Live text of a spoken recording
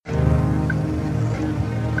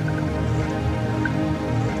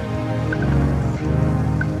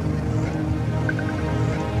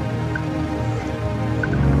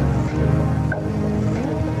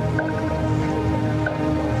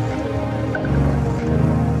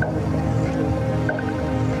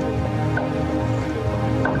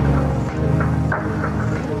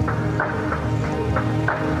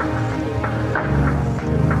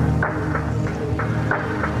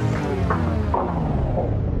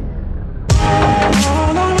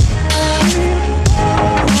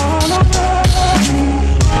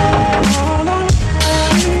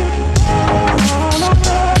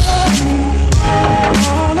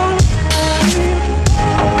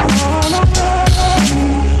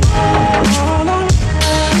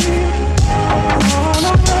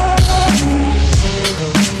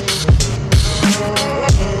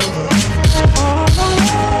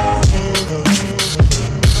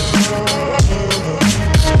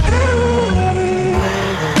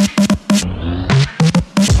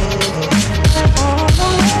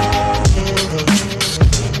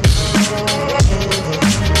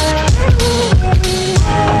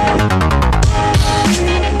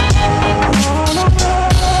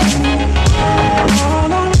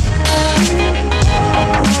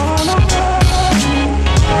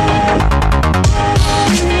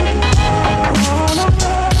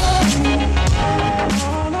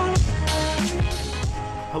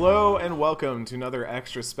Hello and welcome to another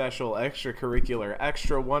extra special, extracurricular,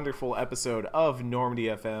 extra wonderful episode of Normandy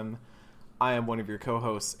FM. I am one of your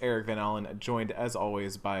co-hosts, Eric Van Allen, joined as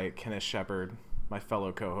always by Kenneth Shepard, my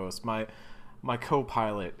fellow co-host, my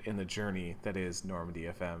co-pilot in the journey that is Normandy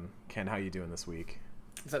FM. Ken, how you doing this week?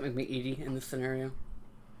 Does that make me Edie in this scenario?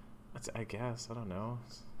 I guess. I don't know.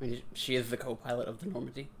 I mean, she is the co-pilot of the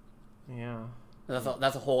Normandy. Yeah.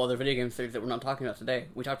 That's a whole other video game series that we're not talking about today.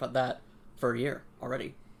 We talked about that for a year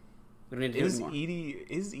already. We don't need to do it anymore.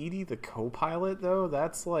 Is Edie the co-pilot, though?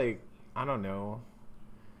 That's like, I don't know.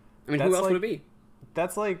 I mean, who else would it be?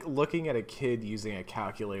 That's like looking at a kid using a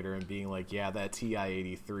calculator and being like, yeah, that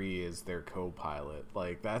TI-83 is their co-pilot.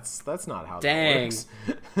 Like, that's not how that works.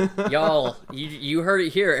 Y'all, you heard it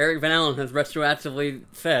here. Eric Van Allen has retroactively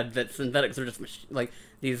said that synthetics are just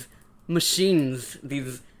these machines,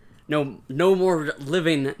 these no more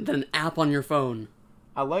living than an app on your phone.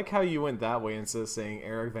 I like how you went that way instead of saying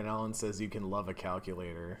Eric Van Allen says you can love a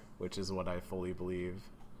calculator, which is what I fully believe.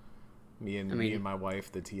 Me and my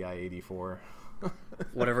wife, the TI-84.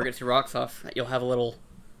 Whatever gets your rocks off, you'll have a little.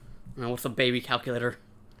 What's a baby calculator?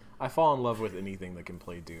 I fall in love with anything that can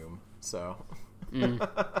play Doom. So. God,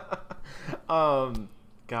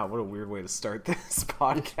 what a weird way to start this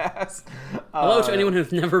podcast. Hello to anyone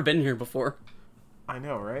who's never been here before. I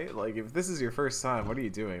know, right? Like, if this is your first time, what are you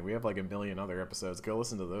doing? We have like a million other episodes. Go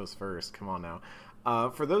listen to those first. Come on now.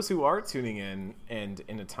 For those who are tuning in, and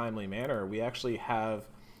in a timely manner, we actually have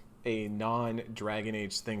a non-Dragon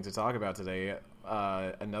Age thing to talk about today.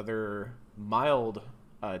 Another mild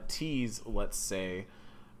tease, let's say,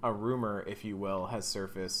 a rumor, if you will, has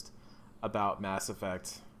surfaced about Mass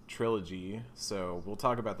Effect Trilogy. So we'll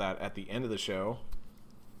talk about that at the end of the show,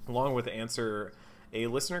 along with answer a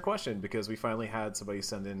listener question, because we finally had somebody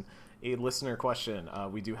send in a listener question.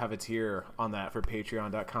 We do have a tier on that for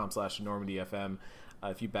patreon.com/NormandyFM.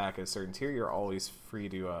 If you back a certain tier, you're always free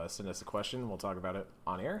to send us a question. We'll talk about it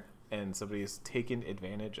on air, and somebody's taken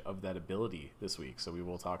advantage of that ability this week, so we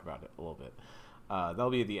will talk about it a little bit.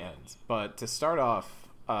 That'll be at the end. But to start off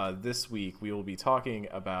this week, we will be talking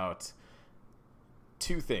about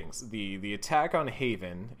two things: the attack on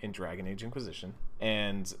Haven in Dragon Age Inquisition,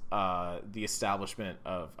 and the establishment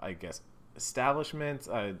of,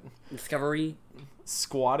 Discovery,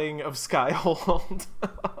 squatting of Skyhold.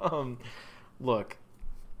 Look,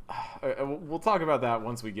 we'll talk about that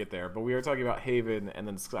once we get there, but we are talking about Haven and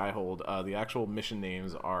then Skyhold. The actual mission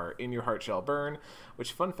names are In Your Heart Shall Burn,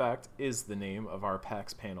 which, fun fact, is the name of our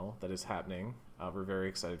PAX panel that is happening. We're very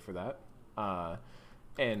excited for that.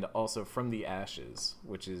 And also From the Ashes,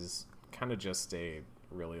 which is kind of just a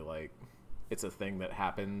really, like, it's a thing that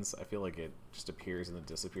happens. I feel like it just appears and then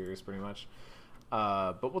disappears pretty much.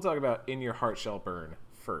 But we'll talk about In Your Heart Shall Burn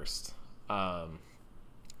first.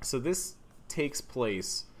 So this takes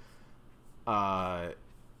place,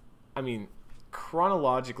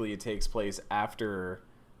 chronologically it takes place after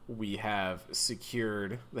we have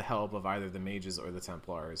secured the help of either the mages or the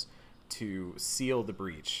Templars to seal the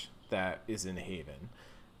breach that is in Haven.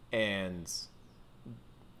 And,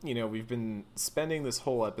 you know, we've been spending this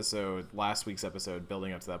whole episode, last week's episode,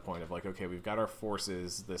 building up to that point of like, okay, we've got our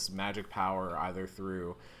forces, this magic power, either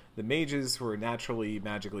through the mages, who are naturally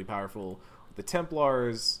magically powerful, the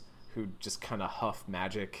Templars, who just kind of huff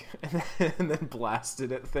magic and then blast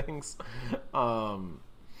it at things.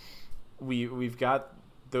 We've got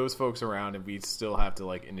those folks around, and we still have to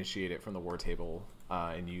like initiate it from the war table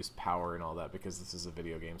and use power and all that, because this is a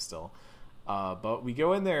video game still. But we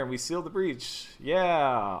go in there and we seal the breach.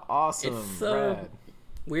 Yeah, awesome. It's a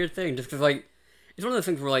weird thing, just because like it's one of those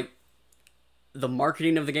things where like the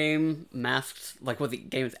marketing of the game masks like what the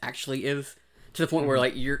game actually is, to the point where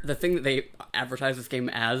like the thing that they advertise this game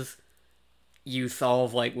as, you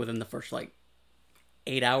solve like within the first like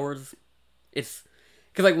 8 hours. It's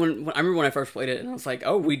because like when I remember when I first played it, and I was like,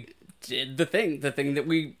 oh, we did the thing that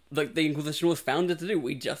we like the Inquisition was founded to do.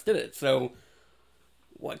 We just did it. So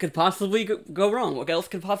what could possibly go wrong? What else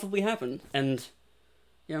could possibly happen? And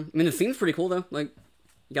yeah, I mean, it seems pretty cool though. Like,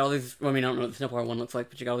 you got all these. Well, I mean, I don't know what the Templar one looks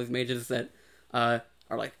like, but you got all these mages that are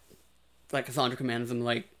like Cassandra commands them,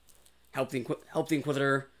 like help the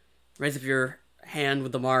Inquisitor, raise up your hand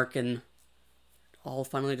with the mark, and all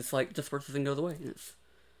finally just disperses and goes away. And it's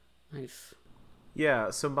nice.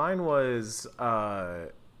 Yeah. So mine was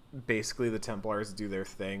basically the Templars do their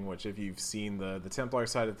thing, which if you've seen the Templar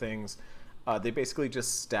side of things, they basically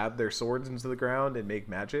just stab their swords into the ground and make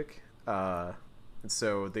magic. And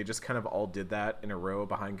so they just kind of all did that in a row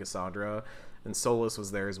behind Cassandra. And Solas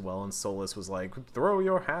was there as well, and Solas was like, throw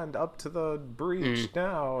your hand up to the breach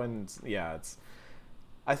now. And yeah,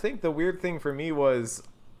 I think the weird thing for me was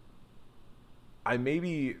I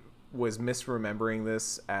maybe was misremembering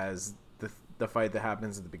this as the fight that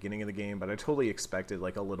happens at the beginning of the game, but I totally expected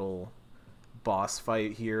like a little boss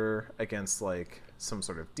fight here against like some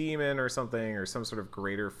sort of demon or something, or some sort of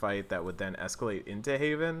greater fight that would then escalate into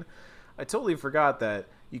Haven. I totally forgot that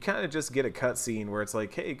you kind of just get a cutscene where it's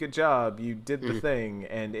like, hey, good job, you did the thing,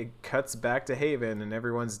 and it cuts back to Haven and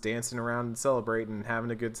everyone's dancing around and celebrating and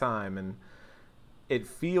having a good time, and it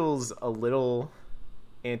feels a little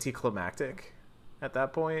anticlimactic at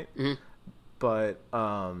that point. But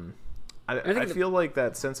I feel like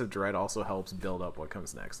that sense of dread also helps build up what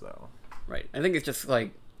comes next, though. Right. I think it's just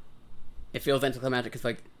like it feels anticlimactic because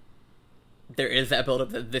like there is that build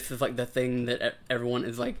up that this is like the thing that everyone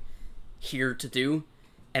is like here to do,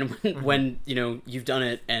 and when you know you've done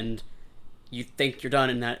it and you think you're done,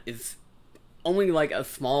 and that is only like a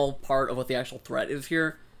small part of what the actual threat is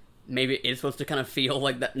here. Maybe it is supposed to kind of feel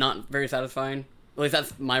like that, not very satisfying. At least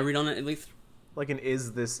that's my read on it, at least. Like an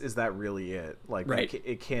is that really it? Like, right.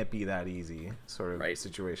 It can't be that easy sort of right.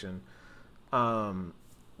 situation.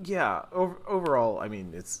 Yeah, overall, I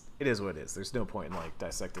mean, it is what it is. There's no point in like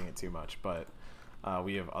dissecting it too much, but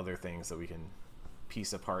we have other things that we can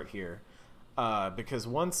piece apart here. Because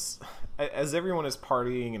once, as everyone is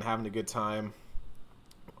partying and having a good time,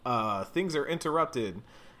 things are interrupted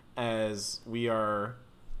as we are,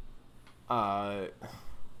 I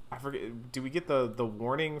forget. Do we get the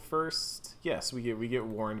warning first? Yes, we get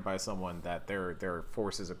warned by someone that their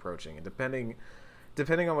force is approaching, and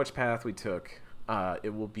depending on which path we took,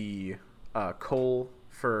 it will be Cole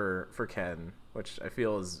for Ken, which I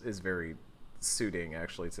feel is very suiting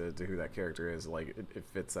actually to who that character is. Like it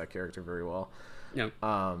fits that character very well. Yeah.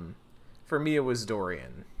 For me, it was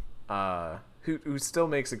Dorian, who still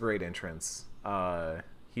makes a great entrance.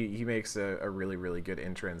 He makes a really, really good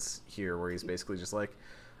entrance here, where he's basically just like,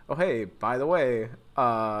 oh, hey, by the way,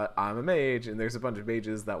 I'm a mage, and there's a bunch of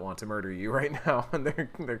mages that want to murder you right now, and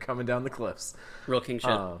they're coming down the cliffs. Real king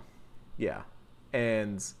shit. Yeah.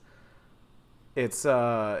 And it's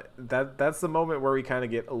that's the moment where we kind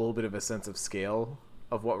of get a little bit of a sense of scale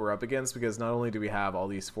of what we're up against, because not only do we have all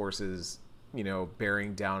these forces, you know,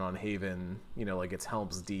 bearing down on Haven, you know, like it's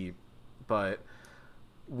Helm's Deep, but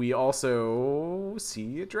we also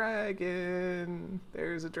see a dragon.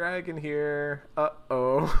 There's a dragon here.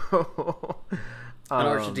 Uh-oh. An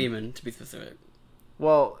archdemon, to be specific.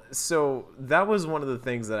 Well, so that was one of the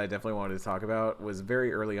things that I definitely wanted to talk about. Was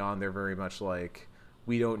very early on, they're very much like,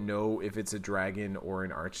 we don't know if it's a dragon or an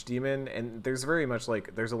archdemon, and there's very much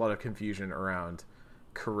like, there's a lot of confusion around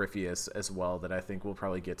Corypheus as well that I think we'll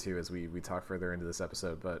probably get to as we talk further into this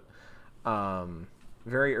episode. But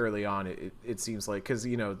very early on, it seems like, because,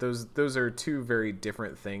 you know, those are two very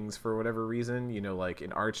different things for whatever reason. You know, like an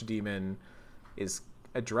archdemon is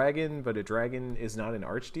a dragon, but a dragon is not an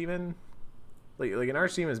archdemon. Like an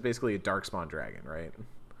archdemon is basically a darkspawn dragon, right?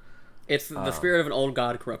 It's the spirit of an old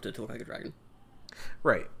god corrupted to look like a dragon.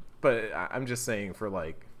 Right. But I'm just saying, for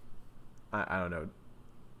like, I don't know,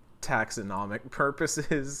 taxonomic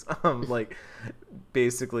purposes, like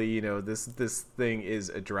basically, you know, this thing is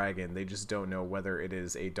a dragon. They just don't know whether it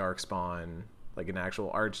is a darkspawn, like an actual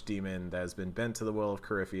archdemon that has been bent to the will of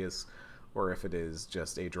Corypheus, or if it is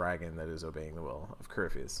just a dragon that is obeying the will of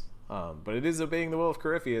Corypheus. But it is obeying the will of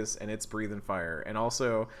Corypheus, and it's breathing fire. And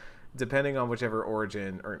also, depending on whichever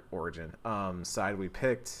side we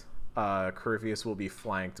picked, Corypheus will be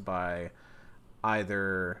flanked by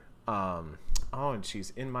either and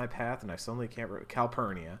she's in my path, and I suddenly can't remember,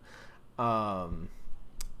 Calpurnia.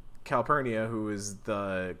 Calpurnia, who is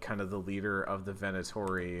the kind of the leader of the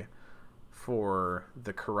Venatori for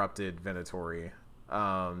the corrupted Venatori.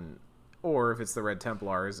 Or if it's the Red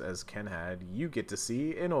Templars, as Ken had, you get to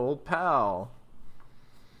see an old pal.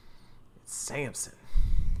 It's Samson.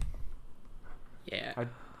 Yeah.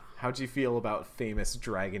 How'd you feel about famous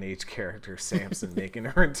Dragon Age character Samson making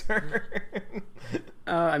a return?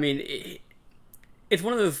 I mean, it's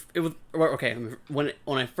one of those. It was okay when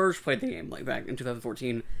I first played the game, like back in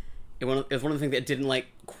 2014. It was one of the things that didn't like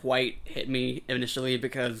quite hit me initially,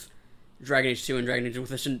 because Dragon Age 2 and Dragon Age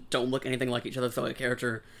Inquisition don't look anything like each other, so a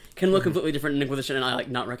character can look completely different in Inquisition, and I like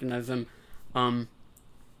not recognize them.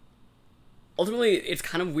 Ultimately, it's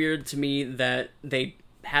kind of weird to me that they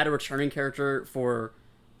had a returning character for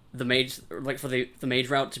the mage, like for the mage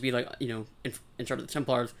route to be like, you know, in charge of the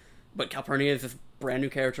Templars, but Calpurnia is this brand new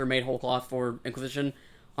character made whole cloth for Inquisition.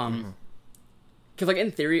 Because like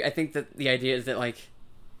in theory, I think that the idea is that like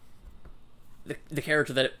the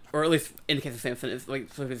character that, or at least in the case of Samson, is like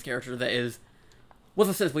this character that was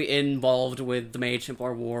essentially involved with the Mage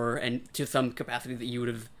Templar War, and to some capacity that you would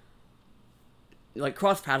have like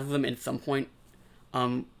crossed paths with them at some point.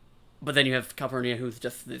 but then you have Calpurnia, who's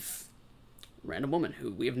just this random woman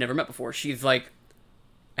who we have never met before. She's like,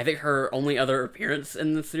 I think her only other appearance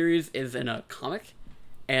in the series is in a comic,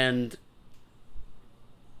 and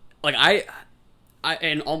like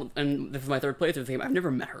and this is my third playthrough of the game. I've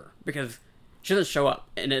never met her because she doesn't show up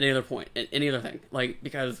in any other point, in any other thing. Like,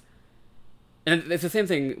 because, and it's the same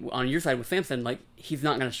thing on your side with Samson. Like, he's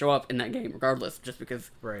not going to show up in that game regardless, just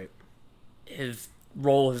because Right. his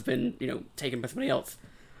role has been, taken by somebody else.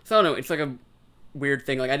 So I don't know. It's like a weird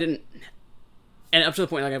thing. Like, I didn't, and up to the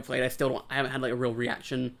point like I played, I haven't had like a real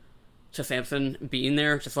reaction to Samson being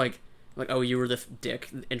there. Just like, oh, you were this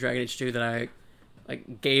dick in Dragon Age 2 that I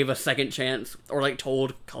like gave a second chance, or like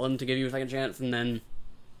told Cullen to give you a second chance, and then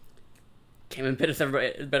came and bit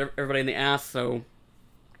everybody in the ass. So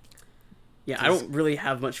yeah, I don't really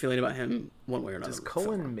have much feeling about him one way or another. Does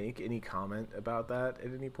Cullen make any comment about that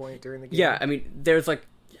at any point during the game? Yeah, I mean, there's like,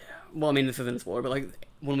 well, I mean, this isn't a spoiler, but like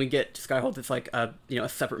when we get to Skyhold, it's like a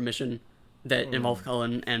separate mission that involves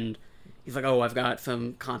Cullen, and he's like, oh, I've got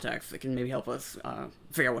some contacts that can maybe help us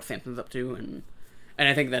figure out what Samson's up to, and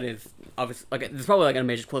I think that is obviously like it's probably like a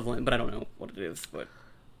major equivalent, but I don't know what it is. But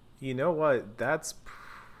you know what? That's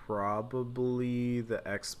probably the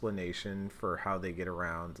explanation for how they get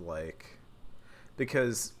around, like,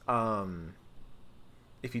 because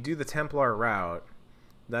if you do the Templar route,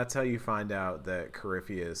 that's how you find out that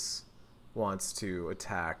Corypheus wants to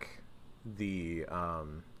attack the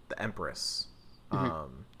Empress,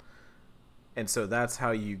 and so that's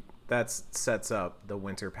how that sets up the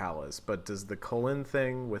Winter Palace. But does the Cullen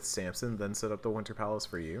thing with Samson then set up the Winter Palace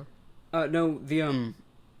for you? No, the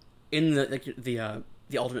in the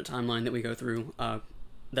alternate timeline that we go through, that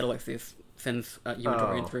Alexius sends you and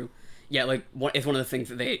Dorian through. Yeah, like it's one of the things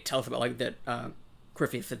that they tell us about, like that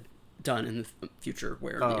Corypheus had done in the future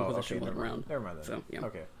where the Inquisition wasn't around. Never mind. Then. So yeah.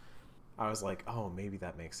 Okay, I was like, oh, maybe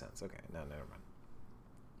that makes sense. Okay, no, never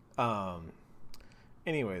mind.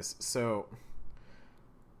 Anyways, so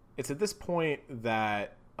it's at this point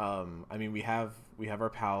that I mean, we have our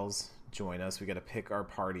pals join us. We got to pick our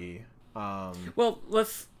party. Well,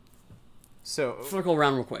 let's circle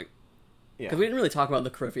around real quick. Yeah, because we didn't really talk about the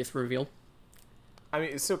Corypheus reveal. I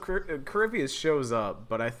mean, so Corypheus shows up,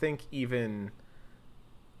 but I think even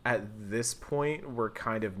at this point, we're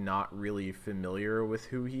kind of not really familiar with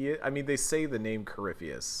who he is. I mean, they say the name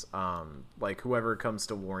Corypheus. Like, whoever comes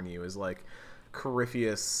to warn you is like,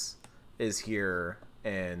 Corypheus is here,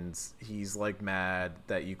 and he's like mad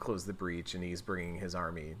that you closed the breach, and he's bringing his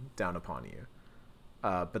army down upon you.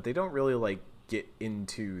 But they don't really like get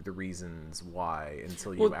into the reasons why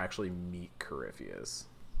until you actually meet Corypheus.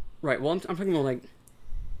 Right. Well, I'm talking about like,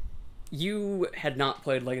 you had not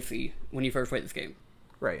played Legacy when you first played this game.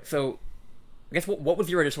 Right. So, I guess what was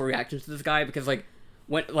your initial reaction to this guy? Because like,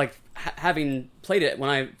 when having played it when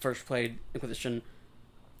I first played Inquisition,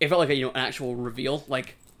 it felt like an actual reveal.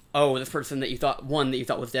 Like, oh, this person that you thought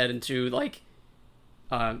was dead, and two, like,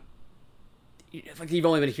 it's like you've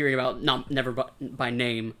only been hearing about, never by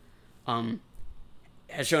name,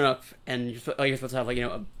 has shown up, and you're supposed to have like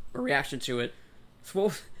a reaction to it.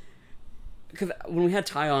 So, because when we had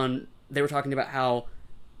Ty on, they were talking about how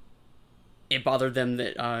it bothered them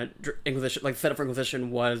that Inquisition, like, setup for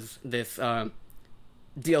Inquisition was this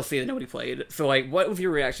DLC that nobody played. So, like, what was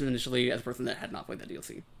your reaction initially as a person that had not played that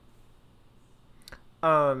DLC?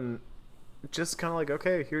 Just kind of like,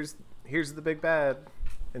 okay, here's the big bad,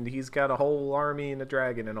 and he's got a whole army and a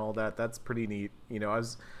dragon and all that. That's pretty neat.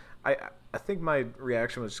 I think my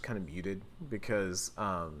reaction was just kind of muted because,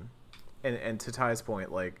 and to Ty's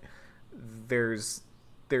point, like, there's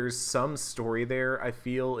some story there, I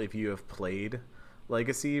feel, if you have played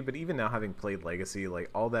Legacy, but even now, having played Legacy, like,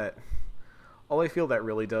 all I feel that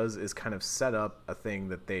really does is kind of set up a thing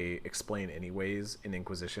that they explain anyways in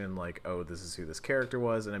Inquisition, like, oh, this is who this character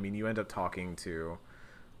was. And I mean, you end up talking to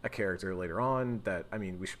a character later on that, I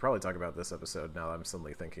mean, we should probably talk about this episode now that I'm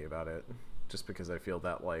suddenly thinking about it, just because I feel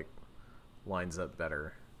that, like, lines up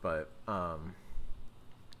better. But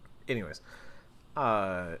anyways,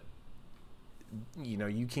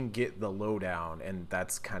 you can get the lowdown, and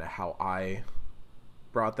that's kind of how I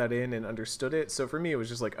brought that in and understood it. So for me, it was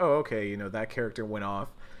just like, oh, okay, that character went off,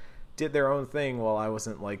 did their own thing while I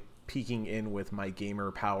wasn't like peeking in with my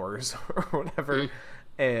gamer powers or whatever.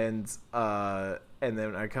 And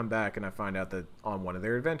then I come back and I find out that on one of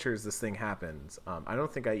their adventures, this thing happens. I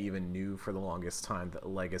don't think I even knew for the longest time that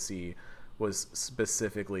Legacy was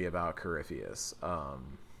specifically about Corypheus.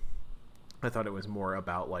 I thought it was more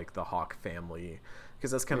about like the Hawk family,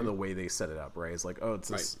 because that's kind of the way they set it up, right? It's like, oh, it's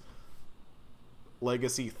this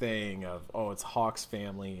Legacy thing of, oh, it's Hawk's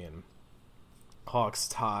family and Hawk's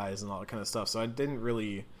ties and all that kind of stuff. So I didn't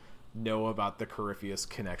really know about the Corypheus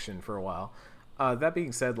connection for a while. That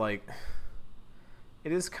being said, like,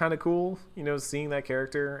 it is kind of cool, you know, seeing that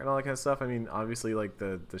character and all that kind of stuff. I mean, obviously, like,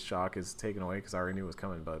 the shock is taken away because I already knew it was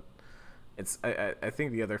coming, but I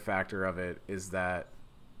think the other factor of it is that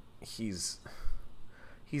he's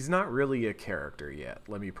not really a character yet.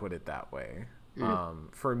 Let me put it that way.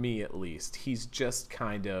 For me, at least, he's just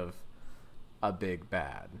kind of a big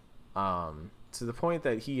bad. To the point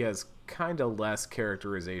that he has kind of less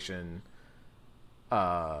characterization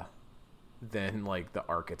than, like, the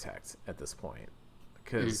Architect at this point.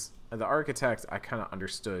 Because the Architect, I kind of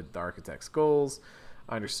understood the Architect's goals.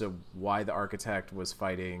 I understood why the Architect was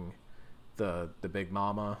fighting the Big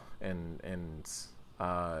Mama, and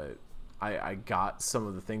I got some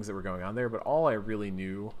of the things that were going on there, but all I really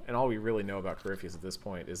knew, and all we really know about Corypheus at this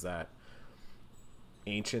point, is that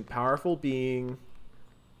ancient powerful being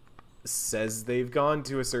says they've gone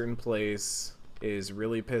to a certain place, is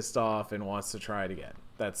really pissed off, and wants to try it again.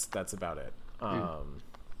 That's about it.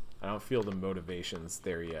 I don't feel the motivations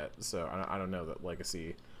there yet, so I don't know that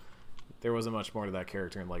Legacy. There wasn't much more to that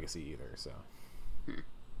character in Legacy either. So,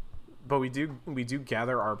 but we do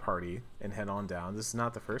gather our party and head on down. This is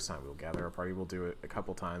not the first time we'll gather our party. We'll do it a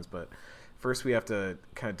couple times, but first we have to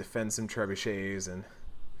kind of defend some trebuchets and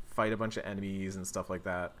fight a bunch of enemies and stuff like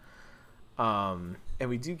that. And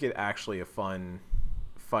we do get actually a fun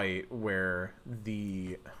fight where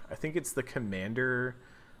I think it's the commander.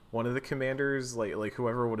 One of the commanders, like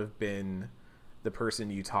whoever would have been the person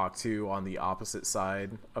you talk to on the opposite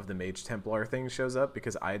side of the Mage Templar thing, shows up,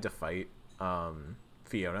 because I had to fight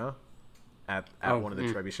Fiona at one of the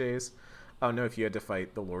trebuchets. I don't know if you had to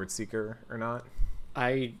fight the Lord Seeker or not.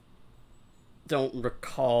 I don't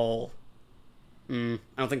recall. I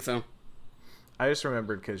don't think so. I just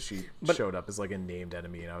remembered because she showed up as like a named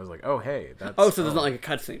enemy, and I was like, "Oh, hey, that's." Oh, so there's not like a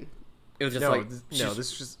cutscene. It was just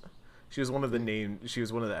this is just. She was one of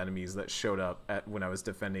the enemies that showed up when I was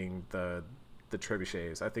defending the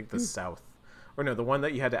trebuchets. I think the south, or no, the one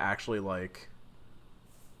that you had to actually like.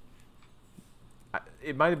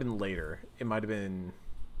 It might have been later. It might have been.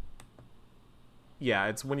 Yeah,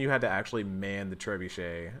 it's when you had to actually man the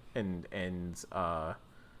trebuchet and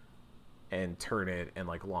turn it and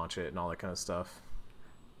like launch it and all that kind of stuff.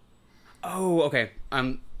 Oh, okay.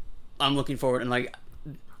 I'm looking forward, and like.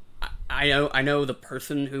 I know the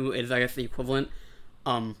person who is, I guess, the equivalent.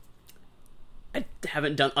 I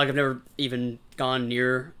haven't done, like, I've never even gone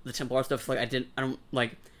near the Templar stuff. So, like, I don't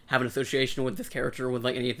like have an association with this character with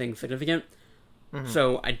like anything significant.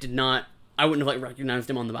 So I wouldn't have like recognized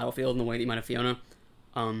him on the battlefield in the way that you might have Fiona.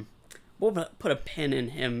 We'll put a pin in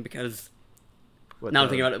him because now I'm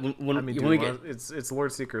thinking about it. When we get, it's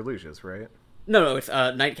Lord Seeker Lucius, right? No, it's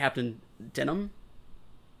Knight Captain Denham.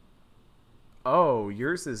 Oh,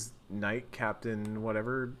 yours is Knight Captain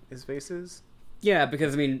whatever his face is? Yeah,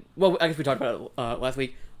 because, I mean, well, I guess we talked about it last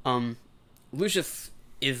week. Lucius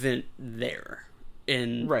isn't there.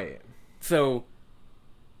 Right. So,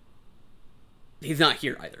 he's not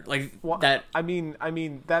here either. Like, well, that... I mean,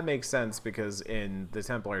 that makes sense because in the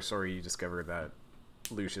Templar story, you discover that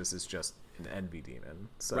Lucius is just an envy demon.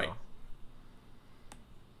 So, right.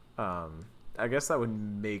 I guess that would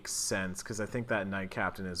make sense because I think that Knight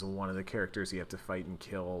Captain is one of the characters you have to fight and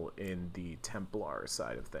kill in the Templar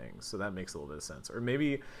side of things. So that makes a little bit of sense. Or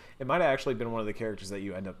maybe it might have actually been one of the characters that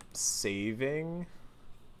you end up saving.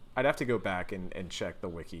 I'd have to go back and check the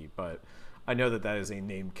wiki, but I know that is a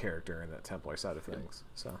named character in that Templar side of things.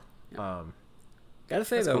 So, gotta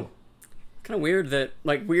say though, cool. Kind of weird that,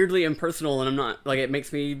 like, weirdly impersonal, and I'm not, like, it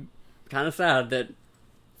makes me kind of sad that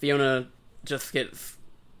Fiona just gets...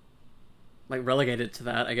 like relegated to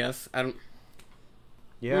that, I guess. I don't.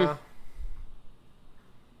 Yeah.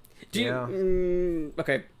 Do you?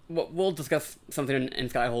 Okay, we'll discuss something in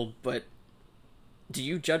Skyhold, but do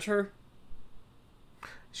you judge her?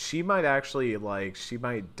 She might actually she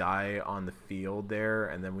might die on the field there,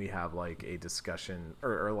 and then we have like a discussion,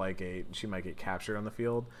 or like she might get captured on the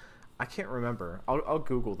field. I can't remember. I'll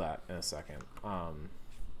Google that in a second.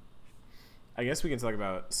 I guess we can talk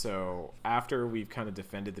about, so after we've kind of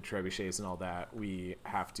defended the trebuchets and all that, we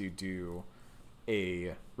have to do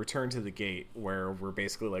a return to the gate where we're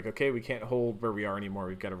basically like, okay, we can't hold where we are anymore.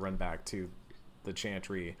 We've got to run back to the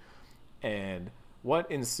Chantry. And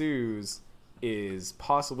what ensues is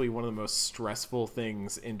possibly one of the most stressful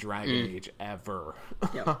things in Dragon Age ever.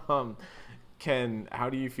 Yep. How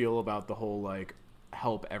do you feel about the whole like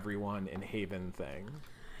help everyone in Haven thing?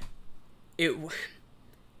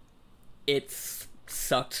 It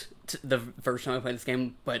sucked the first time I played this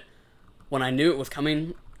game, but when I knew it was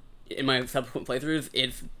coming in my subsequent playthroughs,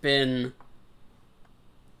 it's been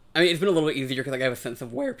I mean, it's been a little bit easier because like, I have a sense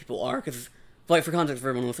of where people are. Because, like, for context for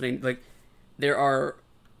everyone listening, like, there are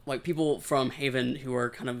like people from Haven who are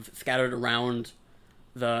kind of scattered around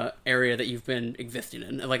the area that you've been existing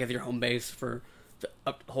in, like as your home base for the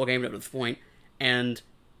whole game up to this point, and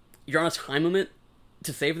you're on a time limit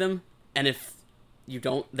to save them, and if you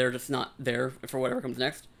don't, they're just not there for whatever comes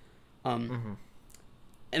next. And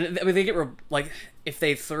I mean, they get like if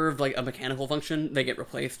they serve like a mechanical function, they get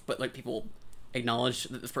replaced, but like people acknowledge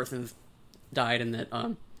that this person's died and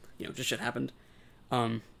that just shit happened.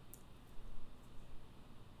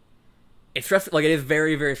 It's stressful. Like, it is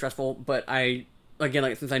very, very stressful, but I, again,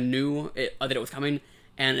 like, since I knew that it was coming,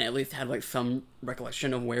 and at least had, like, some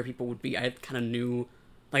recollection of where people would be, I kind of knew,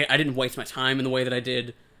 like, I didn't waste my time in the way that I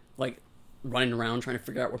did, like, running around trying to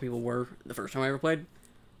figure out where people were the first time I ever played.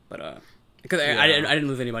 But, because I didn't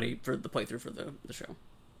lose anybody for the playthrough for the show.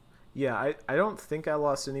 Yeah, I don't think I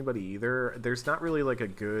lost anybody either. There's not really, like, a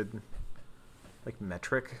good, like,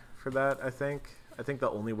 metric for that, I think. I think the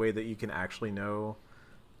only way that you can actually know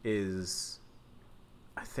is,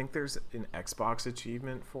 I think there's an Xbox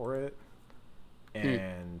achievement for it,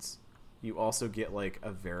 and you also get like a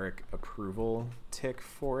Varric approval tick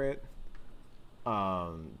for it,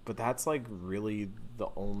 but that's like really the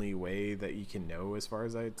only way that you can know as far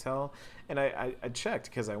as I tell. And I checked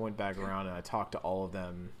because I went back around and I talked to all of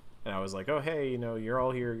them, and I was like, oh hey, you're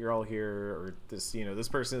all here, or this this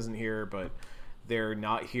person isn't here, but they're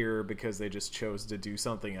not here because they just chose to do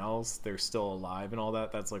something else. They're still alive and all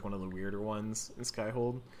that. That's like one of the weirder ones in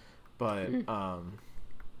Skyhold. But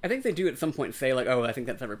I think they do at some point say like, oh, I think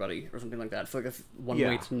that's everybody or something like that. So like that's one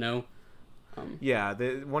way to know.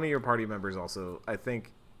 One of your party members also,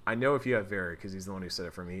 I know if you have Varric, because he's the one who said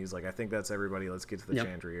it for me. He's like, I think that's everybody. Let's get to the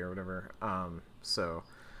Chandri or whatever.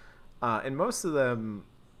 And most of them,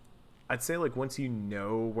 I'd say like once you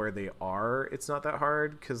know where they are, it's not that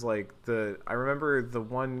hard, because like I remember the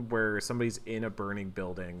one where somebody's in a burning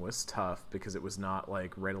building was tough because it was not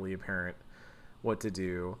like readily apparent what to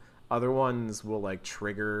do. Other ones will like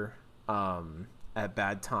trigger at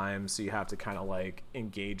bad times, so you have to kind of like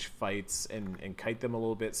engage fights and kite them a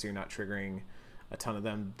little bit so you're not triggering a ton of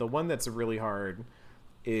them. The one that's really hard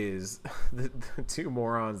is the two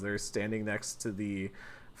morons that are standing next to the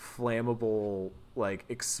flammable like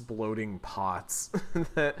exploding pots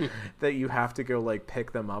that you have to go like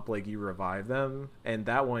pick them up like you revive them, and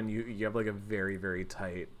that one you have like a very, very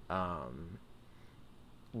tight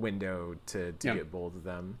window to get both of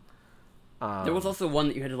them. There was also one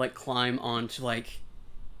that you had to like climb onto like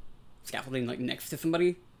scaffolding like next to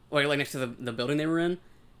somebody, or like next to the building they were in,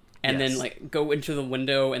 and then like go into the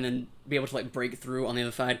window and then be able to like break through on the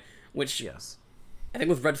other side, which I think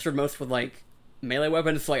was registered most with like melee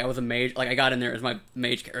weapons. So, like I was a mage, like I got in there as my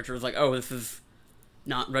mage character, was like, oh, this is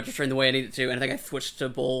not registering the way I need it to, and I think I switched to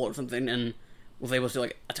bull or something and was able to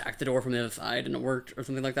like attack the door from the other side and it worked or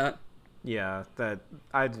something like that. Yeah, that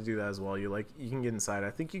I had to do that as well. You can get inside. I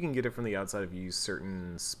think you can get it from the outside if you use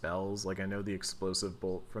certain spells. Like I know the explosive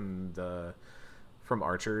bolt from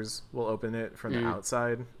archers will open it from the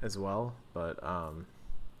outside as well. But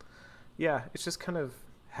yeah, it's just kind of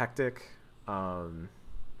hectic.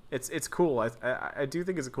 It's cool. I do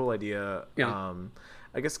think it's a cool idea. Yeah.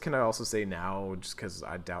 I guess can I also say now, just because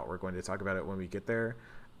I doubt we're going to talk about it when we get there,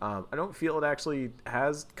 I don't feel it actually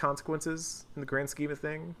has consequences in the grand scheme of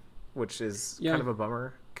thing, which is kind of a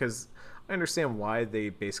bummer, because I understand why they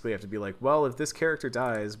basically have to be like, well, if this character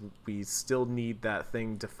dies, we still need that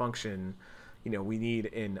thing to function. We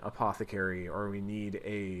need an apothecary, or we need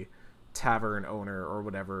a tavern owner or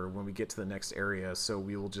whatever when we get to the next area, so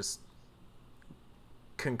we will just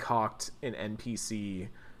concoct an NPC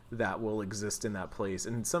that will exist in that place.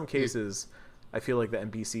 And in some cases, I feel like the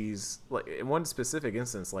NPCs, like in one specific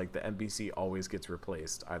instance, like the NPC always gets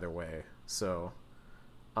replaced either way. So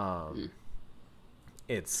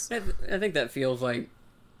it's I think that feels like,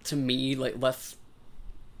 to me, like less,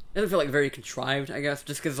 it doesn't feel like very contrived, I guess,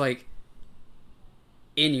 just because like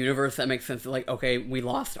in universe that makes sense. Like, okay, we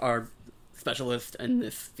lost our specialist in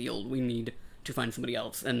this field, we need to find somebody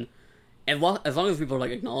else, and as long as people are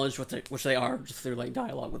like acknowledged, which they are, just through like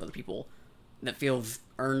dialogue with other people, that feels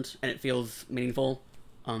earned and it feels meaningful.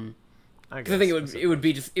 I think it would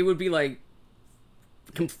be like,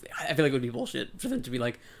 I feel like it would be bullshit for them to be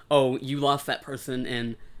like, oh, you lost that person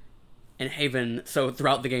in Haven, so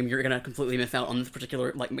throughout the game you're gonna completely miss out on this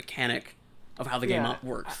particular like mechanic of how the game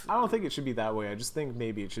works. I don't think it should be that way. I just think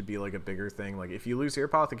maybe it should be like a bigger thing. Like if you lose your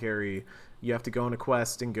apothecary, you have to go on a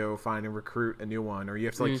quest and go find and recruit a new one, or you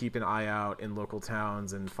have to like keep an eye out in local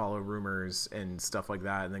towns and follow rumors and stuff like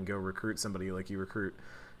that, and then go recruit somebody, like you recruit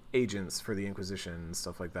agents for the Inquisition and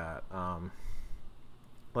stuff like that.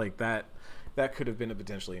 Like that could have been a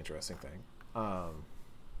potentially interesting thing.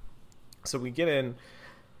 So we get in,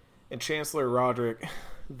 and Chancellor Roderick,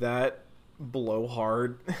 that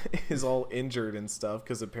blowhard, is all injured and stuff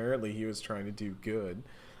because apparently he was trying to do good.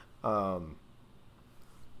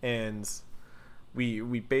 And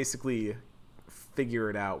we basically figure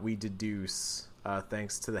it out. We deduce,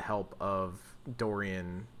 thanks to the help of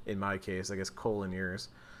Dorian, in my case, I guess Cole in yours,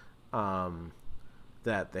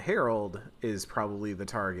 that the Herald is probably the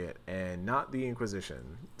target and not the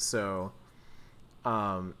Inquisition. So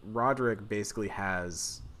Roderick basically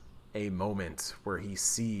has a moment where he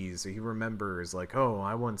sees, or he remembers, like, oh,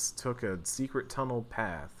 I once took a secret tunnel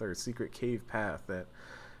path or secret cave path that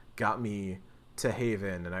got me to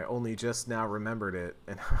Haven, and I only just now remembered it.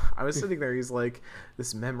 And I was sitting there, he's like,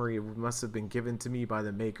 this memory must have been given to me by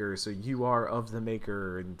the Maker, so you are of the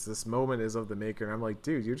Maker, and this moment is of the Maker. And I'm like,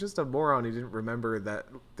 dude, you're just a moron who didn't remember that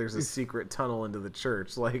there's a secret tunnel into the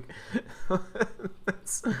church. Like,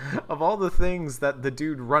 of all the things that the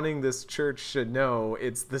dude running this church should know,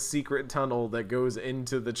 it's the secret tunnel that goes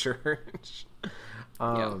into the church.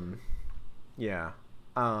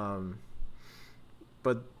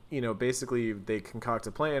 But basically they concoct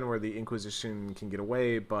a plan where the Inquisition can get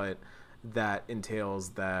away, but that entails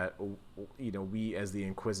that, we as the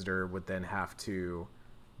Inquisitor would then have to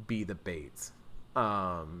be the bait.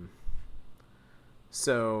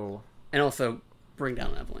 So... And also bring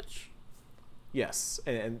down an avalanche. Yes,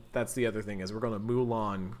 and that's the other thing, is we're going to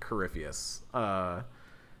Mulan Corypheus.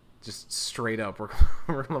 Just straight up, we're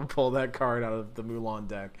going to pull that card out of the Mulan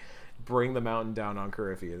deck, bring the mountain down on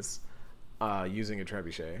Corypheus. Using a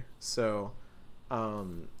trebuchet. So,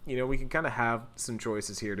 we can kind of have some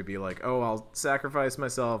choices here to be like, oh, I'll sacrifice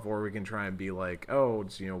myself, or we can try and be like, oh,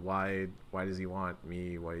 why does he want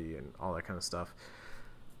me? Why, and all that kind of stuff.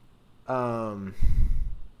 And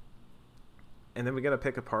then we got to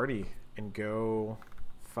pick a party and go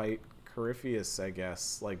fight Corypheus, I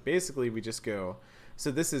guess. Like, basically, we just go. So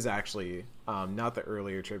this is actually not the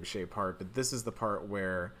earlier trebuchet part, but this is the part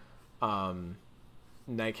where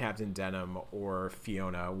Knight Captain Denim or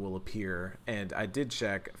Fiona will appear, and I did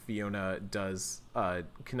check, Fiona does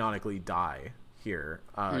canonically die here.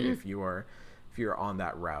 If you're on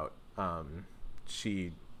that route,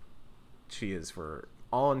 she is, for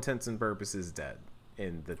all intents and purposes, dead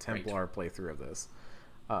in the Templar playthrough of this.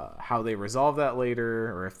 How they resolve that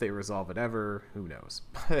later, or if they resolve it ever, who knows.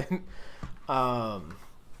 But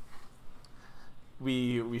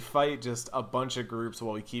we fight just a bunch of groups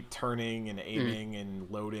while we keep turning and aiming and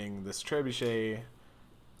loading this trebuchet,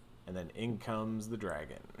 and then in comes the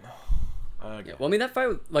dragon. Yeah, well, that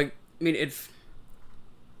fight, it's...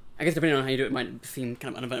 I guess depending on how you do it, it might seem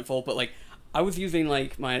kind of uneventful, but, I was using,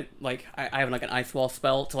 my... I have, an ice wall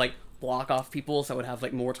spell to, block off people, so I would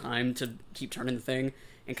have, more time to keep turning the thing,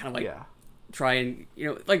 and kind of, try and,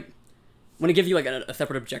 when it gives you, a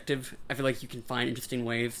separate objective, I feel like you can find interesting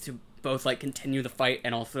ways to both continue the fight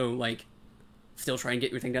and also still try and get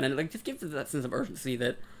your thing done, and it just gives that sense of urgency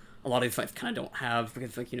that a lot of these fights kind of don't have,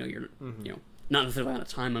 because you're not necessarily on a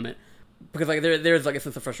time limit, because there's a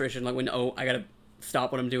sense of frustration when I gotta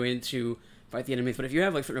stop what I'm doing to fight the enemies. But if you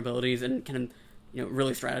have certain abilities and can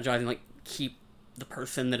really strategize and keep the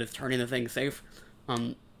person that is turning the thing safe, I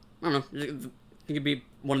don't know, it could be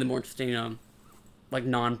one of the more interesting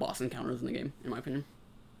non-boss encounters in the game, in my opinion.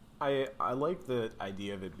 I like the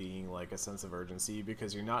idea of it being a sense of urgency,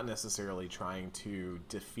 because you're not necessarily trying to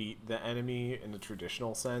defeat the enemy in the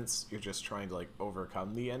traditional sense. You're just trying to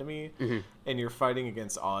overcome the enemy, and you're fighting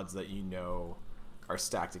against odds that are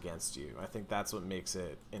stacked against you. I think that's what makes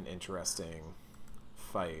it an interesting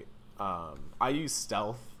fight. I use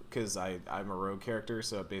stealth because I'm a rogue character,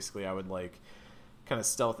 so basically I would kind of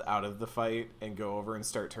stealth out of the fight and go over and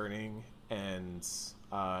start turning, and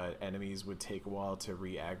enemies would take a while to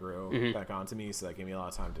re-aggro back onto me, so that gave me a lot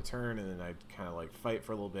of time to turn, and then I'd kind of fight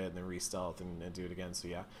for a little bit and then re-stealth and do it again. So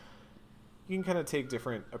yeah, you can kind of take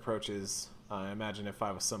different approaches. I imagine if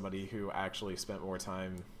I was somebody who actually spent more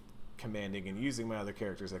time commanding and using my other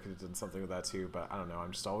characters, I could have done something with that too, but I don't know,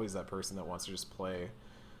 I'm just always that person that wants to just play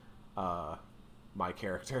my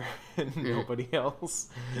character and nobody else.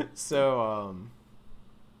 So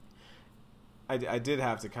I did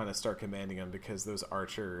have to kind of start commanding them, because those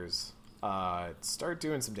archers start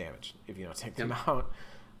doing some damage if you don't take them out.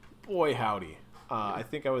 Boy howdy. I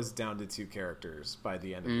think I was down to 2 characters by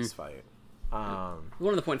the end of this fight.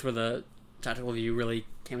 One of the points where the tactical view really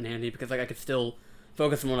came in handy, because I could still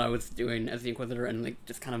focus on what I was doing as the Inquisitor and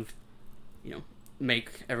just kind of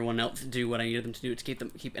make everyone else do what I needed them to do to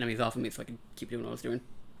keep enemies off of me, so I could keep doing what I was doing.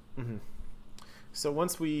 So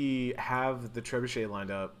once we have the trebuchet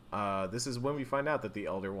lined up, this is when we find out that the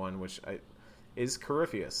Elder One, is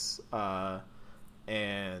Corypheus,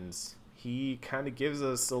 and he kind of gives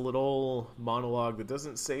us a little monologue that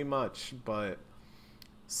doesn't say much, but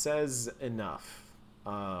says enough.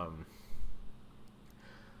 So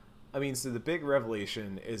the big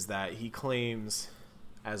revelation is that he claims,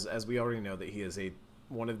 as we already know, that he is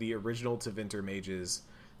one of the original Tevinter mages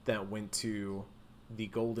that went to the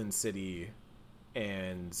Golden City,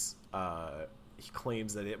 and he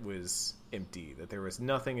claims that it was empty, that there was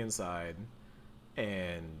nothing inside,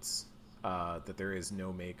 and that there is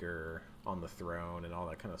no maker on the throne and all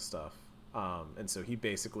that kind of stuff. And so he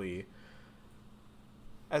basically,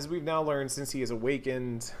 as we've now learned, since he has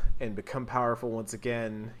awakened and become powerful once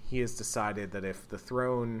again, he has decided that if the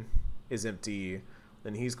throne is empty,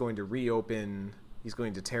 then he's going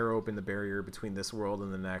to tear open the barrier between this world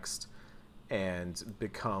and the next and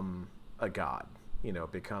become a god.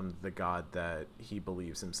 Become the god that he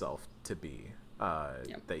believes himself to be,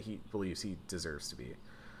 that he believes he deserves to be.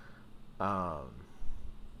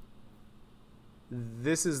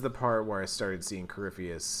 This is the part where I started seeing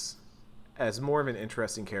Corypheus as more of an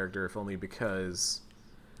interesting character, if only because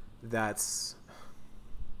I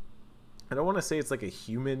don't want to say it's like a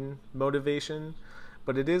human motivation,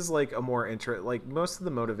 but it is like a more like most of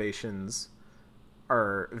the motivations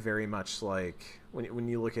are very much like when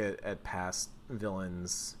you look at past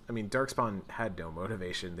villains. I mean, Darkspawn had no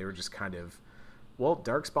motivation. They were just kind of, well,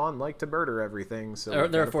 Darkspawn liked to murder everything, so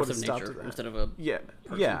they're a force of nature instead of a person.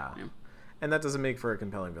 Yeah. And that doesn't make for a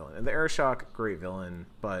compelling villain. And the Airshok, great villain,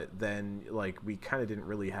 but then we kind of didn't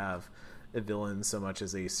really have a villain so much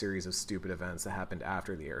as a series of stupid events that happened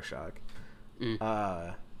after the Airshok.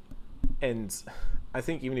 And I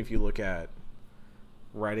think even if you look at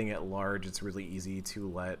writing at large, it's really easy to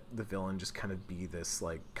let the villain just kind of be this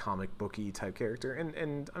comic booky type character.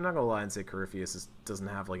 And I'm not gonna lie and say Corypheus doesn't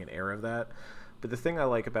have an air of that. But the thing I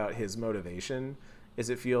like about his motivation is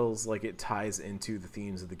it feels like it ties into the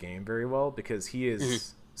themes of the game very well, because he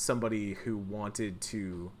is somebody who wanted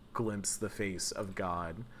to glimpse the face of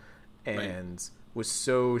God and was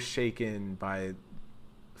so shaken by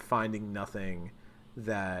finding nothing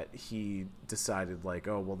that he decided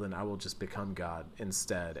oh, well, then I will just become God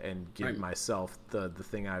instead and give myself the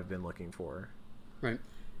thing I've been looking for. Right.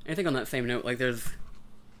 And I think on that same note, there's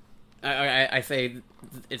I say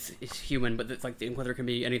it's human, but it's the Inquisitor can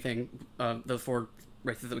be anything, those four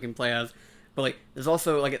races that we can play as. But there's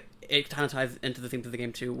also it kind of ties into the themes of the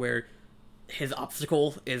game too, where his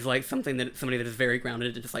obstacle is somebody that is very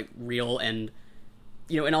grounded and just real, and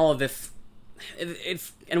in all of this,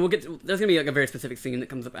 it's and we'll get there's gonna be a very specific scene that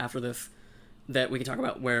comes up after this that we can talk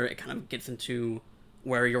about, where it kind of gets into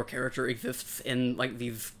where your character exists in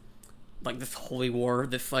these this holy war,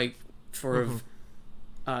 this sort of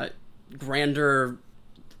grander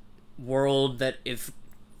world that is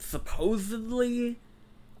supposedly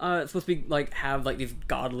supposed to be have these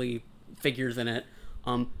godly figures in it,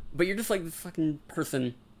 but you're just this fucking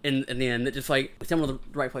person in the end that just stumbled to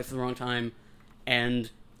the right place at the wrong time,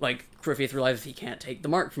 and Corypheus realizes he can't take the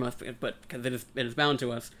mark from us, but because it is bound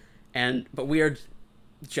to us, but we are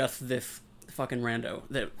just this fucking rando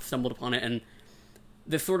that stumbled upon it, and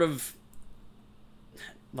this sort of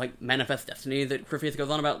manifest destiny that Corypheus goes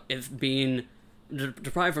on about is being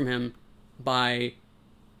deprived from him by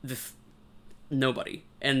this nobody.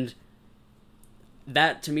 And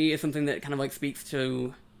that to me is something that kind of speaks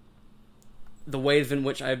to the ways in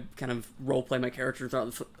which I kind of roleplay my character throughout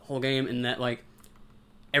this whole game, in that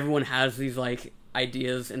everyone has these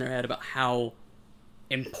ideas in their head about how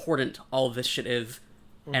important all of this shit is,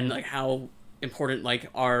 and how important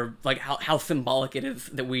our how symbolic it is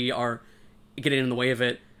that we are getting in the way of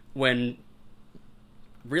it, when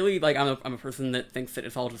really I'm a person that thinks that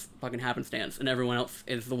it's all just fucking happenstance, and everyone else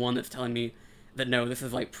is the one that's telling me that no, this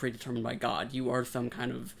is predetermined by God. You are some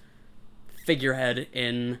kind of figurehead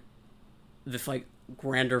in this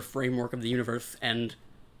grander framework of the universe, and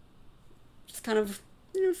just kind of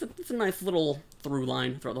it's a nice little through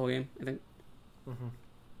line throughout the whole game, I think.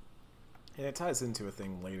 And it ties into a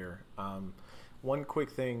thing later. One quick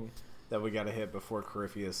thing that we gotta hit before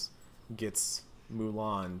Corypheus gets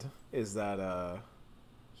Mulan is that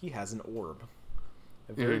he has an orb,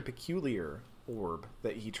 a very peculiar orb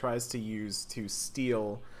that he tries to use to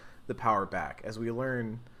steal the power back. As we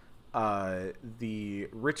learn, the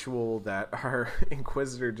ritual that our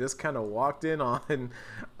Inquisitor just kind of walked in on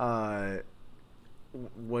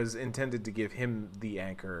was intended to give him the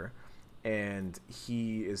anchor, and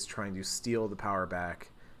he is trying to steal the power back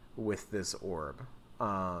with this orb.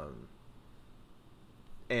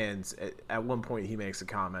 And at one point he makes a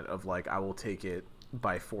comment of like, I will take it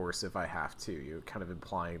by force if I have to. You're kind of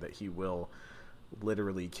implying that he will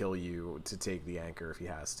literally kill you to take the anchor if he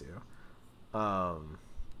has to.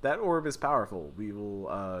 That orb is powerful. We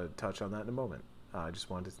will touch on that in a moment. I just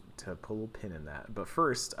wanted to pull a pin in that. But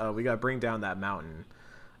first, we got to bring down that mountain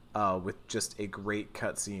with just a great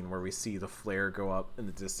cutscene where we see the flare go up in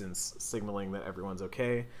the distance, signaling that everyone's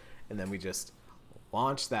okay. And then we just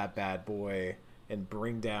launch that bad boy and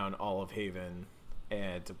bring down all of Haven.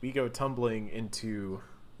 And we go tumbling into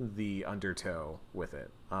the Undertow with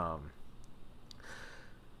it.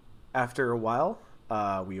 After a while,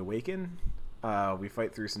 we awaken. We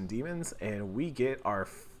fight through some demons, and we get our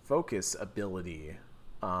focus ability,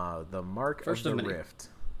 the Mark of the Rift.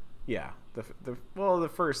 Yeah, the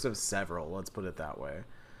first of several. Let's put it that way.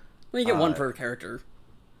 Well, you get one per character.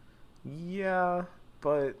 Yeah,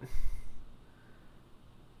 but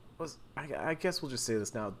I guess we'll just say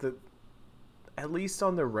this now. At least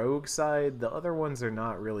on the rogue side, the other ones are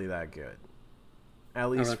not really that good. At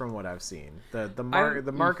least from what I've seen. The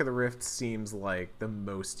Mark of the Rift seems like the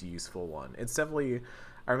most useful one. It's definitely,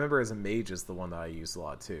 I remember as a mage is the one that I used a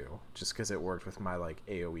lot too, just because it worked with my like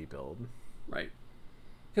AoE build. Right.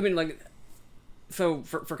 I mean, like, so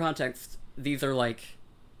for context, these are like,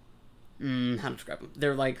 how to describe them?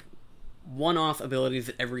 They're like one-off abilities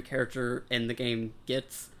that every character in the game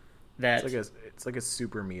gets. That it's like a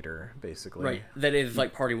super meter, basically. Right. That is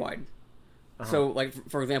like party wide. So, like,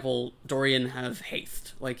 for example, Dorian has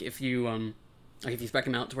haste. Like, if you spec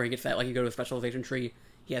him out to where he gets that, like, you go to a specialization tree,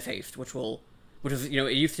 he has haste, which is, you know,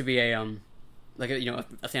 it used to be a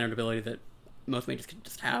standard ability that most mages could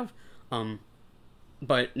just have.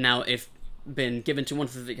 But now it's been given to one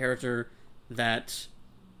specific character that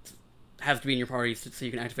has to be in your party so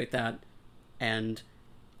you can activate that. And,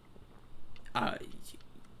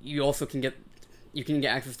 you also can get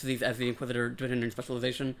access to these as the Inquisitor, depending on your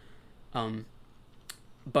specialization.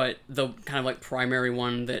 But the kind of like primary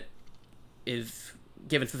one that is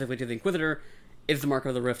given specifically to the Inquisitor is the Mark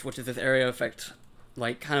of the Rift, which is this area effect,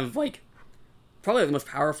 like kind of like probably the most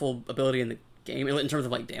powerful ability in the game in terms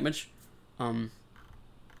of like damage.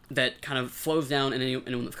 That kind of slows down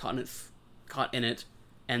anyone that's caught in it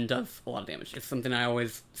and does a lot of damage. It's something I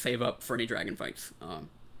always save up for any dragon fights.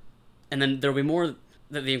 And then there'll be more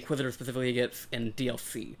that the Inquisitor specifically gets in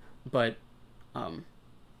DLC, but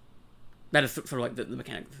that is sort of like the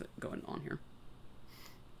mechanics going on here.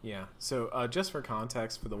 Yeah, so just for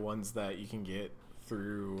context, for the ones that you can get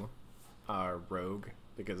through Rogue,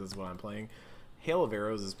 because that's what I'm playing, Hail of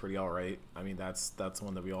Arrows is pretty alright. I mean, that's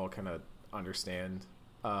one that we all kind of understand,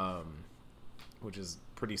 which is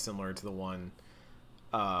pretty similar to the one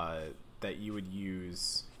that you would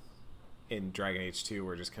use in Dragon Age 2,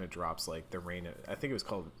 where it just kind of drops like the rain. I think it was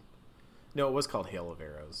called Hail of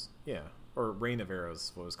Arrows. Yeah. Or Rain of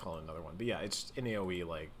Arrows, what was called another one. But yeah, it's in AoE,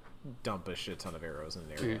 like, dump a shit ton of arrows in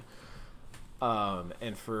an area.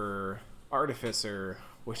 And for Artificer,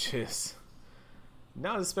 which is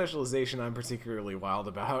not a specialization I'm particularly wild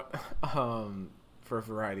about, for a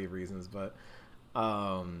variety of reasons, but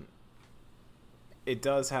it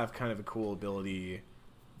does have kind of a cool ability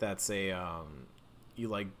that's you,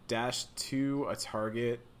 like, dash to a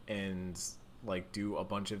target and like do a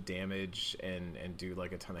bunch of damage and do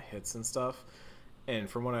like a ton of hits and stuff. And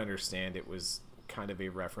from what I understand, it was kind of a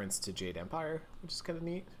reference to Jade Empire, which is kind of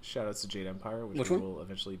neat. Shout outs to Jade Empire, which we will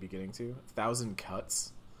eventually be getting to. 1,000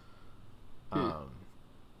 Cuts. I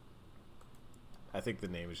think the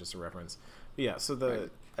name is just a reference. But yeah, so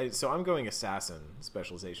so I'm going Assassin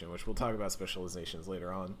specialization, which we'll talk about specializations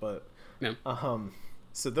later on. But yeah.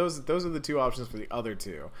 So those are the two options for the other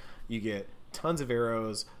two. You get tons of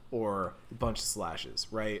arrows or a bunch of slashes,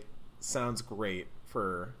 right? Sounds great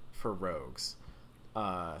for rogues.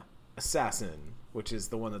 Assassin, which is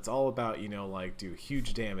the one that's all about, you know, like do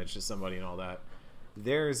huge damage to somebody and all that.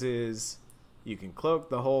 Theirs is you can cloak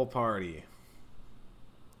the whole party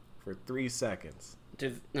for 3 seconds.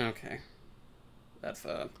 Okay. That's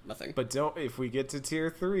nothing. But if we get to tier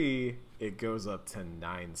 3, it goes up to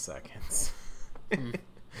 9 seconds.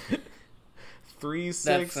 3,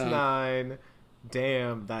 6, 9.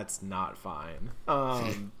 Damn, that's not fine.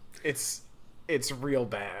 It's real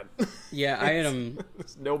bad. Yeah,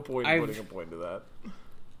 there's no point in putting a point to that.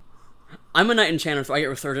 I'm a Knight Enchanter, so I get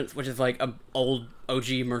Resurgence, which is like a old OG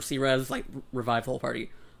Mercy res, like revive whole party.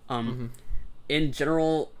 In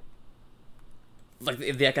general, like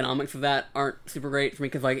the economics of that aren't super great for me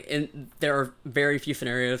because like there are very few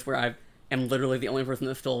scenarios where I am literally the only person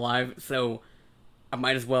that's still alive, so I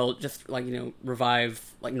might as well just, like, you know,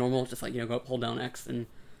 revive like normal, just like, you know, go hold down X and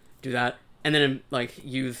do that, and then like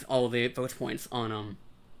use all of the focus points on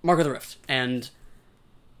Mark of the Rift, and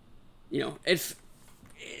it's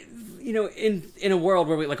in a world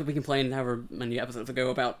where we complained however many episodes ago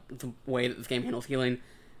about the way that this game handles healing.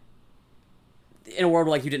 In a world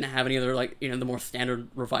where you didn't have any other the more standard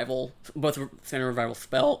revival, both standard revival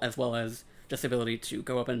spell as well as just the ability to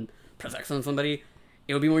go up and press X on somebody,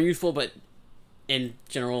 it would be more useful. But in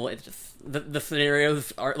general, it's just the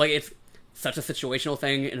scenarios are it's such a situational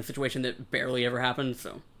thing in a situation that barely ever happens.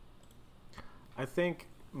 So I think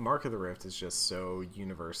Mark of the Rift is just so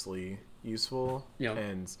universally useful. Yeah.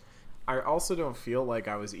 And I also don't feel like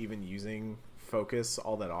I was even using Focus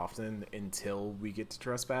all that often until we get to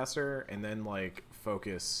Trespasser, and then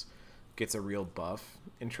Focus gets a real buff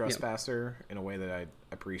in Trespasser in a way that I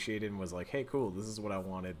appreciated and was like, hey, cool, this is what I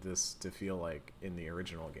wanted this to feel like in the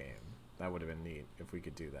original game. That would have been neat if we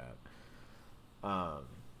could do that.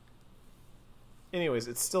 Anyways,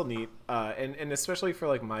 it's still neat, and especially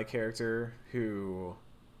for my character who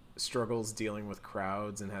struggles dealing with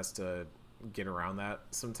crowds and has to get around that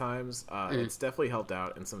sometimes. It's definitely helped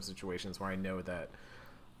out in some situations where I know that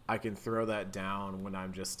I can throw that down when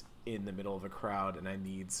I'm just in the middle of a crowd and I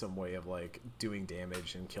need some way of doing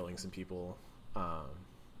damage and killing some people.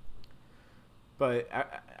 But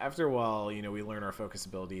after a while, we learn our focus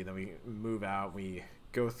ability, then we move out, we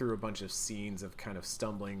go through a bunch of scenes of kind of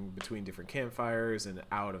stumbling between different campfires and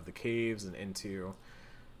out of the caves and into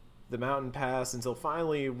the mountain pass until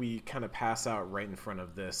finally we kind of pass out right in front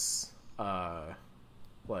of this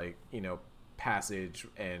passage,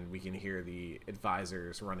 and we can hear the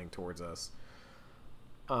advisors running towards us.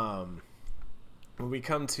 When we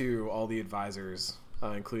come to, all the advisors,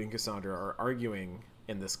 including Cassandra, are arguing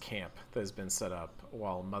in this camp that has been set up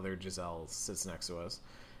while Mother Giselle sits next to us,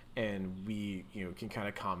 and we can kind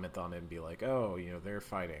of comment on it and be like, oh, they're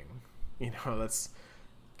fighting, that's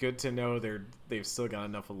good to know they've still got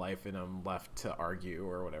enough life in them left to argue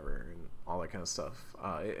or whatever, and all that kind of stuff.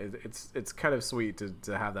 It's kind of sweet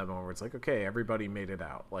to have that moment where it's like, okay, everybody made it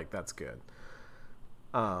out, that's good.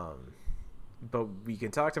 But we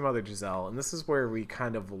can talk to Mother Giselle, and this is where we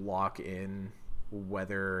kind of lock in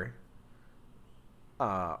whether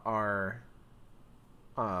our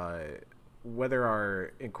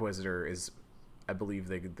Inquisitor is, I believe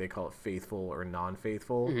they call it faithful or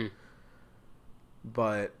non-faithful. Mm-hmm.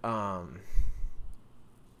 But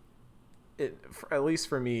at least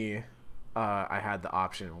for me, I had the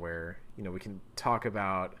option where we can talk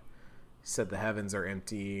about, said the heavens are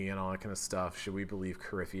empty and all that kind of stuff. Should we believe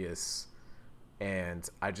Corypheus? And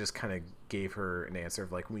I just kind of gave her an answer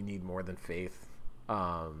of we need more than faith.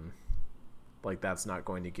 That's not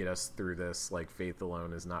going to get us through this. Faith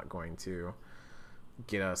alone is not going to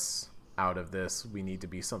get us out of this. We need to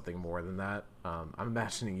be something more than that. I'm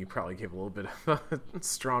imagining you probably gave a little bit of a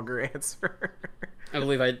stronger answer. I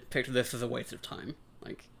believe I picked this as a waste of time.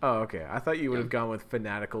 Oh, okay. I thought you would have gone with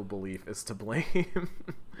fanatical belief is to blame.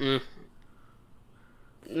 I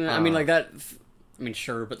mean, that. I mean,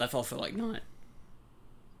 sure, but that's also not.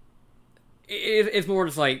 It's more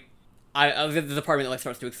just there's a part of me that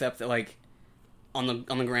starts to accept that on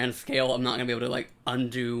the grand scale, I'm not gonna be able to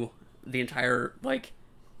undo the entire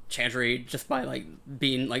Chantry just by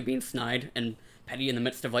being snide and petty in the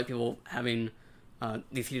midst of people having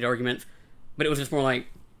these heated arguments. But it was just more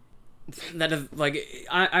that is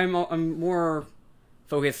I'm more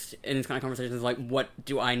focused in these kind of conversations what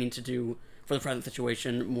do I need to do for the present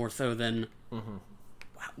situation more so than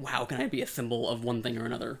how can I be a symbol of one thing or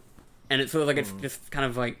another. And it's sort of it's just kind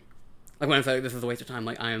of when I say this is a waste of time,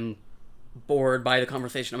 I am bored by the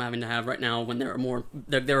conversation I'm having to have right now when there are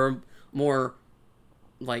more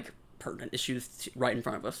pertinent issues right in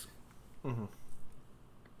front of us. Mm-hmm.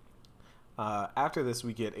 After this,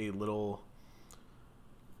 we get a little.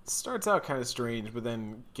 Starts out kind of strange, but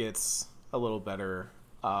then gets a little better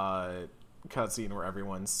cutscene where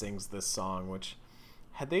everyone sings this song. Which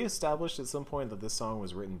had they established at some point that this song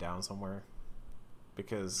was written down somewhere?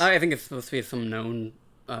 Because I think it's supposed to be some known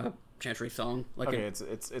Chantry song. Okay, it's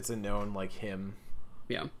a known hymn.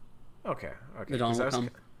 Yeah. Okay. The dawn will come.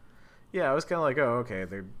 Yeah, I was kind of oh, okay,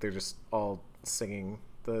 they're just all singing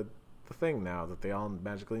the thing now that they all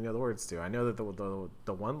magically know the words to. I know that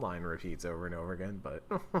the one line repeats over and over again, but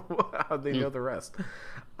how do they know the rest?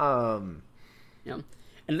 Yeah,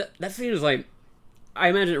 and that scene is I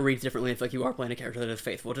imagine it reads differently if you are playing a character that is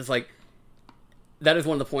faithful. Just that is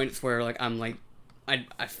one of the points where I'm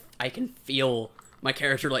I can feel my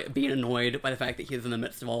character being annoyed by the fact that he's in the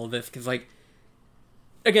midst of all of this because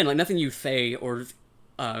again nothing you say or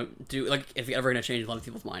do is ever going to change a lot of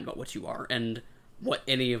people's mind about what you are and what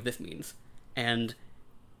any of this means, and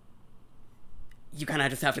you kind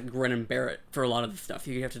of just have to grin and bear it for a lot of the stuff.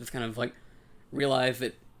 You have to just kind of realize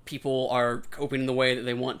that people are coping in the way that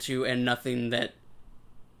they want to, and nothing that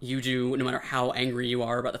you do, no matter how angry you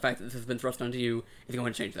are about the fact that this has been thrust onto you, is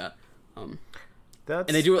going to change that. And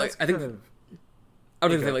they do it. Like, I think I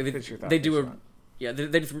was gonna say like they do a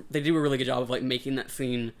they do a really good job of like making that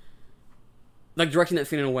scene, like directing that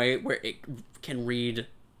scene in a way where it can read,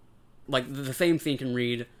 like the same scene can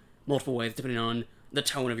read multiple ways depending on the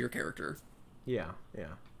tone of your character. Yeah.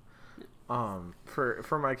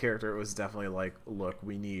 For my character, it was definitely like, look,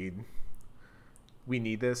 we need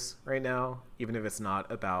this right now, even if it's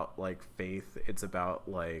not about like faith. It's about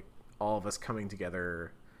like all of us coming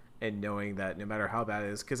together and knowing that no matter how bad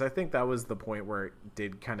it is, because I think that was the point where it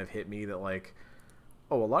did kind of hit me that like,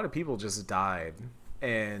 oh, a lot of people just died,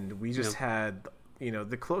 and we just had,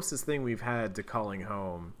 the closest thing we've had to calling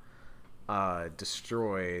home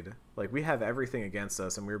destroyed. Like, we have everything against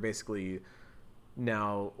us, and we're basically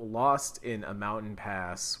now lost in a mountain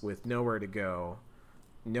pass with nowhere to go,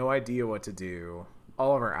 no idea what to do,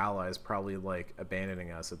 all of our allies probably like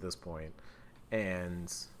abandoning us at this point,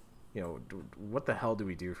 and what the hell do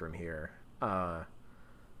we do from here?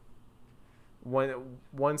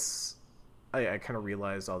 Once I kind of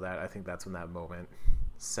realized all that, I think that's when that moment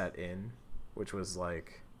set in, which was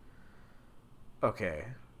like, okay,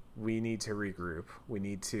 we need to regroup, we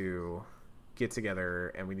need to get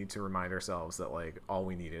together, and we need to remind ourselves that like all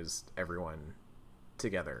we need is everyone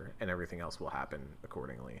together, and everything else will happen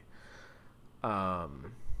accordingly.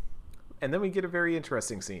 And then we get a very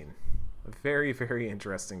interesting scene, a very, very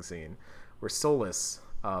interesting scene where Solas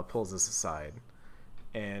pulls us aside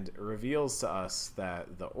and reveals to us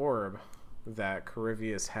that the orb that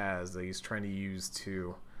Corypheus has, that he's trying to use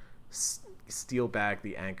to steal back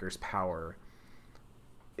the Anchor's power,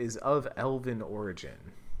 is of elven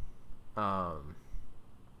origin.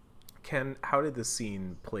 Ken, how did this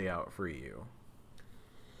scene play out for you?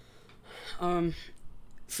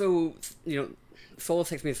 So, Solas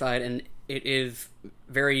takes me aside, and it is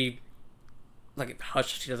very, like,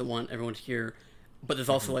 hushed. He doesn't want everyone to hear, but there's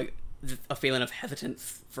also, like, a feeling of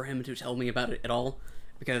hesitance for him to tell me about it at all,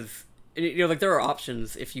 because, like, there are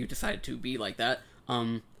options if you decide to be like that,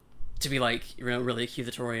 to be, like, really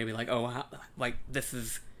accusatory and be like, oh, this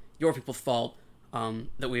is your people's fault,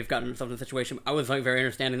 that we've gotten ourselves in a situation. I was, like, very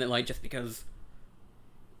understanding that, like, just because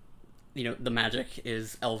the magic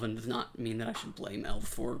is elven does not mean that I should blame elves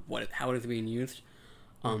for how it is being used.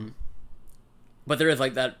 But there is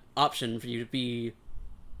like that option for you to be.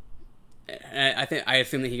 I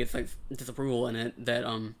assume that he gets like disapproval in it,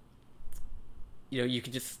 that you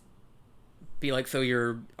could just be like, so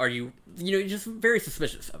you're just very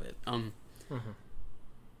suspicious of it.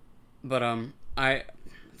 But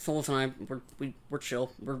Solas and we're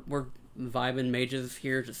chill. We're vibing mages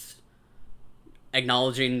here, just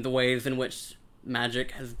acknowledging the ways in which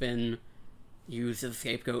magic has been used as a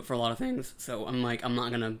scapegoat for a lot of things. So I'm like, I'm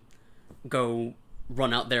not gonna go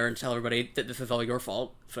run out there and tell everybody that this is all your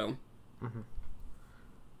fault. So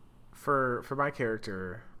for my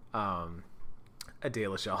character, a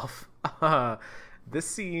Dalish elf, this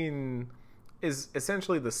scene is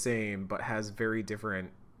essentially the same but has very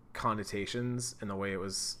different connotations in the way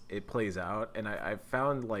it plays out, and I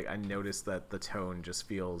found, like, I noticed that the tone just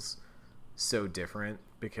feels so different,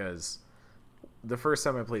 because the first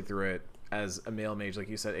time I played through it as a male mage, like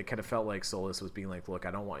you said, it kind of felt like Solas was being like, look,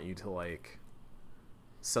 I don't want you to like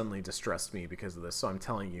suddenly distrust me because of this, so I'm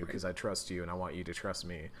telling you because I trust you and I want you to trust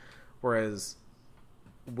me. Whereas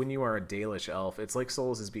when you are a Dalish elf, it's like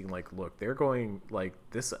Solas is being like, look, they're going like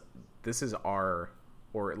this is our,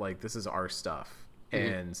 or like this is our stuff.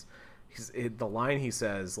 And the line he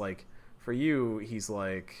says, like, for you, he's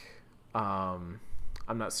like, I'm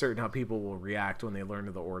not certain how people will react when they learn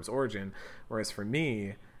of the orb's origin. Whereas for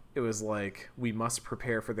me, it was like, we must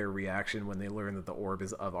prepare for their reaction when they learn that the orb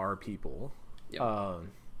is of our people. Yep.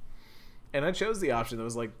 And I chose the option that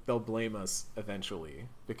was like, they'll blame us eventually,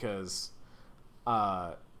 because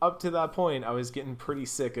up to that point, I was getting pretty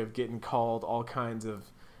sick of getting called all kinds of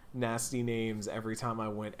nasty names every time I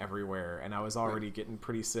went everywhere, and I was already getting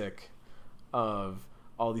pretty sick of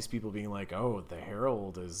all these people being like, oh, the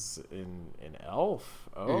Herald is an elf,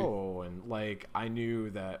 and like, I knew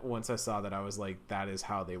that once I saw that, I was like, that is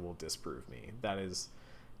how they will disprove me, that is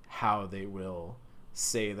how they will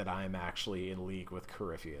say that I am actually in league with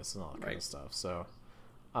Corypheus and all that kind of stuff. So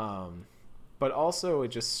but also it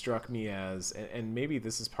just struck me as, and maybe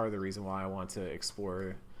this is part of the reason why I want to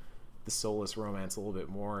explore the Solas romance a little bit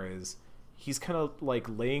more, is he's kind of like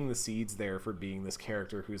laying the seeds there for being this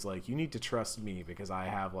character who's like, you need to trust me because I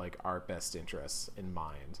have like our best interests in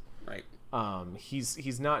mind. Right.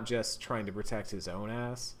 He's not just trying to protect his own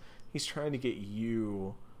ass. He's trying to get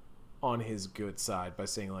you on his good side by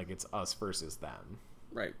saying like it's us versus them.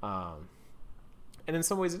 Right. And in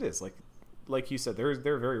some ways it is like you said, there are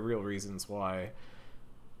very real reasons why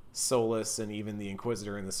Solus and even the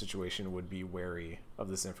Inquisitor in this situation would be wary of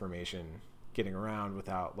this information getting around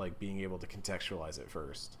without like being able to contextualize it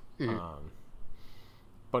first.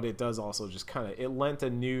 But it does also just kind of, it lent a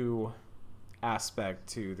new aspect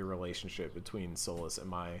to the relationship between Solus and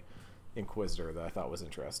my Inquisitor that I thought was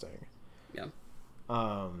interesting. Yeah.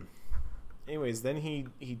 Anyways, then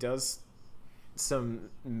he does some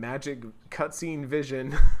magic cutscene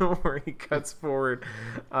vision where he cuts forward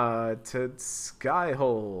to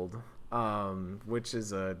Skyhold, which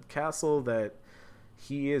is a castle that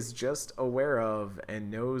he is just aware of and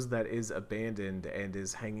knows that is abandoned and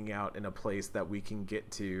is hanging out in a place that we can get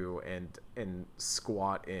to and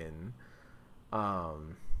squat in.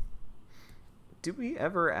 Do we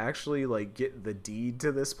ever actually like get the deed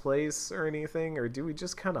to this place or anything, or do we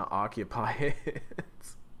just kind of occupy it?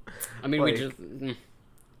 I mean, like, we just,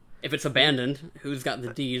 if it's abandoned, who's got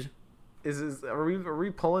the deed? Are we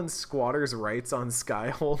pulling squatters' rights on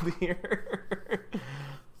Skyhold here?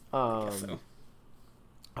 I guess so.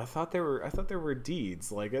 I thought there were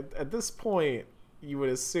deeds. Like at this point, you would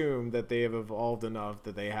assume that they have evolved enough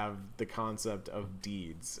that they have the concept of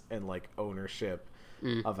deeds and like ownership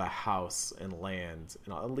of a house and land,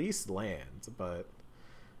 and at least land. But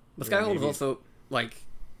Skyhold is also like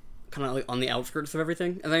kind of like on the outskirts of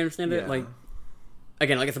everything, as I understand it. Like,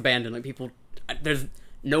 again, like it's abandoned. Like people, there's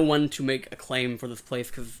no one to make a claim for this place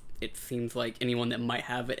because it seems like anyone that might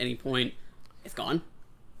have at any point is gone.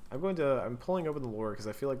 I'm pulling open the lore because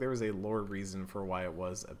I feel like there was a lore reason for why it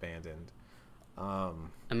was abandoned. I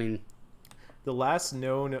mean, the last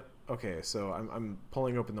known. Okay, so I'm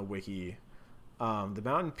pulling open the wiki. The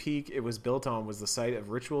mountain peak it was built on was the site of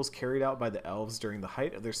rituals carried out by the elves during the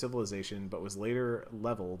height of their civilization, but was later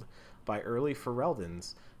leveled by early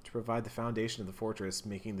Fereldans to provide the foundation of the fortress,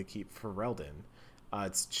 making the keep Ferelden.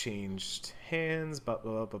 It's changed hands,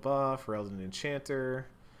 Ferelden Enchanter.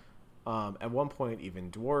 At one point, even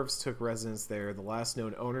dwarves took residence there. The last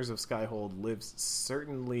known owners of Skyhold lived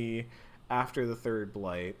certainly after the Third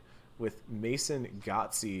Blight, with Mason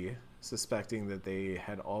Gotzi suspecting that they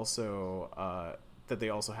had also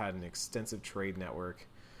had an extensive trade network.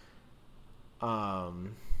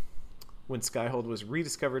 When Skyhold was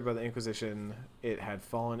rediscovered by the Inquisition, it had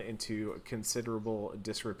fallen into considerable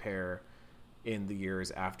disrepair in the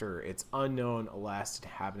years after its unknown last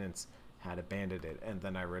inhabitants had abandoned it. And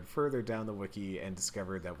then I read further down the wiki and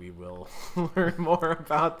discovered that we will learn more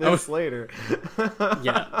about this later.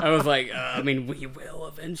 Yeah, I was like, I mean, we will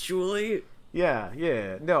eventually. Yeah.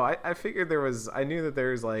 No, I figured I knew that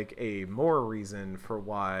there's like a more reason for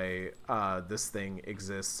why this thing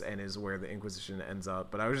exists and is where the Inquisition ends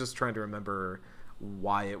up, but I was just trying to remember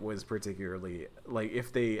why it was particularly, like,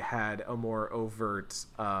 if they had a more overt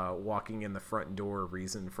walking in the front door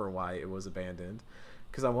reason for why it was abandoned.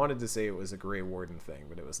 Because I wanted to say it was a Grey Warden thing,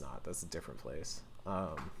 but it was not. That's a different place.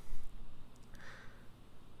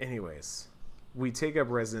 Anyways, we take up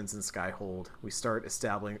residence in Skyhold. We start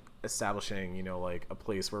establishing, you know, like a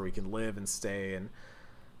place where we can live and stay. And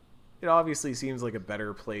it obviously seems like a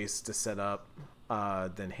better place to set up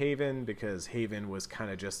than Haven, because Haven was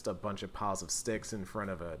kind of just a bunch of piles of sticks in front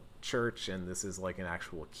of a church, and this is like an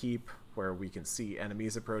actual keep where we can see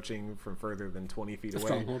enemies approaching from further than 20 feet away.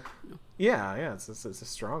 Stronghold. Yeah, it's a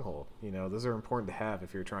stronghold. You know, those are important to have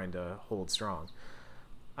if you're trying to hold strong.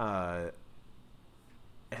 And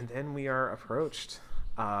then we are approached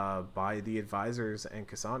by the advisors and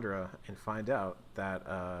Cassandra and find out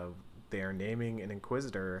that they are naming an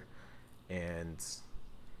Inquisitor, and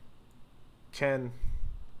Ken,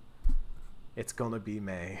 it's gonna be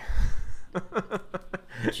May.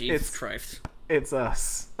 Jesus Christ. It's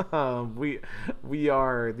us. We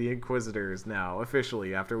are the Inquisitors now,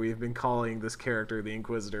 officially, after we've been calling this character the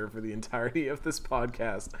Inquisitor for the entirety of this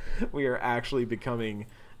podcast. We are actually becoming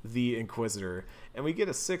the Inquisitor. And we get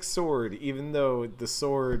a 6th sword, even though the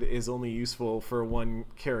sword is only useful for one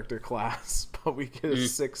character class, but we get a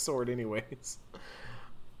 6th sword anyways.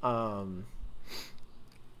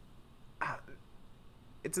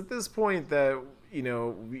 It's at this point that, you know,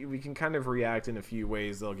 we can kind of react in a few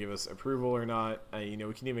ways. They'll give us approval or not. You know,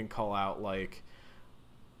 we can even call out, like,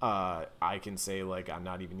 I can say, like, I'm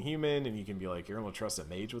not even human, and you can be like, you're going to trust a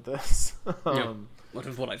mage with this? Which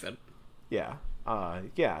is what I said. Yeah.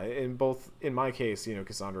 In my case, you know,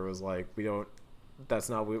 Cassandra was like, that's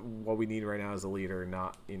not what we need right now as a leader,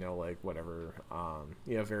 not, you know, like, whatever.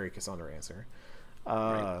 Very Cassandra answer.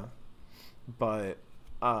 Right. But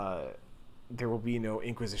there will be no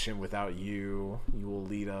Inquisition without you. You will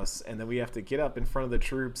lead us. And then we have to get up in front of the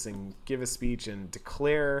troops and give a speech and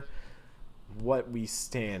declare what we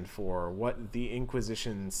stand for, what the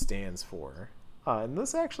Inquisition stands for. And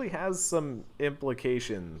this actually has some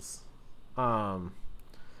implications.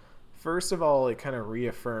 First of all, it kind of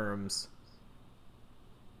reaffirms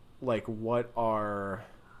like what our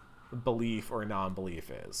belief or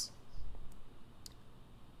non-belief is.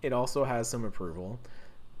 It also has some approval,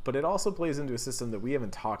 but it also plays into a system that we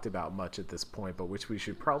haven't talked about much at this point, but which we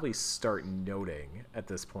should probably start noting at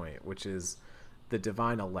this point, which is the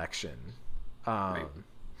divine election. Right.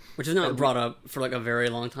 Which is not brought up for like a very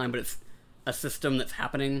long time, but it's a system that's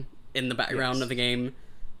happening in the background of the game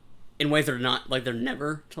in ways that are not like they're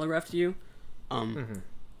never telegraphed to you.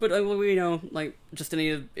 But we know like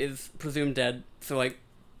Justinia is presumed dead, so like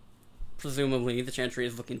presumably the Chantry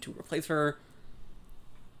is looking to replace her,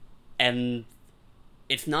 and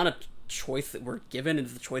it's not a choice that we're given;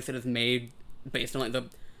 it's a choice that is made based on like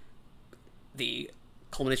the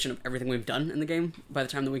culmination of everything we've done in the game by the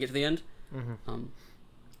time that we get to the end.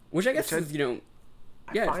 Which I guess is,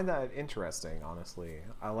 I find that interesting, honestly.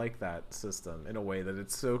 I like that system in a way that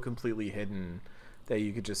it's so completely hidden that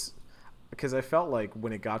you could just... Because I felt like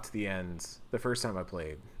when it got to the end, the first time I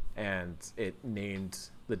played, and it named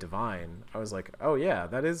the Divine, I was like, oh yeah,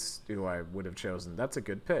 that is who I would have chosen. That's a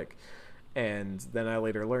good pick. And then I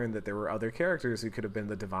later learned that there were other characters who could have been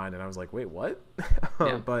the Divine, and I was like, wait, what?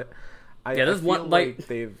 But I feel like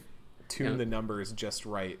they've tuned the numbers just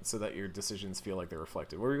right so that your decisions feel like they're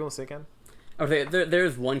reflected. What were you going to say, Ken? Okay,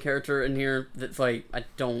 there's one character in here that's like, I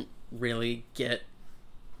don't really get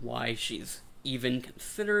why she's even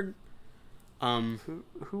considered.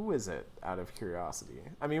 Who is it, out of curiosity?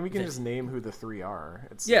 I mean, we can just name who the three are.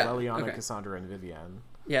 It's Leliana, Cassandra, and Vivienne.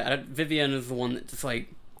 Yeah, Vivienne is the one that's just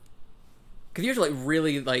like... Because you have to like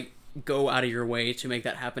really like go out of your way to make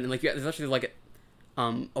that happen. And like there's actually like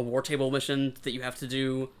a war table mission that you have to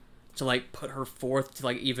do to like put her forth to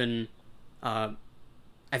like even...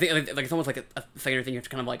 I think like it's almost like a secondary thing you have to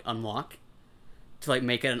kind of like unlock to like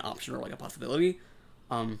make it an option or like a possibility.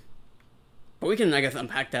 But we can, I guess,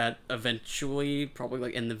 unpack that eventually, probably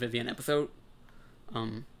like in the Vivienne episode.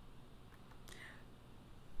 But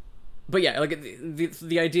yeah, like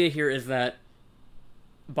the idea here is that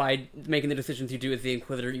by making the decisions you do as the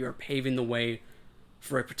Inquisitor, you are paving the way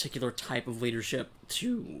for a particular type of leadership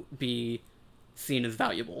to be seen as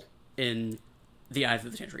valuable in the eyes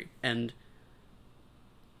of the Chantry. And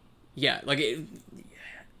yeah, like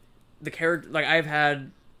the character, like I've had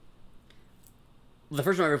the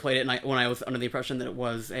first time I ever played it, and when I was under the impression that it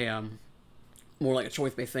was a more like a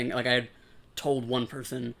choice-based thing, like I had told one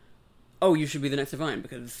person, "Oh, you should be the next Divine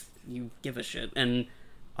because you give a shit," and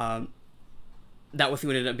that was who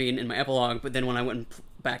it ended up being in my epilogue. But then when I went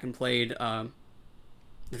back and played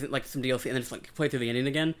like some DLC, and then just like played through the ending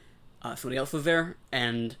again, somebody else was there,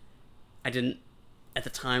 and I didn't at the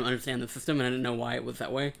time understand the system, and I didn't know why it was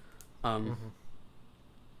that way. So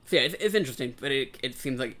yeah, it's interesting, but it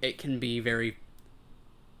seems like it can be very,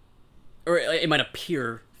 or it might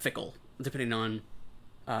appear fickle depending on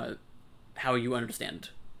how you understand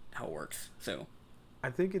how it works. So I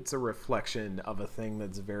think it's a reflection of a thing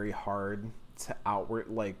that's very hard to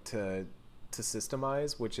to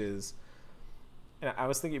systemize, which is, and I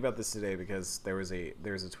was thinking about this today because there was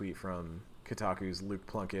a tweet from Kotaku's Luke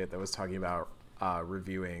Plunkett that was talking about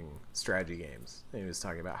reviewing strategy games. And he was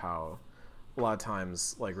talking about how a lot of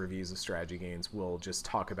times like reviews of strategy games will just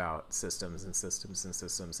talk about systems and systems and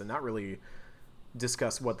systems and not really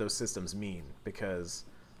discuss what those systems mean, because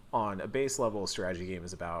on a base level, a strategy game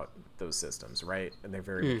is about those systems, right? And they're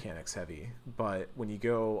very mechanics heavy. But when you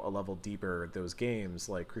go a level deeper, those games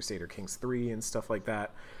like Crusader Kings 3 and stuff like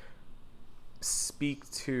that speak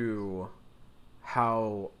to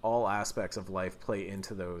how all aspects of life play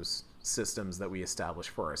into those systems that we establish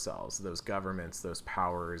for ourselves, those governments, those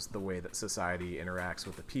powers, the way that society interacts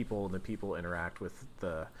with the people and the people interact with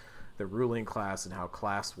the ruling class and how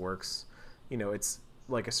class works. You know, it's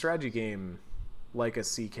like a strategy game, like a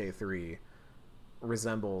CK3,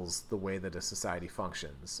 resembles the way that a society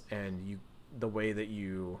functions, and the way that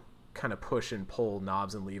you kind of push and pull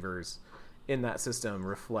knobs and levers in that system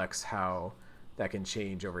reflects how that can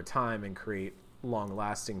change over time and create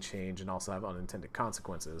long-lasting change and also have unintended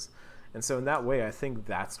consequences. And so in that way, I think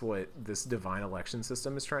that's what this divine election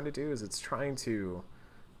system is trying to do, is it's trying to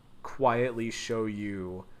quietly show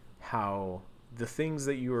you how the things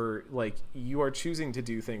that you are choosing to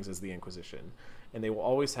do things as the Inquisition, and they will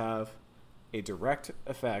always have a direct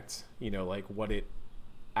effect, like what it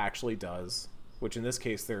actually does, which in this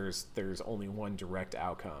case there's only one direct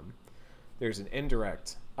outcome. There's an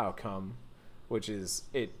indirect outcome, which is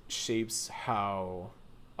it shapes how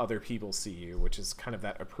other people see you, which is kind of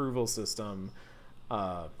that approval system,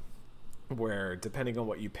 where depending on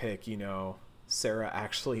what you pick, you know, Sarah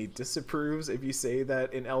actually disapproves if you say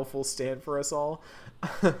that an elf will stand for us all.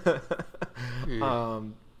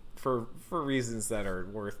 For reasons that are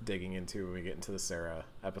worth digging into when we get into the Sarah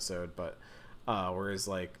episode, but whereas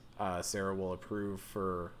like Sarah will approve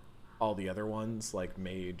for all the other ones, like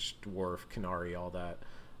mage, dwarf, Qunari, all that,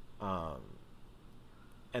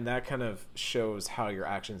 and that kind of shows how your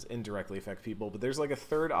actions indirectly affect people. But there's like a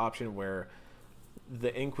third option where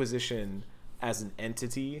the Inquisition as an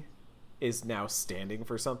entity is now standing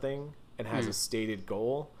for something and has a stated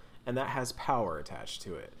goal, and that has power attached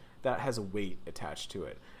to it, that has weight attached to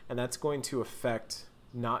it, and that's going to affect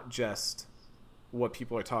not just what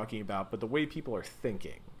people are talking about, but the way people are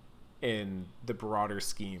thinking in the broader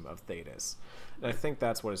scheme of Thedas. And I think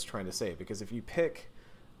that's what it's trying to say, because if you pick,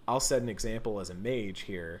 I'll set an example as a mage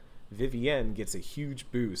here, Vivienne gets a huge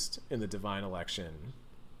boost in the Divine Election,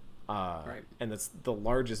 right, and that's the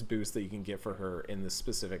largest boost that you can get for her in this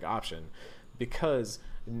specific option, because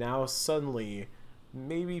now suddenly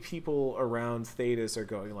maybe people around Thedas are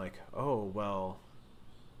going like, oh, well,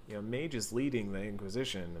 you know, mage is leading the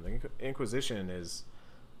Inquisition, and the Inquisition is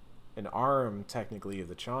an arm technically of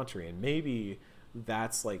the Chantry, and maybe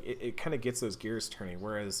that's like it kind of gets those gears turning.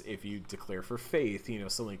 Whereas if you declare for faith, you know,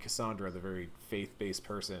 suddenly Cassandra, the very faith-based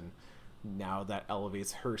person, now that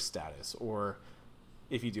elevates her status. Or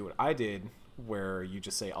if you do what I did, where you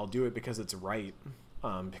just say, I'll do it because it's right,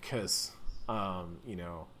 because you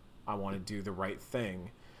know, I want to do the right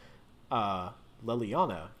thing,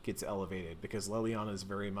 Leliana gets elevated, because Leliana is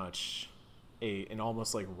very much an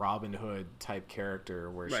almost like Robin Hood type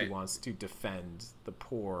character, where she wants to defend the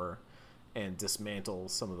poor and dismantle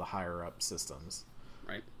some of the higher up systems.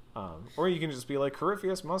 Right. Or you can just be like,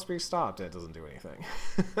 Corypheus must be stopped. It doesn't do anything.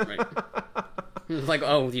 Right. It's like,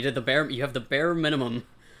 oh, you have the bare minimum.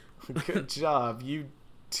 Good job. You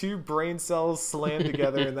 2 brain cells slammed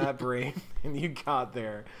together in that brain, and you got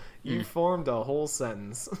there. You formed a whole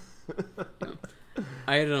sentence.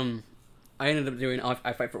 I ended up doing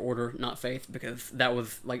I Fight for Order, not Faith, because that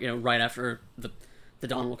was like, you know, right after the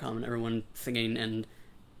dawn will come and everyone singing, and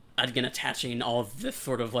again attaching all of this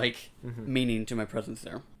sort of like meaning to my presence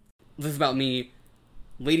there. This is about me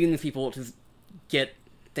leading the people to get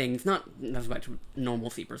things, not back to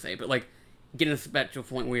normalcy per se, but like getting us back to a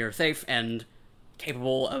point where we are safe and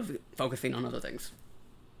capable of focusing on other things,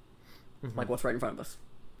 like what's right in front of us.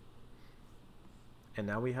 And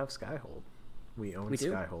now we have Skyhold. We own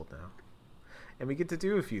Skyhold now. And we get to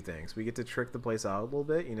do a few things. We get to trick the place out a little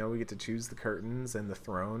bit. You know, we get to choose the curtains and the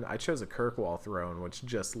throne. I chose a Kirkwall throne, which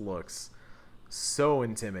just looks so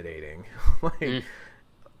intimidating. Like,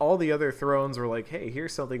 all the other thrones were like, hey,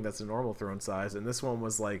 here's something that's a normal throne size. And this one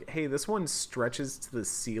was like, hey, this one stretches to the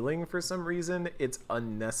ceiling for some reason. It's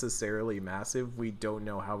unnecessarily massive. We don't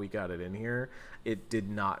know how we got it in here. It did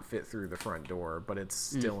not fit through the front door, but it's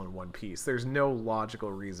still in one piece. There's no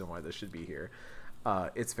logical reason why this should be here.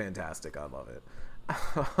 It's fantastic. I love it.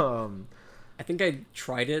 I think I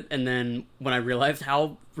tried it, and then when I realized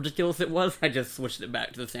how ridiculous it was, I just switched it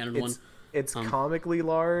back to the standard one. It's comically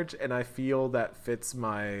large, and I feel that fits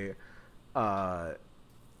my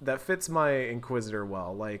Inquisitor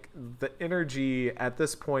well. Like, the energy at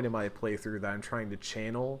this point in my playthrough that I'm trying to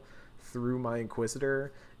channel through my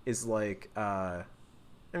Inquisitor is like, I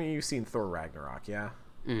mean, you've seen Thor Ragnarok, yeah?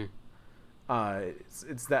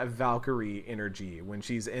 It's that Valkyrie energy when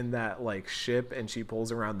she's in that like ship and she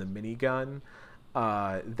pulls around the minigun.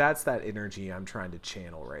 That's that energy I'm trying to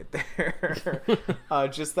channel right there.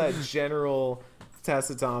 Just that general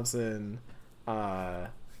Tessa Thompson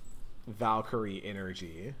Valkyrie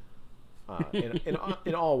energy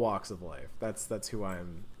in all walks of life. That's who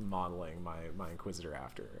I'm modeling my Inquisitor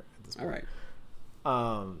after at this point. All right.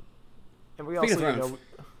 And we also, you know,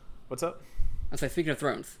 what's up? I was like, speaking of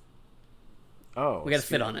thrones. Oh, we got to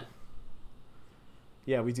sit on it.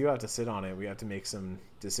 Yeah, we do have to sit on it. We have to make some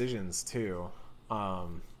decisions too. I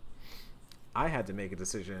had to make a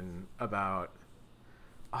decision about.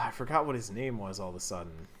 Oh, I forgot what his name was all of a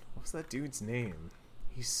sudden. What was that dude's name?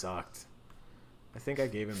 He sucked. I think I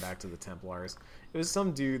gave him back to the Templars. It was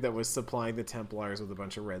some dude that was supplying the Templars with a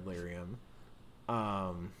bunch of red lyrium.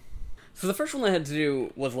 So the first one I had to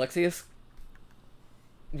do was Lexius,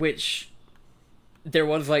 which there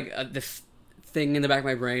was like this thing in the back of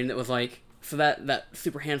my brain that was like, so that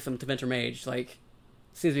super handsome Tevinter mage, like,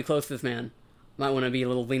 seems to be close to this man, might want to be a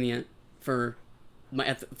little lenient for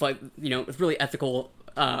my like, you know, it's really ethical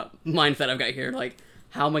mindset I've got here. Like,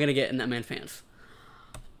 how am I gonna get in that man's pants?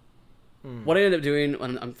 What I ended up doing,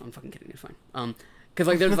 I'm fucking kidding, it's fine. Because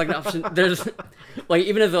like there's like an option, there's like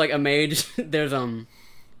even as like a mage, there's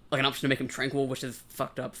like an option to make him tranquil, which is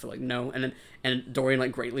fucked up. So like no, and Dorian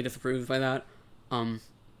like greatly disapproves by that. And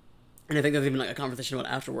I think there's even like a conversation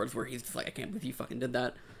about afterwards where he's just like, I can't believe you fucking did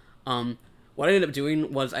that. What I ended up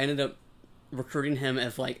doing was I ended up recruiting him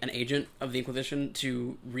as like an agent of the Inquisition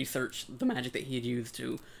to research the magic that he had used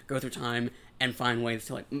to go through time and find ways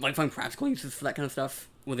to like find practical uses for that kind of stuff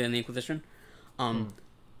within the Inquisition.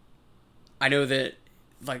 I know that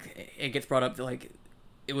like it gets brought up that like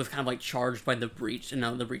it was kind of like charged by the breach, and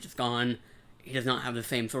now the breach is gone. He does not have the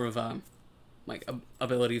same sort of like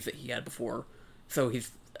abilities that he had before. So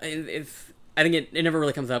it's I think it never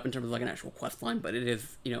really comes up in terms of like an actual quest line, but it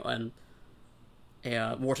is, you know,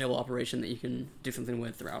 a war table operation that you can do something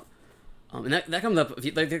with throughout. And that comes up,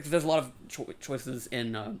 there's a lot of choices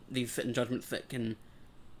in these sit and judgments that can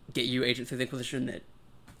get you agents of the Inquisition that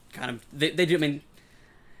kind of, they do, I mean,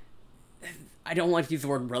 I don't like to use the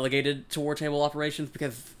word relegated to war table operations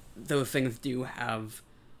because those things do have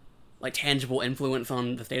like tangible influence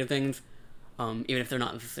on the state of things, even if they're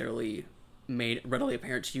not necessarily made readily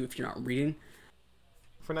apparent to you if you're not reading.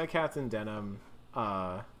 For Knight Captain Denim,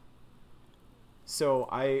 so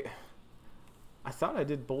I thought I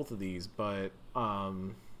did both of these, but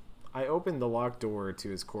I opened the locked door to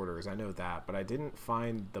his quarters. I know that, but I didn't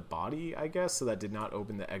find the body, I guess, so that did not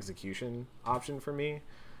open the execution option for me.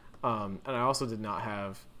 And I also did not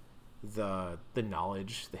have the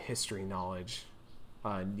knowledge, the history knowledge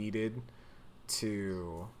needed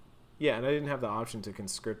to... Yeah, and I didn't have the option to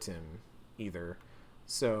conscript him either.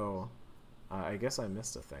 So I guess I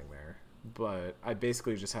missed a thing there. But I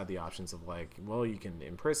basically just had the options of like, well, you can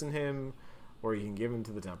imprison him or you can give him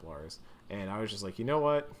to the Templars. And I was just like, you know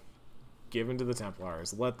what? Give him to the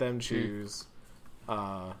Templars. Let them choose.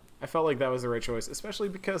 I felt like that was the right choice, especially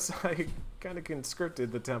because I kind of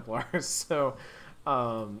conscripted the Templars. So,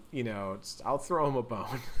 you know, I'll throw them a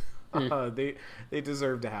bone. They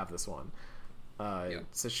deserve to have this one.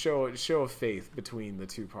 It's a show of faith between the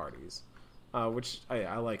two parties, which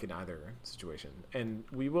I like in either situation. And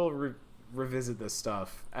we will revisit this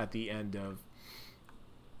stuff at the end of,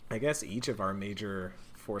 I guess, each of our major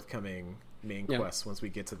forthcoming main quests once we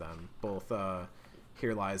get to them. Both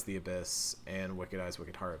Here Lies the Abyss and Wicked Eyes,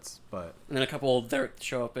 Wicked Hearts. But and then a couple there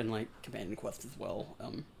show up in like companion quests as well.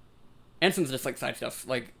 And some just like side stuff.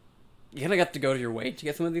 Like you kind of got to go to your way to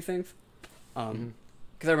get some of these things.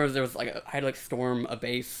 Because I remember there was like I had to like storm a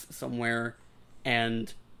base somewhere,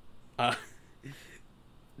 and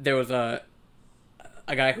there was a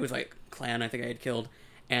guy who was like clan I think I had killed,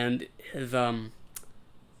 and his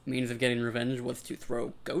means of getting revenge was to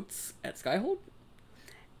throw goats at Skyhold,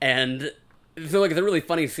 and so like it's a really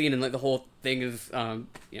funny scene, and like the whole thing is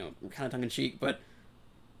you know, kind of tongue in cheek, but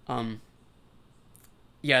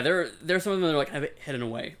yeah, there's some of them that are like kind of hidden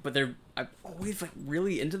away, but I'm always like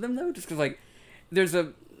really into them though, just because like there's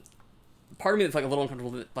a part of me that's like a little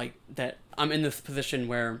uncomfortable that I'm in this position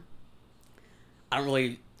where I don't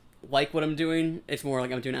really like what I'm doing. It's more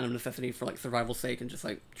like I'm doing it out of necessity for like survival's sake and just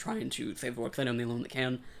like trying to save the world because I know I'm the only one that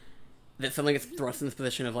can. That suddenly gets thrust in this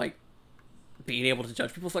position of like being able to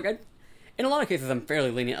judge people. So like in a lot of cases I'm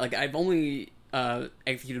fairly lenient. Like I've only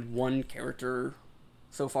executed one character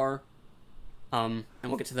so far, and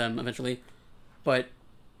we'll get to them eventually. But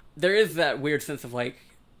there is that weird sense of like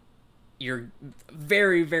you're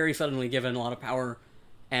very, very suddenly given a lot of power,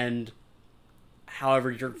 and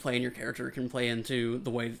however you're playing your character can play into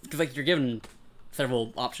the way, because like you're given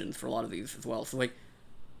several options for a lot of these as well. So like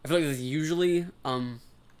I feel like there's usually an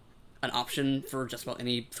option for just about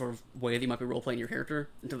any sort of way that you might be role playing your character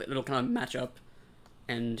until it'll kind of match up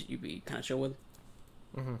and you be kind of chill with.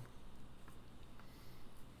 Mm-hmm.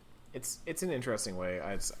 It's an interesting way.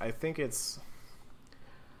 I think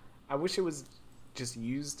I wish it was just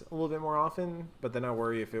used a little bit more often, but then I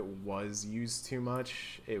worry if it was used too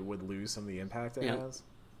much, it would lose some of the impact it has.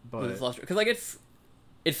 But because like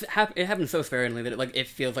it happens so sparingly that it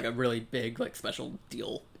feels like a really big like special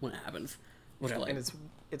deal when it happens, which I like. And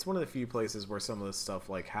it's one of the few places where some of this stuff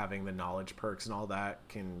like having the knowledge perks and all that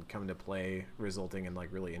can come into play, resulting in like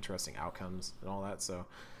really interesting outcomes and all that. So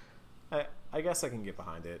I guess I can get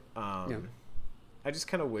behind it. I just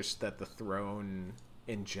kind of wish that the throne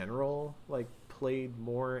in general like played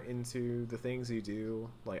more into the things you do.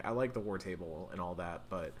 Like I like the war table and all that,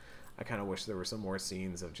 but I kind of wish there were some more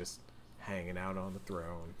scenes of just hanging out on the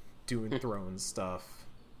throne, doing throne stuff,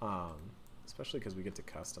 especially because we get to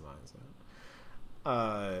customize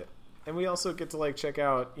it. And we also get to like check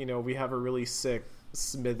out, you know, we have a really sick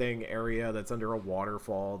smithing area that's under a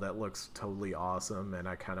waterfall that looks totally awesome, and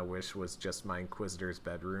I kind of wish was just my Inquisitor's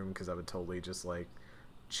bedroom, because I would totally just like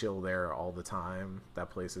chill there all the time. That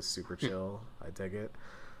place is super chill. I dig it.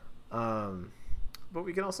 But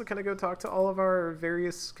we can also kind of go talk to all of our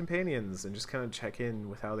various companions and just kind of check in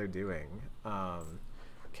with how they're doing.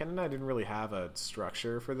 Ken and I didn't really have a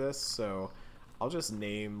structure for this, so I'll just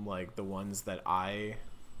name like the ones that I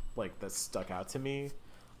like that stuck out to me.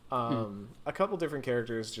 A couple different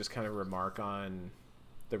characters just kind of remark on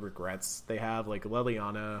the regrets they have. Like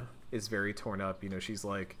Leliana is very torn up. You know, she's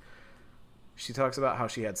like, she talks about how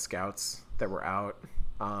she had scouts that were out.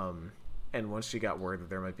 And once she got word that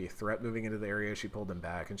there might be a threat moving into the area, she pulled them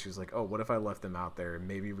back, and she was like, oh, what if I left them out there?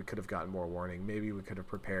 Maybe we could have gotten more warning. Maybe we could have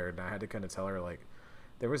prepared. And I had to kind of tell her, like,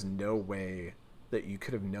 there was no way that you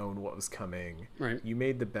could have known what was coming. Right. You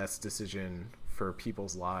made the best decision for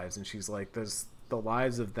people's lives. And she's like, the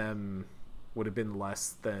lives of them would have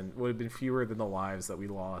been fewer than the lives that we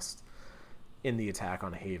lost in the attack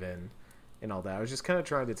on Haven and all that. I was just kind of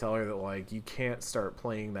trying to tell her that, like, you can't start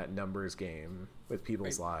playing that numbers game with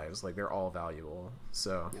people's lives. Like, they're all valuable.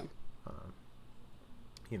 So,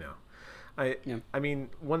 you know, I mean,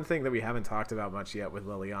 one thing that we haven't talked about much yet with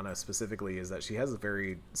Leliana specifically is that she has a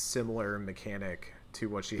very similar mechanic to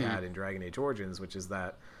what she had in Dragon Age Origins, which is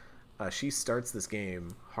that she starts this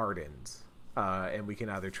game hardened, and we can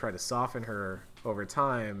either try to soften her over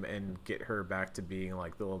time and get her back to being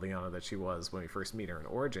like the Leliana that she was when we first meet her in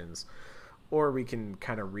Origins, or we can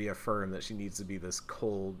kind of reaffirm that she needs to be this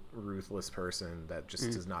cold, ruthless person that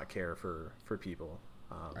just does not care for people.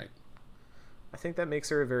 Right. I think that makes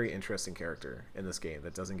her a very interesting character in this game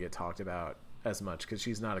that doesn't get talked about as much, because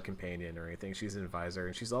she's not a companion or anything. She's an advisor,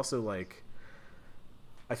 and she's also like,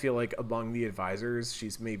 I feel like among the advisors,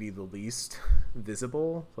 she's maybe the least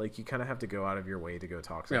visible. Like, you kind of have to go out of your way to go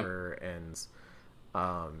talk to her, and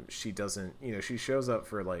she doesn't, you know, she shows up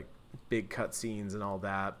for like big cutscenes and all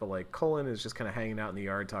that, but like Cullen is just kind of hanging out in the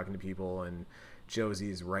yard talking to people, and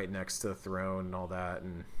Josie's right next to the throne and all that,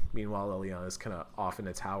 and meanwhile Leliana's kind of off in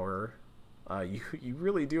a tower. You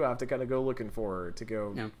really do have to kind of go looking for her to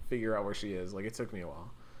go figure out where she is. Like, it took me a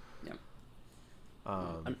while.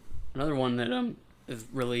 Another one that is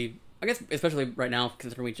really, I guess, especially right now,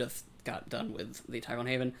 considering we just got done with the attack on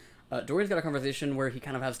Haven, Dorian's got a conversation where he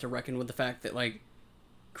kind of has to reckon with the fact that, like,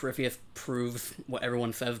 Corypheus proves what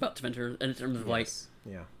everyone says about Tevinter in terms of like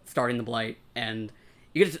starting the Blight, and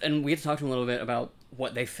we get to talk to him a little bit about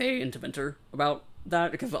what they say in Tevinter about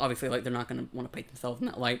that, because obviously, like, they're not going to want to paint themselves in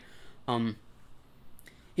that light.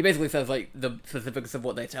 He basically says, like, the specifics of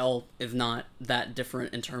what they tell is not that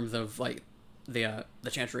different in terms of like the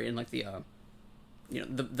Chantry and like the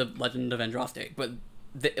the Legend of Andraste, but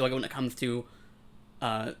like when it comes to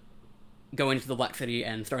going to the Black City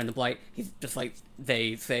and starting the Blight, he's just like,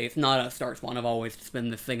 they say it's not a start spawn. I've always just been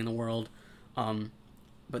this thing in the world,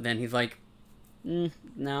 but then he's like,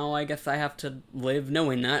 now I guess I have to live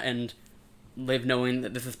knowing that, and live knowing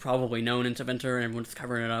that this is probably known in Tevinter and everyone's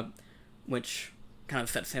covering it up, which kind of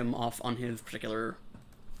sets him off on his particular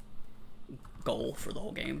goal for the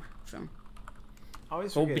whole game. So I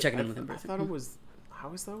always we'll be checking in with him. I thought it was, I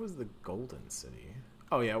always thought it was the Golden City.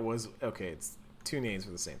 Oh yeah, it was. Okay, it's two names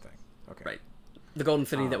for the same thing. Okay. Right. The Golden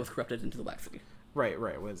City that was corrupted into the Black City. Right.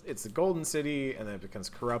 It's the Golden City, and then it becomes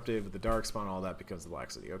corrupted with the Darkspawn. All that becomes the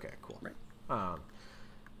Black City. Okay, cool. Right.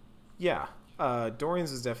 Yeah.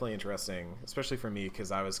 Dorian's is definitely interesting, especially for me,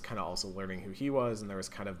 because I was kind of also learning who he was, and there was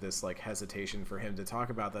kind of this like hesitation for him to talk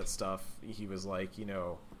about that stuff. He was like, you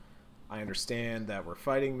know, I understand that we're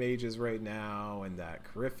fighting mages right now, and that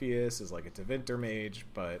Corypheus is like a Tevinter mage,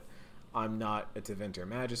 but I'm not a Tevinter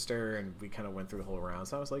Magister, and we kind of went through the whole round.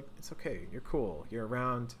 So I was like, it's okay, you're cool, you're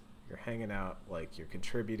around, you're hanging out, like, you're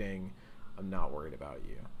contributing, I'm not worried about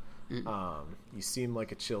you. You seem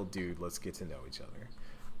like a chill dude, let's get to know each other.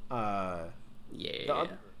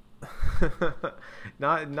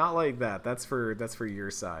 Not like that. That's for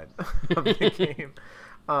your side of the game.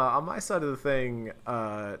 On my side of the thing,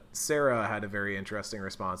 Sarah had a very interesting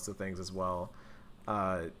response to things as well.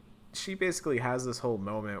 She basically has this whole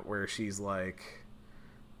moment where she's like,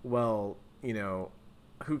 well, you know,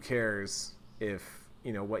 who cares if,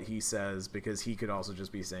 you know, what he says, because he could also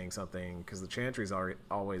just be saying something, because the Chantry's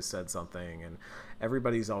always said something, and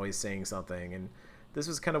everybody's always saying something. And this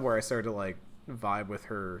was kind of where I started to like vibe with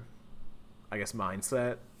her, I guess,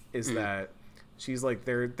 mindset, is that she's like,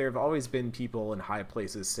 there have always been people in high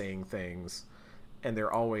places saying things, and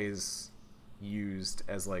they're always used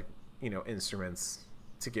as like, you know, instruments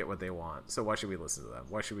to get what they want. So why should we listen to them?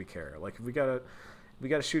 Why should we care? Like, if we gotta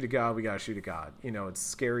shoot a god, we gotta shoot a god. You know, it's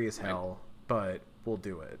scary as hell, but we'll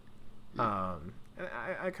do it. And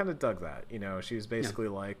I kind of dug that. You know, she was basically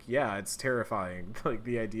like, yeah, it's terrifying, like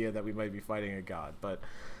the idea that we might be fighting a god, but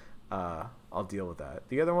I'll deal with that.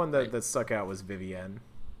 The other one that stuck out was Vivienne.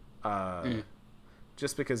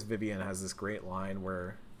 Just because Vivienne has this great line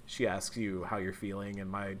where she asks you how you're feeling, and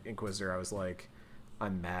my Inquisitor, I was like,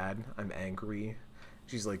 I'm mad, I'm angry.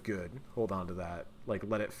 She's like, good, hold on to that. Like,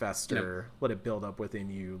 let it fester, let it build up within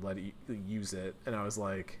you, let it use it. And I was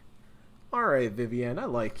like, all right, Vivienne, I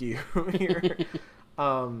like you here.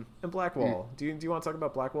 And Blackwall. Do you want to talk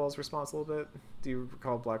about Blackwall's response a little bit? Do you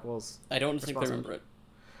recall Blackwall's I don't think I remember it.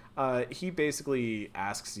 He basically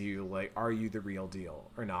asks you, like, are you the real deal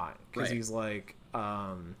or not? Because he's like,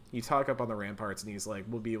 you talk up on the ramparts, and he's like,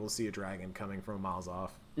 we'll be able to see a dragon coming from miles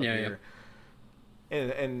off here.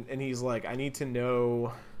 And he's like, I need to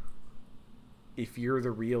know if you're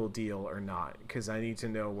the real deal or not, because I need to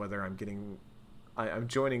know whether I'm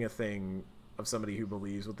joining a thing of somebody who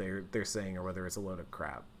believes what they're saying, or whether it's a load of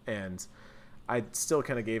crap. And I still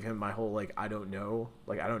kind of gave him my whole, like, I don't know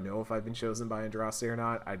if I've been chosen by Andraste or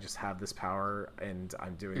not. I just have this power, and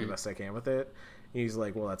I'm doing the best I can with it. And he's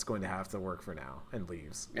like, well, that's going to have to work for now, and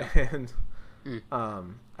leaves. And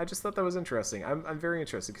I just thought that was interesting. I'm very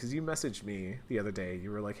interested, because you messaged me the other day.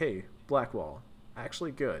 You were like, hey, Blackwall,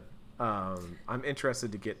 actually good. I'm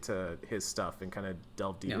interested to get to his stuff and kind of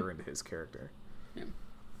delve deeper into his character. Yeah.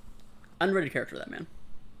 Underrated character, that man.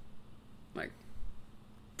 Like,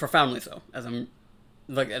 profoundly so. As I'm,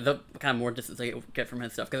 like, the kind of more distance I get from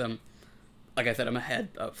his stuff, because I'm, like I said, I'm ahead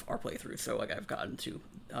of our playthrough, so, like, I've gotten to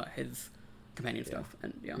his companion stuff,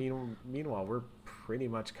 and Meanwhile, we're pretty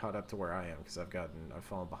much caught up to where I am, because I've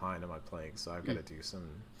fallen behind on my playing, so I've got to do some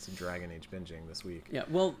Dragon Age binging this week. Yeah,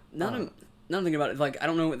 well, now I'm thinking about it, like, I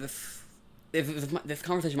don't know what this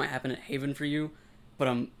conversation might happen at Haven for you, but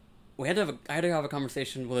I had to have a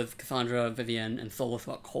conversation with Cassandra, Vivienne, and Solus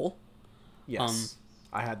about Cole. Yes,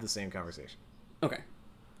 I had the same conversation. Okay,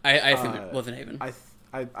 I assume it wasn't Haven.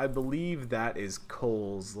 I believe that is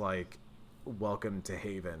Cole's, like, welcome to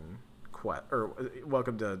Haven or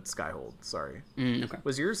welcome to Skyhold. Sorry. Okay.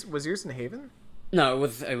 Was yours in Haven? No, it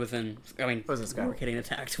was in. I mean, it was in Skyhold. We were getting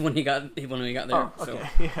attacked when we got there. Oh,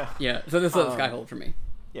 okay. So, yeah. So this was Skyhold for me.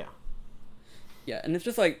 Yeah. Yeah, and it's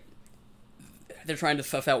just like they're trying to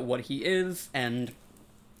suss out what he is, and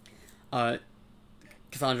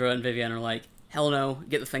Cassandra and Vivienne are like, hell no,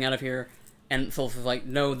 get this thing out of here. And Solus is like,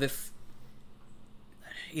 no,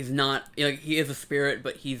 he's not, like, he is a spirit,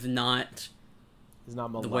 but he's not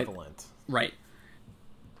malevolent. Right.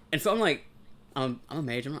 And so I'm like, I'm a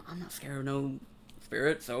mage, I'm not scared of no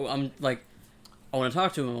spirit, so I'm like, I want to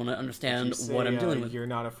talk to him, I want to understand what I'm dealing with. You're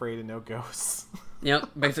not afraid of no ghosts. Yep,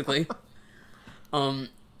 basically. And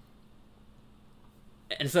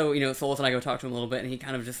so, Solus and I go talk to him a little bit, and he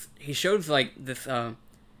kind of he shows, like, this,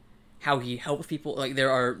 how he helps people. Like,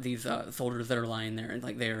 there are these soldiers that are lying there, and,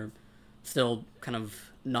 like, they're still kind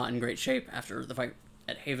of not in great shape after the fight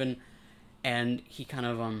at Haven, and he kind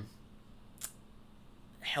of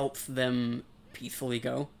helps them peacefully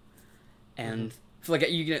go. And so, like,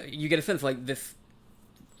 you get a sense, like, this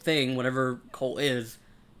thing, whatever Cole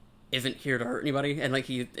isn't here to hurt anybody, and, like,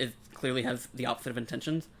 he clearly has the opposite of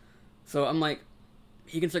intentions. So I'm like,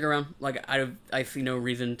 he can stick around. Like, I see no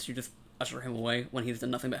reason to just usher him away when he's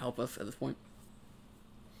done nothing but help us at this point.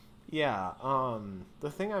 Yeah,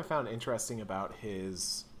 the thing I found interesting about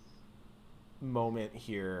his moment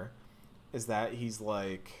here is that he's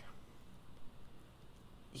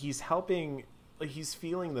helping, like, he's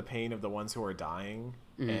feeling the pain of the ones who are dying,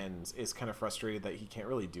 and is kind of frustrated that he can't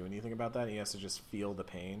really do anything about that. He has to just feel the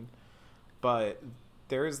pain. But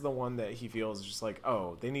there is the one that he feels just like,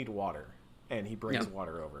 oh, they need water, and he brings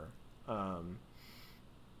water over.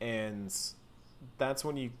 And that's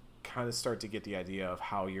when you kind of start to get the idea of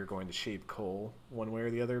how you're going to shape Cole one way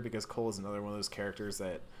or the other, because Cole is another one of those characters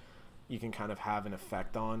that you can kind of have an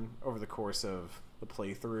effect on over the course of the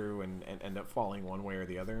playthrough and end up falling one way or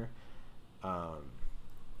the other.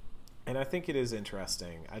 And I think it is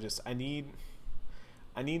interesting. I need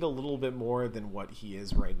a little bit more than what he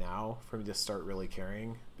is right now for me to start really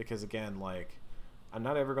caring, because, again, like, I'm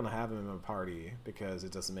not ever going to have him in a party, because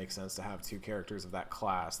it doesn't make sense to have two characters of that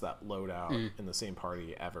class, that loadout, in the same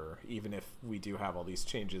party ever. Even if we do have all these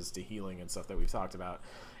changes to healing and stuff that we've talked about,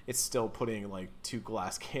 it's still putting, like, two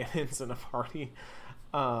glass cannons in a party.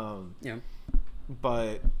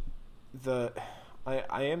 But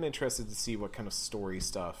I am interested to see what kind of story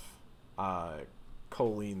stuff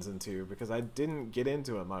Cole leans into, because I didn't get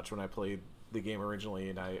into it much when I played the game originally,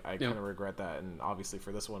 and I kind of regret that. And obviously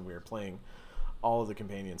for this one, we were playing all of the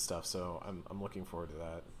companion stuff, so I'm looking forward to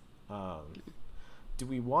that. do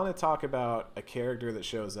we want to talk about a character that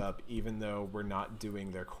shows up even though we're not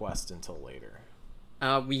doing their quest until later?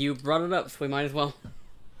 You brought it up, so we might as well.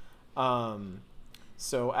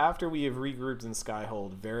 So after we have regrouped in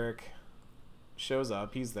Skyhold, Varric shows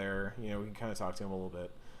up. He's there. We can kind of talk to him a little bit.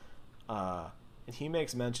 And he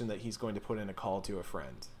makes mention that he's going to put in a call to a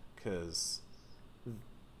friend, because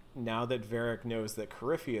now that Varric knows that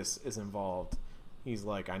Corypheus is involved, he's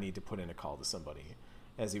like, I need to put in a call to somebody.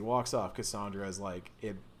 As he walks off, Cassandra is like,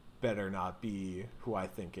 it better not be who I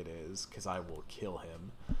think it is, because I will kill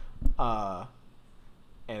him. And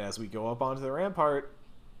as we go up onto the rampart,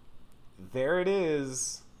 there it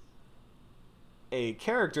is. A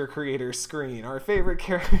character creator screen, our favorite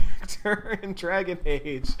character in Dragon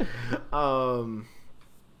Age. One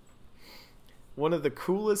of the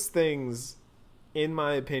coolest things, in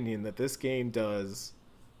my opinion, that this game does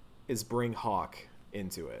is bring Hawk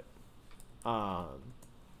into it.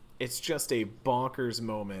 It's just a bonkers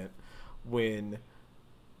moment when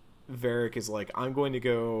Varric is like, I'm going to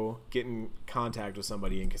go get in contact with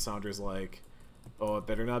somebody, and Cassandra's like, oh, it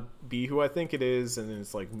better not be who I think it is, and then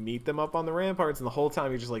it's like, meet them up on the ramparts, and the whole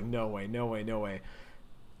time you're just like, no way, no way, no way.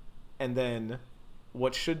 And then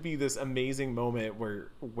what should be this amazing moment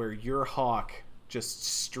where your Hawk just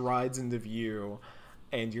strides into view,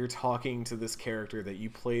 and you're talking to this character that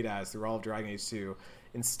you played as through all of Dragon Age 2.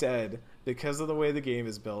 Instead, because of the way the game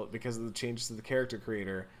is built, because of the changes to the character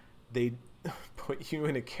creator, they put you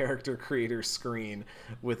in a character creator screen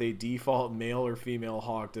with a default male or female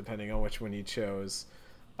Hawk, depending on which one you chose,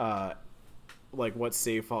 like what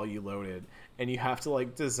save file you loaded, and you have to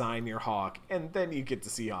like design your Hawk, and then you get to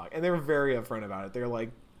see Hawk. And they're very upfront about it. They're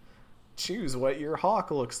like, choose what your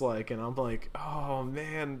Hawk looks like, and I'm like, oh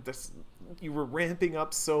man, you were ramping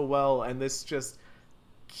up so well, and this just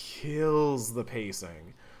kills the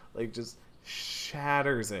pacing, like just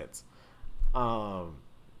shatters it.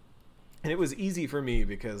 And it was easy for me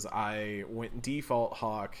because I went default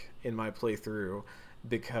Hawk in my playthrough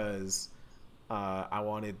because I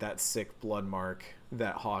wanted that sick blood mark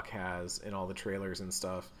that Hawk has in all the trailers and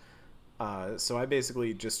stuff. So I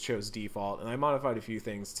basically just chose default, and I modified a few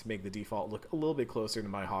things to make the default look a little bit closer to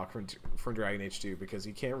my Hawk from Dragon Age 2, because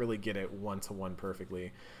you can't really get it one-to-one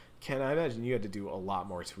perfectly. Ken, I imagine you had to do a lot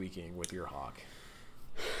more tweaking with your Hawk.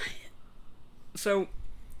 So,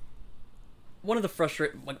 one of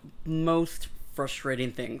the most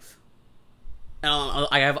frustrating things,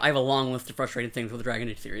 I have a long list of frustrating things with the Dragon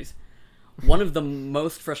Age series. One of the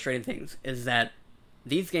most frustrating things is that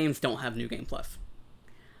these games don't have New Game Plus.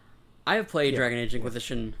 I have played Dragon Age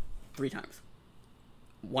Inquisition 3 times.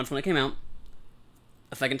 Once when it came out,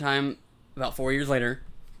 a second time about 4 years later,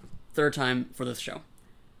 third time for this show.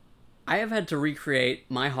 I have had to recreate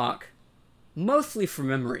my Hawk, mostly from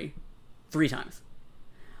memory, 3 times.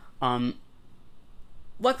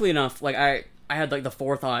 Luckily enough, like I had like the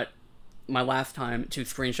forethought my last time to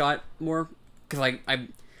screenshot more, because like I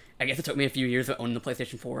guess it took me a few years of owning the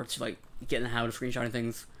PlayStation 4 to like get in the habit of screenshotting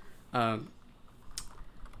things. So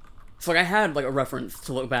like I had like a reference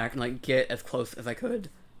to look back and like get as close as I could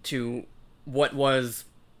to what was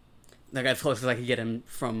like as close as I could get him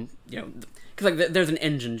from, because like there's an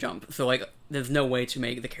engine jump, so like there's no way to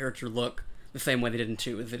make the character look the same way they did in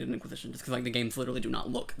 2 as they did in Inquisition, just because like the games literally do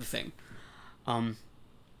not look the same.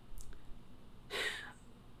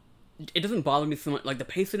 It doesn't bother me so much, like the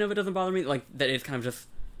pacing of it doesn't bother me, like that is kind of just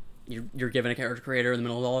you're given a character creator in the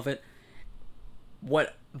middle of all of it.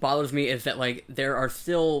 What bothers me is that like there are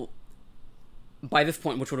still, by this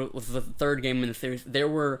point, which was the third game in the series, there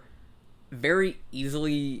were very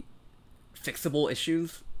easily fixable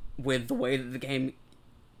issues with the way that the game,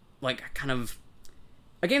 like, kind of,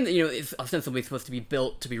 a game that, is ostensibly supposed to be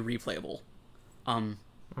built to be replayable.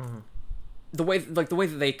 The way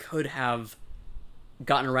that they could have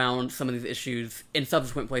gotten around some of these issues in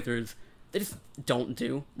subsequent playthroughs, they just don't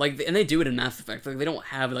do. Like, and they do it in Mass Effect. Like, they don't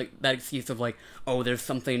have, like, that excuse of, like, oh, there's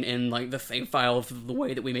something in, like, the save files of the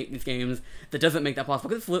way that we make these games that doesn't make that possible.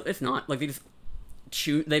 Because it's not. Like,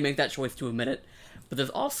 they make that choice to admit it. But there's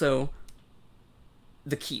also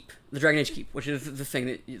the Keep, the Dragon Age Keep, which is the thing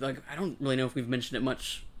that, like, I don't really know if we've mentioned it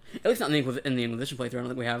much. At least not in the Inquisition playthrough, I don't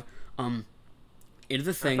think we have. It is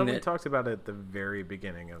a thing that... we talked about it at the very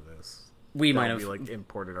beginning of this. We might have. We, like,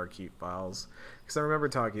 imported our Keep files. Because I remember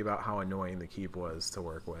talking about how annoying the Keep was to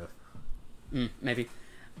work with. Maybe.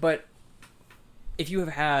 But if you have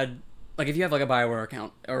had... Like, if you have, like, a BioWare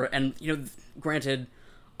account, and, granted,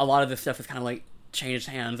 a lot of this stuff has kind of, like, changed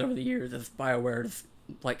hands over the years as BioWare's,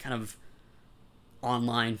 like, kind of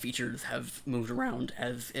online features have moved around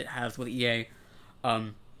as it has with EA.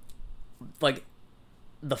 Like,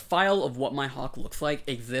 the file of what my Hawk looks like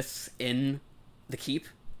exists in the keep,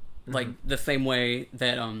 like the same way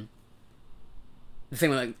that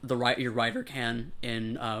like your writer can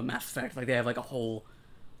in Mass Effect. Like they have like a whole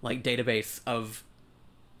like database of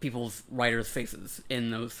people's writers' faces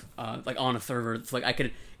in those like on a server. It's like I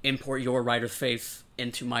could import your writer's face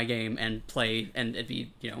into my game and play, and it'd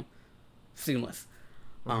be seamless.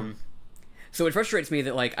 So it frustrates me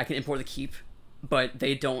that like I can import the keep, but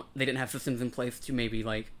they didn't have systems in place to maybe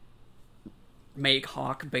like make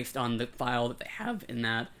Hawk based on the file that they have in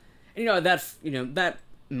that. And that's that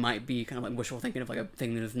might be kind of like wishful thinking of like a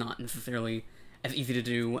thing that is not necessarily as easy to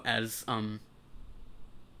do as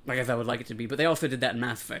like as I would like it to be. But they also did that in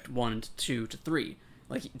Mass Effect 1 to 2 to 3.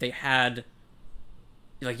 Like they had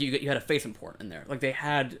like you had a face import in there. Like they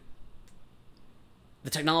had the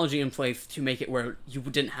technology in place to make it where you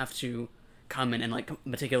didn't have to come in and like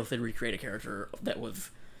meticulously recreate a character that was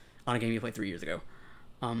on a game you played 3 years ago.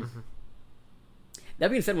 That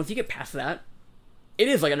being said, once you get past that, it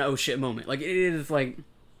is like an oh shit moment. Like it is like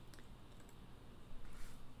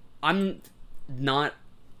I'm not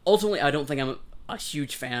ultimately I don't think I'm a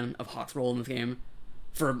huge fan of Hawk's role in this game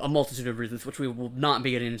for a multitude of reasons, which we will not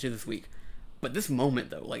be getting into this week. But this moment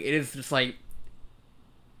though, like it is just like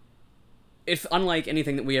it's unlike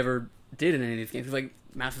anything that we ever did in any of these games. It's like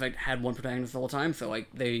Mass Effect had one protagonist the whole time, so like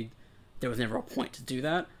there was never a point to do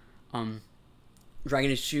that.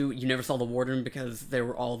 Dragon Age 2, you never saw the Warden because there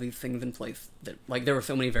were all these things in place that like there were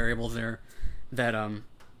so many variables there that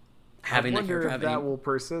having that character have that will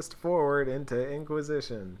persist forward into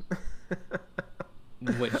Inquisition.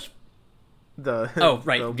 Which the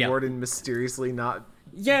Warden mysteriously not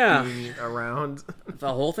being around.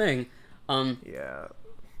 The whole thing. Yeah.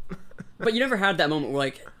 But you never had that moment where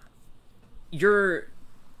like you're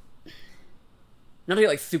not to get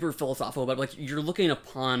like super philosophical, but like you're looking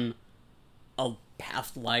upon a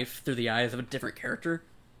past life through the eyes of a different character,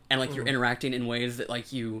 and like you're interacting in ways that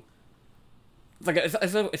like you it's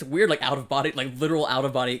like it's a weird like out of body, like literal out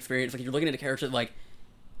of body experience. Like you're looking at a character that, like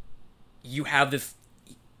you have this.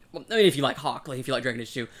 Well, I mean, if you like Hawk, like if you like Dragon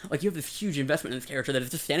Age 2, like you have this huge investment in this character that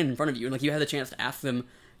is just standing in front of you, and like you have the chance to ask them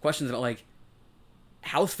questions about like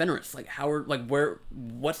how's Fenris, like how are like what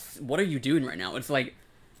are you doing right now? It's like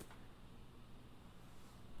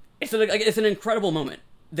it's like it's an incredible moment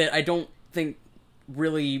that I don't think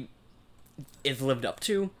really is lived up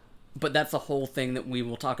to, but that's a whole thing that we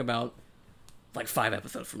will talk about like 5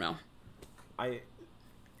 episodes from now. I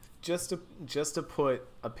just to put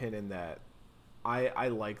a pin in that, I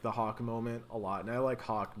like the Hawk moment a lot, and I like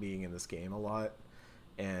Hawk being in this game a lot,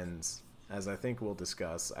 and as I think we'll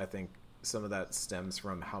discuss, I think some of that stems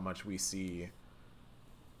from how much we see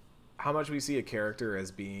a character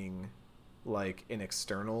as being like an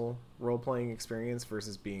external role-playing experience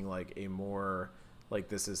versus being like a more like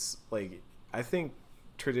this is like I think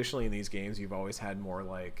traditionally in these games you've always had more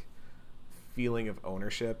like feeling of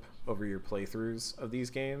ownership over your playthroughs of these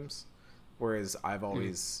games, whereas I've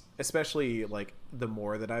always especially like the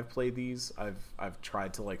more that I've played these I've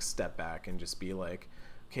tried to like step back and just be like,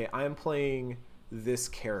 okay, I'm playing this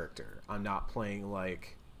character, I'm not playing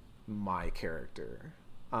like my character,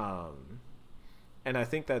 and I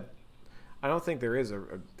think that I don't think there is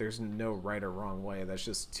there's no right or wrong way. That's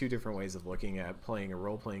just two different ways of looking at playing a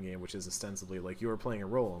role-playing game, which is ostensibly like you're playing a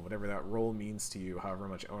role, and whatever that role means to you, however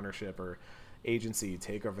much ownership or agency you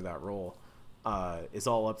take over that role, is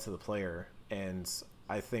all up to the player. And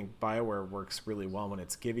I think BioWare works really well when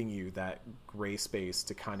it's giving you that gray space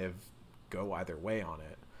to kind of go either way on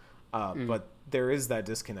it. But there is that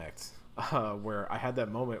disconnect where I had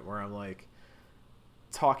that moment where I'm like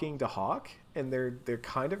talking to Hawk, and they're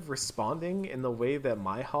kind of responding in the way that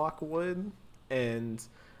my Hawk would, and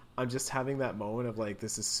I'm just having that moment of like,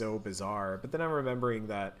 this is so bizarre. But then I'm remembering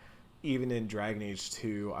that even in Dragon Age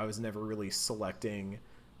 2, I was never really selecting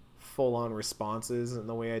full-on responses in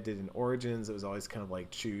the way I did in Origins. It was always kind of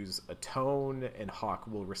like choose a tone, and Hawk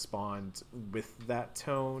will respond with that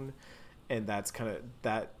tone, and that's kind of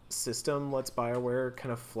that system lets BioWare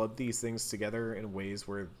kind of flood these things together in ways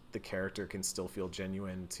where the character can still feel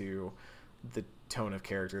genuine to the tone of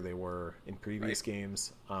character they were in previous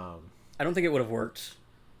games. I don't think it would have worked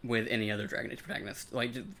with any other Dragon Age protagonist,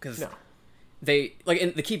 like because they like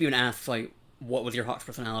and the Keep even asks like what was your Hawk's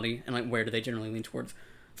personality and like where do they generally lean towards.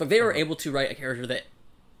 So like, they were able to write a character that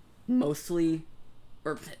mostly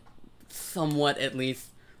or somewhat at least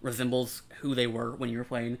resembles who they were when you were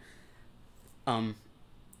playing.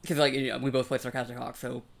 Because like we both play Sarcastic Hawk,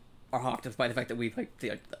 so our Hawk, despite the fact that we like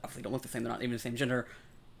they obviously don't look the same, they're not even the same gender,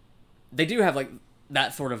 they do have like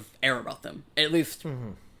that sort of air about them, at least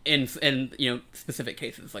in specific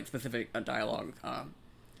cases, like specific dialogue.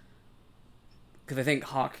 Because I think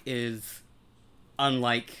Hawk is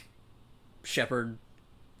unlike Shepard,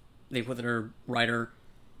 the Inquisitor Ryder,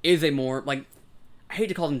 is a more, like, I hate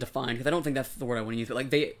to call them defined, because I don't think that's the word I want to use, but, like,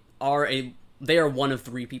 they are one of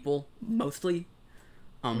three people, mostly.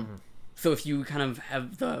 So if you kind of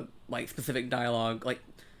have the, like, specific dialogue, like,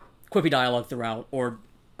 quippy dialogue throughout, or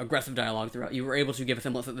aggressive dialogue throughout, you were able to give a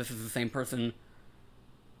semblance that this is the same person,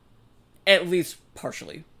 at least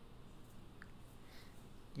partially.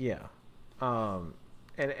 Yeah.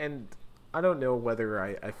 And I don't know whether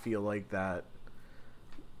I feel like that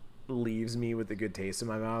leaves me with a good taste in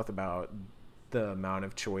my mouth about the amount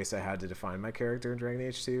of choice I had to define my character in Dragon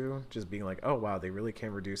Age 2. Just being like, oh wow, they really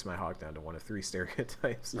can reduce my Hawk down to one of three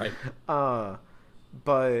stereotypes. Right.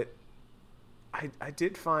 But I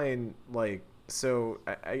did find, like, so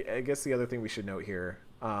I guess the other thing we should note here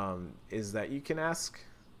is that you can ask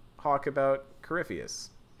Hawk about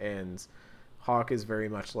Corypheus, and Hawk is very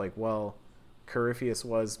much like, well, Corypheus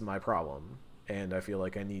was my problem, and I feel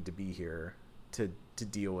like I need to be here to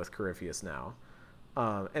deal with Corypheus now.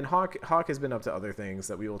 And Hawk has been up to other things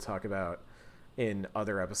that we will talk about in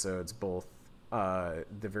other episodes, both the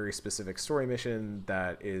very specific story mission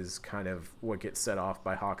that is kind of what gets set off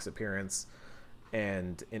by Hawk's appearance,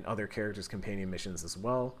 and in other characters' companion missions as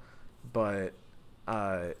well. But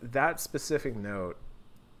that specific note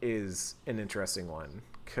is an interesting one,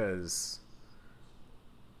 because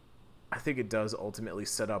I think it does ultimately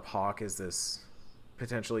set up Hawk as this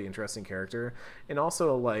potentially interesting character. And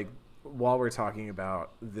also, like, while we're talking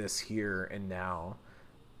about this here and now,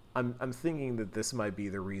 I'm thinking that this might be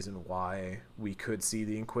the reason why we could see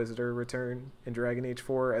the Inquisitor return in Dragon Age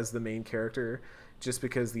 4 as the main character, just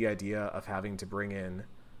because the idea of having to bring in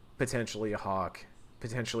potentially a Hawk,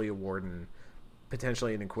 potentially a Warden,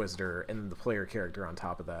 potentially an Inquisitor, and then the player character on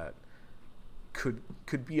top of that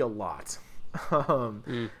could be a lot.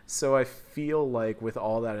 So I feel like with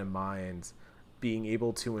all that in mind, being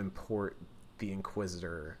able to import the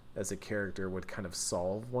Inquisitor as a character would kind of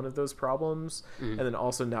solve one of those problems, and then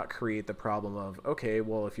also not create the problem of, okay,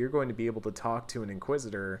 well, if you're going to be able to talk to an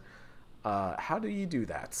Inquisitor, how do you do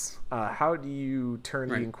that? How do you turn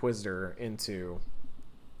the Inquisitor into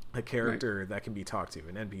a character that can be talked to,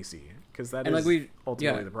 an NPC? Because that is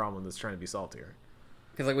ultimately the problem that's trying to be solved here.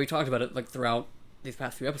 Because, like, we talked about it, like, throughout these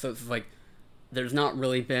past few episodes, it's like, there's not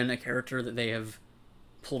really been a character that they have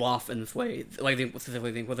pulled off in this way, like,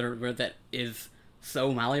 specifically the Inquisitor, that is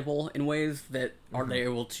so malleable in ways that are they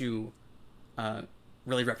able to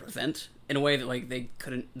really represent in a way that, like, they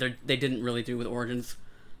didn't really do with Origins.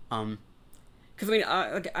 Because, I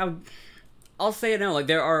mean, I'll say it now, like,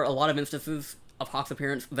 there are a lot of instances of Hawk's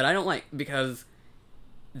appearance that I don't like, because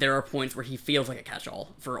there are points where he feels like a catch-all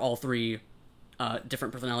for all three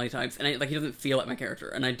different personality types, and he doesn't feel like my character,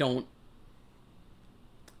 and I don't.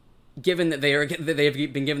 Given that they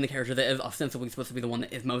have been given the character that is ostensibly supposed to be the one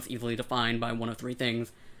that is most easily defined by one of three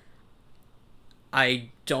things, I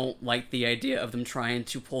don't like the idea of them trying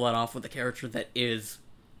to pull that off with a character that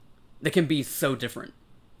can be so different,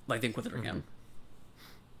 like the Inquisitor can.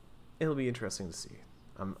 It'll be interesting to see.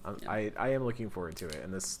 I am looking forward to it,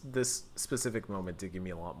 and this specific moment did give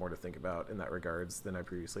me a lot more to think about in that regards than I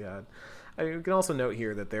previously had. We can also note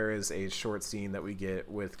here that there is a short scene that we get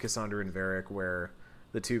with Cassandra and Varric where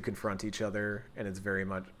the two confront each other, and it's very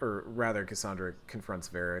much, or rather, Cassandra confronts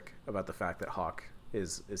Varric about the fact that Hawk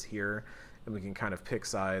is here, and we can kind of pick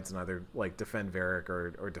sides and either, like, defend Varric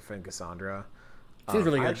or defend Cassandra. Seems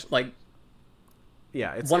really good.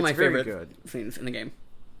 Yeah, it's one of my very favorite good scenes in the game.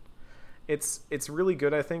 It's really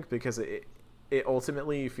good, I think, because it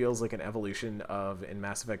ultimately feels like an evolution of in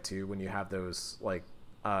Mass Effect 2 when you have those, like,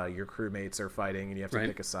 your crewmates are fighting and you have to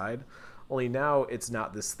pick a side. Only now it's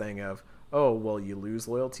not this thing of, oh, well, you lose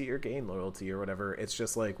loyalty or gain loyalty or whatever. It's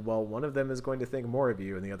just like, well, one of them is going to think more of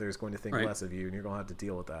you and the other is going to think less of you, and you're going to have to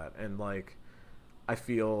deal with that. And, like, I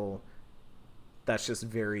feel that's just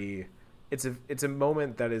very... It's a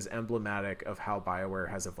moment that is emblematic of how BioWare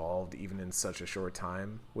has evolved even in such a short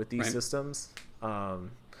time with these systems.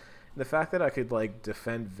 The fact that I could, like,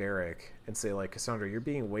 defend Varric and say, like, Cassandra, you're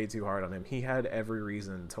being way too hard on him. He had every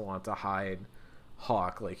reason to want to hide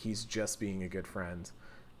Hawk. Like, he's just being a good friend.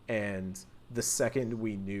 And the second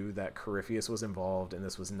we knew that Corypheus was involved and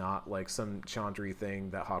this was not, like, some Chandri thing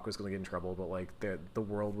that Hawk was going to get in trouble, but, like, the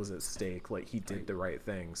world was at stake, like, he did the right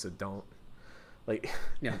thing. So don't... Like,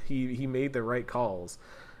 he made the right calls.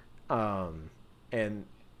 And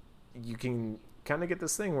you can kind of get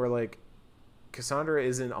this thing where, like, Cassandra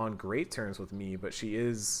isn't on great terms with me, but she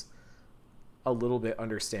is a little bit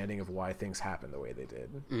understanding of why things happen the way they did.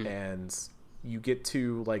 And you get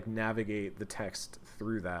to, like, navigate the text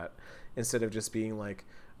through that instead of just being like,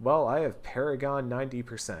 well, I have Paragon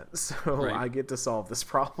 90%, so Right. I get to solve this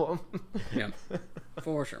problem. Yeah,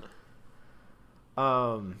 for sure.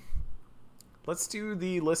 Let's do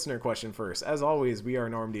the listener question first. As always, we are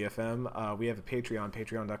NormDFM. We have a Patreon,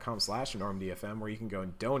 patreon.com/NormDFM, where you can go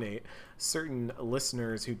and donate. Certain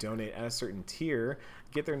listeners who donate at a certain tier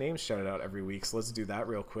get their names shouted out every week, so let's do that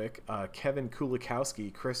real quick. Kevin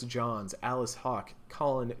Kulikowski, Chris Johns, Alice Hawk,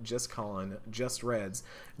 Colin, Just Reds,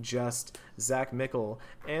 Zach Mickle,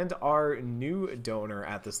 and our new donor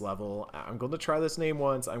at this level. I'm going to try this name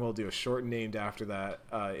once. I'm going to do a short named after that.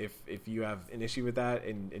 If you have an issue with that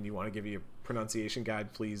and you want to give me a pronunciation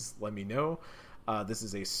guide, please let me know. This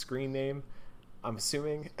is a screen name, I'm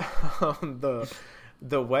assuming.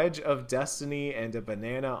 The Wedge of Destiny and a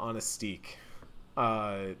banana on a steak.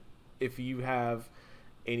 If you have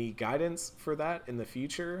any guidance for that in the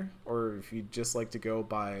future, or if you'd just like to go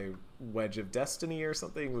by Wedge of Destiny or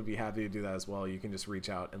something, would be happy to do that as well. You can just reach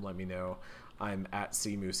out and let me know. I'm at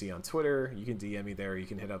CMoosey on Twitter. You can DM me there. You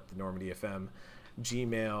can hit up the NormandyFM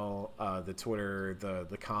Gmail, the Twitter,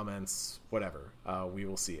 the comments, whatever. We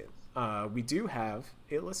will see it. We do have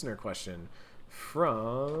a listener question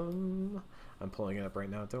from... I'm pulling it up right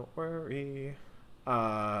now. Don't worry.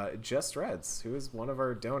 Just Reds, who is one of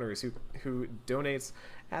our donors who donates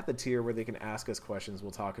at the tier where they can ask us questions.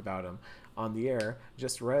 We'll talk about them on the air.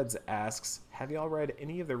 Just Reds asks, have y'all read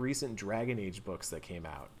any of the recent Dragon Age books that came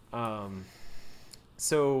out?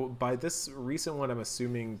 So by this recent one, I'm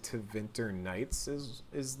assuming Tevinter Nights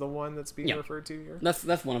is the one that's being referred to here.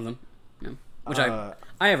 That's one of them. Yeah. Which I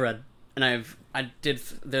have read, and I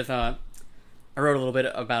wrote a little bit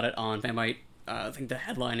about it on Fanbyte. I think the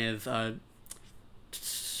headline is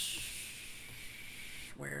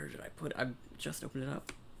where did I put it? I just opened it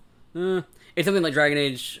up. It's something like Dragon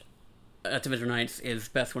Age Tevinter Nights is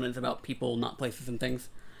best when it's about people, not places and things.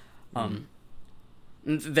 And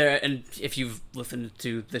if you've listened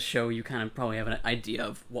to this show, you kind of probably have an idea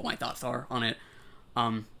of what my thoughts are on it.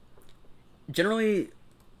 Generally,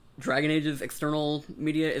 Dragon Age's external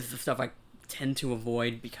media is the stuff I tend to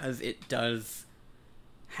avoid because it does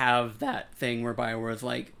have that thing where BioWare's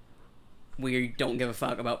like, we don't give a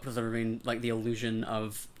fuck about preserving like the illusion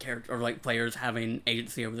of character or like players having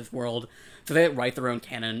agency over this world, so they write their own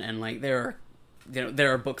canon, and like there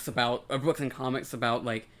are books and comics about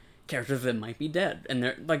like characters that might be dead, and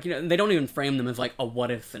they're like, they don't even frame them as like a what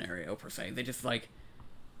if scenario per se. They just like,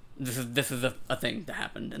 this is a thing that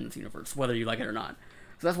happened in this universe, whether you like it or not.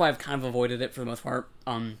 So that's why I've kind of avoided it for the most part.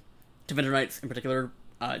 Tevinter Nights in particular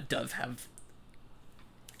does have,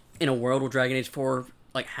 in a world where Dragon Age 4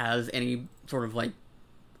 like has any sort of like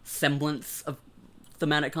semblance of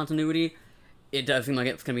thematic continuity, it does seem like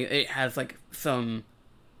it has like some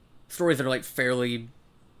stories that are like fairly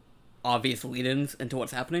obvious lead-ins into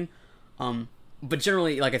what's happening. But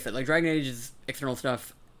generally, like I said, like Dragon Age's external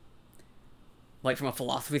stuff, like from a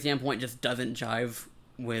philosophy standpoint, just doesn't jive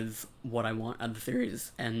with what I want out of the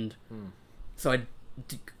series, and so I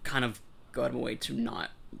kind of go out of my way to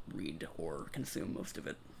not read or consume most of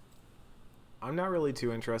it. I'm not really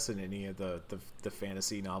too interested in any of the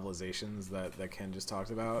fantasy novelizations that Ken just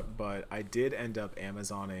talked about, but I did end up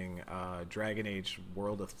Amazoning Dragon Age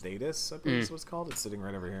World of Thetis, I believe is what it's called. It's sitting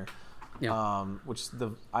right over here. Yeah.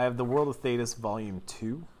 I have the World of Thetis Volume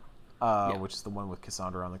 2, which is the one with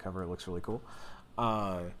Cassandra on the cover. It looks really cool.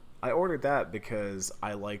 I ordered that because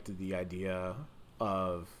I liked the idea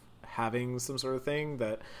of having some sort of thing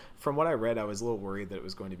that, from what I read, I was a little worried that it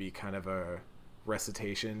was going to be kind of a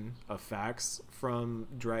recitation of facts from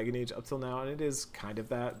Dragon Age up till now, and it is kind of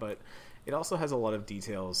that, but it also has a lot of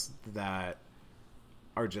details that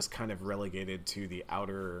are just kind of relegated to the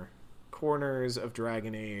outer corners of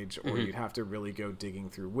Dragon Age, or you'd have to really go digging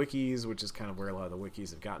through wikis, which is kind of where a lot of the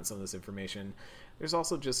wikis have gotten some of this information. There's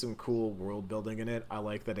also just some cool world building in it. I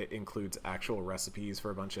like that it includes actual recipes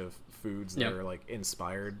for a bunch of foods that are like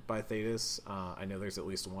inspired by Thetis. I know there's at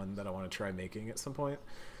least one that I want to try making at some point.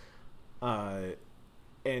 And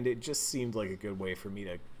it just seemed like a good way for me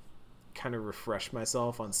to kind of refresh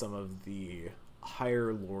myself on some of the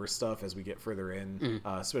higher lore stuff as we get further in,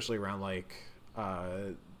 especially around like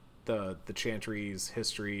the Chantry's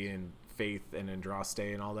history and faith and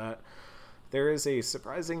Andraste and all that. There is a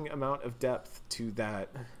surprising amount of depth to that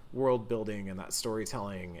world building and that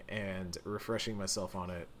storytelling, and refreshing myself on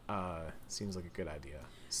it seems like a good idea.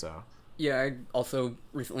 So yeah, I also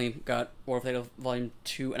recently got World of Thetis Volume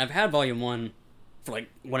 2, and I've had Volume 1 for like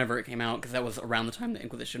whenever it came out, because that was around the time the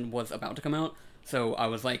Inquisition was about to come out, so I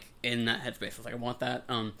was like in that headspace. I was like, I want that.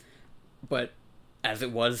 But as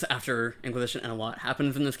it was after Inquisition and a lot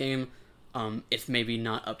happens in this game, it's maybe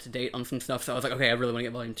not up to date on some stuff, so I was like, okay, I really want to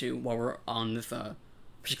get Volume 2 while we're on this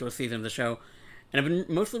particular season of the show, and I've been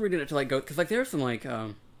mostly reading it to like go because like there's some like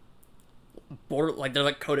there's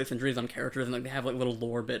like codex entries on characters, and like they have like little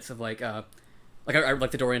lore bits of like I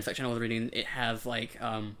like the Dorian section I was reading. It has like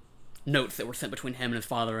notes that were sent between him and his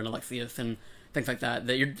father and Alexius and things like that.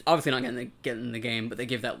 That you're obviously not going to get in the game, but they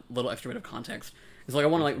give that little extra bit of context. It's like I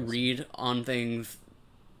want to like read on things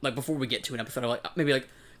like before we get to an episode. I like maybe like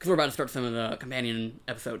because we're about to start some of the companion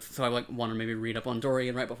episodes, so I like want to maybe read up on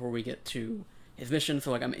Dorian right before we get to his mission. So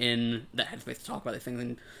like I'm in that headspace to talk about these things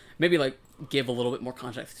and maybe like give a little bit more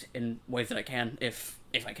context in ways that I can, if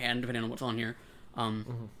I can, depending on what's on here,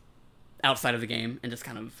 outside of the game, and just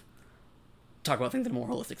kind of talk about things in a more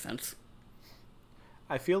holistic sense.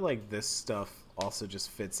 I feel like this stuff also just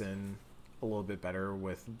fits in a little bit better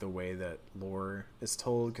with the way that lore is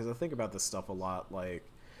told, because I think about this stuff a lot. Like,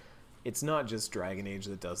 it's not just Dragon Age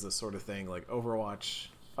that does this sort of thing. Like Overwatch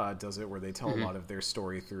does it, where they tell a lot of their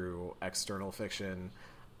story through external fiction.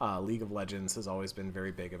 League of Legends has always been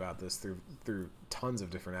very big about this through tons of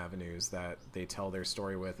different avenues that they tell their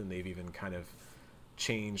story with, and they've even kind of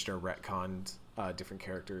changed or retconned different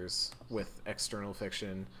characters with external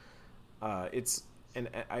fiction. And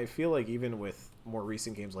I feel like even with more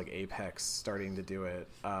recent games like Apex starting to do it,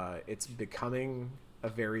 it's becoming a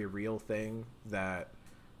very real thing that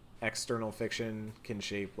external fiction can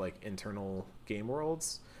shape like internal game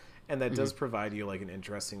worlds, and that does provide you like an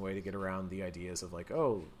interesting way to get around the ideas of like,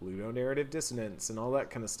 oh, ludonarrative dissonance and all that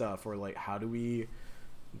kind of stuff, or like how do we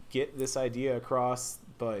get this idea across,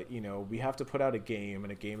 but you know, we have to put out a game,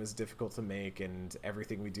 and a game is difficult to make, and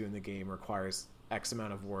everything we do in the game requires X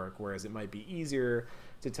amount of work, whereas it might be easier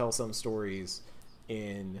to tell some stories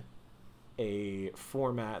in a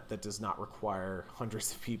format that does not require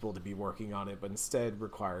hundreds of people to be working on it, but instead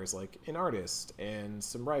requires like an artist and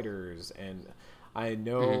some writers. And I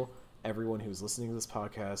know everyone who's listening to this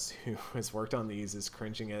podcast who has worked on these is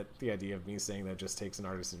cringing at the idea of me saying that it just takes an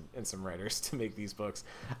artist and some writers to make these books.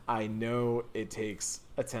 I know it takes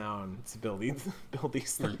a town to build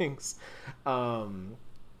these things.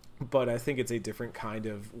 But I think it's a different kind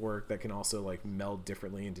of work that can also like meld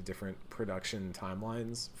differently into different production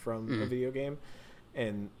timelines from a video game.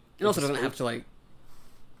 And it also doesn't have to like,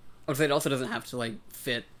 I would say it also doesn't have to like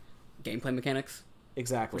fit gameplay mechanics.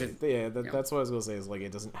 Exactly. That's what I was going to say, is like,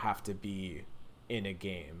 it doesn't have to be in a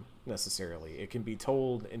game necessarily. It can be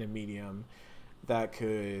told in a medium that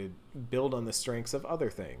could build on the strengths of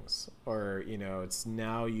other things. Or, you know, it's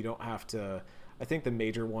now you don't have to, I think the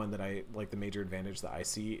major one that I like, the major advantage that I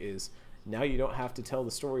see is now you don't have to tell the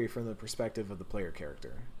story from the perspective of the player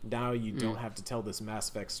character. Now you don't have to tell this Mass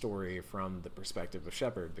Effect story from the perspective of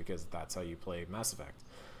Shepard, because that's how you play Mass Effect.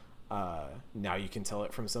 Now you can tell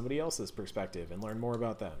it from somebody else's perspective and learn more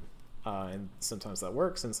about them. And sometimes that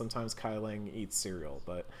works, and sometimes Kai Lang eats cereal,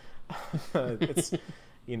 but it's,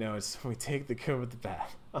 you know, it's, we take the good with the bad.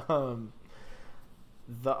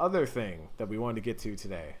 The other thing that we wanted to get to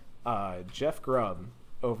today, Jeff Grubb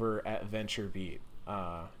over at VentureBeat,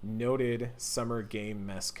 noted summer game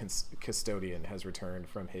mess custodian, has returned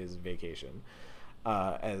from his vacation.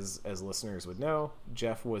 As listeners would know,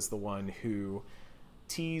 Jeff was the one who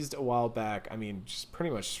teased a while back, I mean, just pretty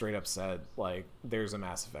much straight up said, like, there's a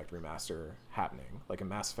Mass Effect remaster happening, like a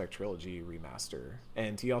Mass Effect trilogy remaster.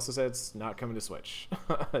 And he also said it's not coming to Switch.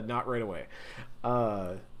 Not right away.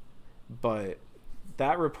 But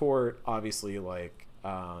that report, obviously, like,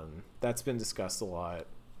 that's been discussed a lot.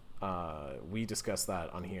 We discussed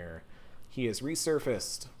that on here. He has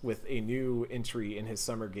resurfaced with a new entry in his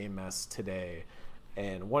summer game mess today,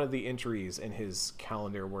 and one of the entries in his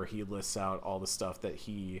calendar where he lists out all the stuff that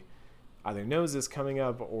he either knows is coming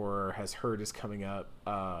up or has heard is coming up,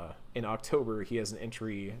 in October he has an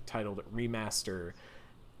entry titled Remaster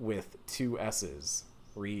with 2 S's,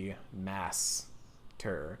 Remaster.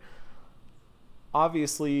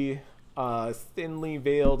 Obviously, thinly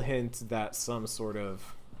veiled hint that some sort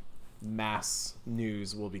of mass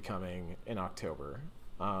news will be coming in October.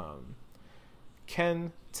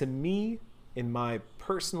 Ken, to me, in my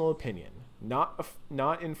personal opinion,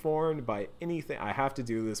 not informed by anything, I have to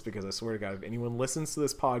do this because I swear to God, if anyone listens to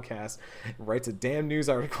this podcast and writes a damn news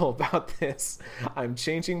article about this, I'm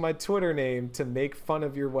changing my Twitter name to make fun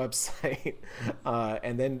of your website,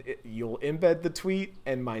 and then you'll embed the tweet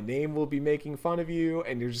and my name will be making fun of you,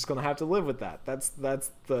 and you're just gonna have to live with that. That's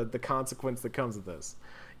the consequence that comes with this.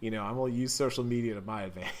 You know, I'm gonna use social media to my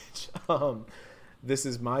advantage. This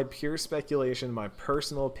is my pure speculation, my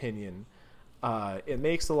personal opinion. It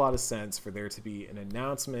makes a lot of sense for there to be an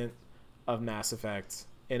announcement of Mass Effect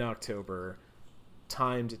in October,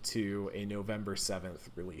 timed to a November 7th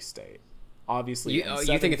release date. Obviously, you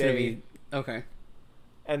think it's going to be... Okay.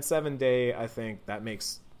 And 7 Day, I think that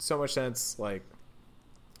makes so much sense. Like,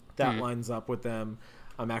 that lines up with them.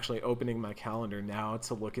 I'm actually opening my calendar now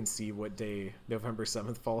to look and see what day November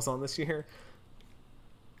 7th falls on this year.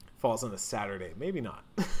 Falls on a Saturday. Maybe not.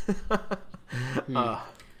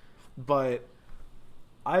 But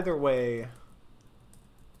either way,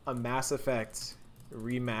 a Mass Effect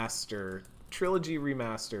remaster, trilogy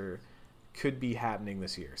remaster, could be happening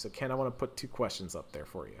this year. So, Ken, I want to put 2 questions up there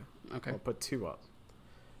for you. Okay. I'll put 2 up.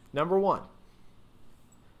 Number 1.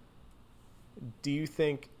 Do you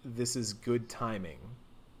think this is good timing?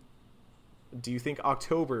 Do you think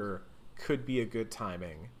October could be a good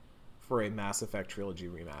timing for a Mass Effect trilogy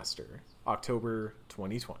remaster? October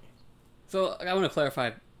 2020. So I want to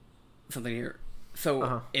clarify something here.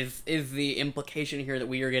 So is the implication here that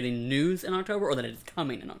we are getting news in October, or that it's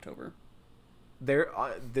coming in October?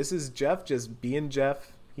 This is Jeff just being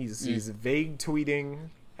Jeff. He's vague tweeting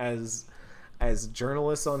as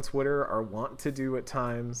journalists on Twitter are wont to do at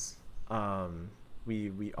times.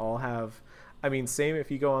 We all have, I mean, same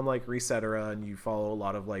if you go on like Resetera and you follow a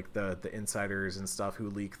lot of like the insiders and stuff who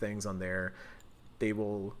leak things on there, they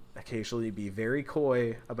will occasionally be very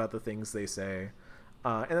coy about the things they say.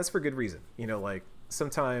 And that's for good reason. You know, like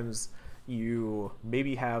sometimes you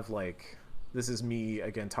maybe have like, this is me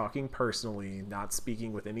again talking personally, not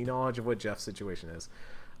speaking with any knowledge of what Jeff's situation is.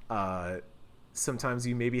 Sometimes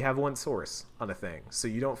you maybe have one source on a thing, so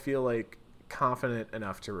you don't feel like confident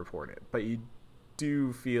enough to report it, but you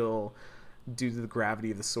do feel, due to the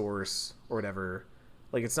gravity of the source or whatever,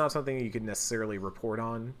 like it's not something you could necessarily report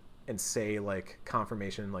on and say like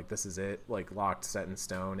confirmation, like this is it, like locked, set in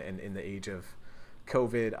stone. And in the age of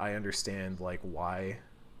COVID, I understand like why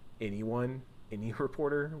any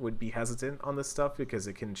reporter would be hesitant on this stuff, because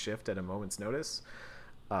it can shift at a moment's notice.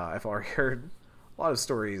 I've already heard a lot of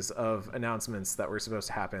stories of announcements that were supposed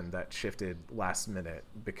to happen that shifted last minute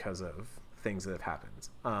because of things that have happened.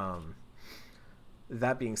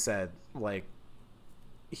 That being said, like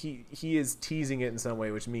he is teasing it in some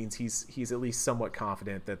way, which means he's at least somewhat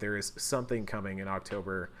confident that there is something coming in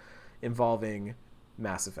October involving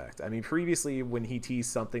Mass Effect. I mean, previously when he teased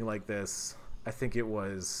something like this, I think it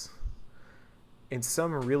was in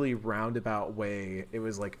some really roundabout way, it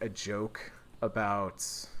was like a joke about,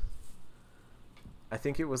 I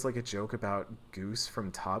think it was like a joke about Goose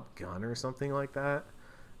from Top Gun or something like that.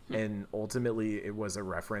 And ultimately it was a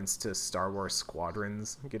reference to Star Wars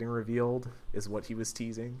Squadrons getting revealed is what he was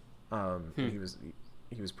teasing. He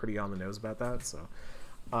was pretty on the nose about that. So,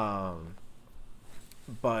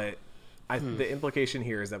 but the implication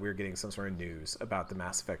here is that we're getting some sort of news about the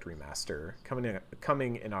Mass Effect remaster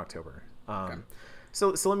coming in October. Okay.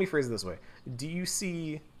 So let me phrase it this way. Do you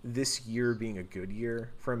see this year being a good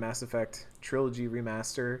year for a Mass Effect trilogy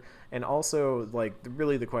remaster? And also, like,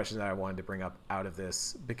 really the question that I wanted to bring up out of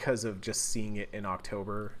this, because of just seeing it in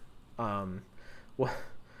October,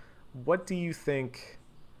 what do you think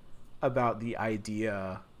about the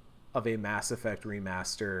idea of a Mass Effect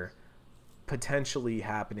remaster potentially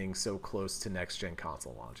happening so close to next-gen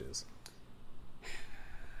console launches?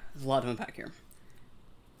 There's a lot to unpack here.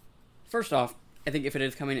 First off, I think if it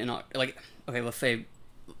is coming in, like, okay, let's say,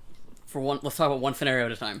 let's talk about one scenario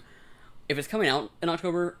at a time. If it's coming out in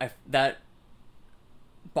October, that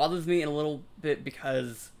bothers me a little bit,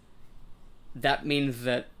 because that means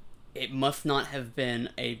that it must not have been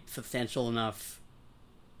a substantial enough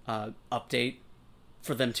update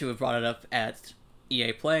for them to have brought it up at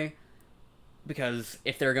EA Play. Because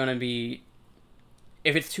if they're going to be,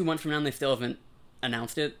 if it's 2 months from now and they still haven't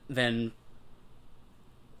announced it, then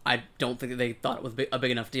I don't think that they thought it was a big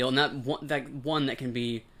enough deal. And that one that can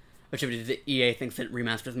be attributed to EA thinks that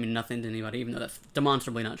remasters mean nothing to anybody, even though that's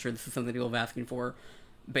demonstrably not true. This is something people have been asking for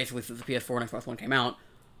basically since the PS4 and Xbox One came out.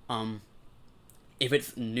 If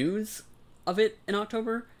it's news of it in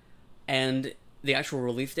October, and the actual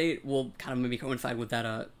release date will kind of maybe coincide with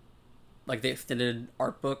that, like the extended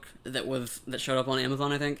art book that showed up on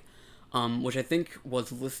Amazon, I think, which I think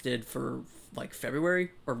was listed for like February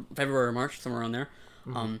or March, somewhere around there.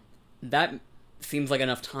 Mm-hmm. That seems like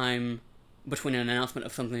enough time between an announcement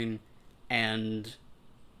of something and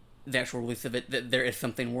the actual release of it that there is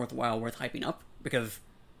something worthwhile worth hyping up. Because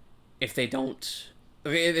if they don't,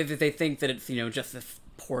 if they think that it's, just this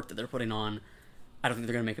port that they're putting on, I don't think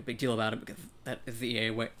they're going to make a big deal about it, because that is the EA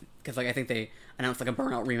way. Because I think they announced like a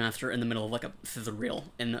Burnout remaster in the middle of like a sizzle reel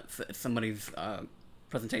in somebody's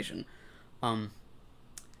presentation. And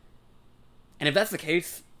if that's the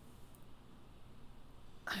case,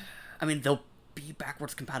 I mean, they'll be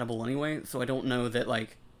backwards compatible anyway, so I don't know that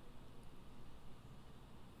like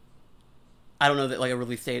a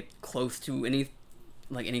release date close to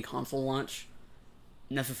any console launch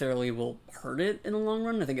necessarily will hurt it in the long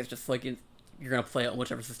run. I think it's just like you're gonna play it on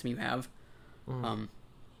whichever system you have. I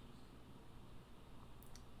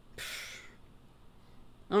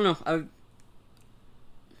don't know.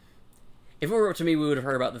 If it were up to me, we would have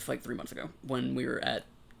heard about this like 3 months ago when we were at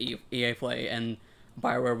EA Play and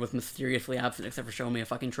BioWare was mysteriously absent except for showing me a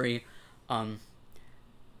fucking tree. So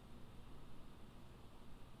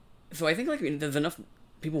I think like there's enough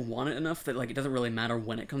people want it enough that like it doesn't really matter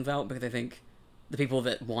when it comes out, because I think the people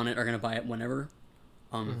that want it are gonna buy it whenever.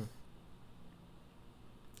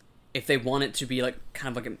 If they want it to be like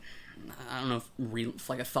kind of like I don't know if it's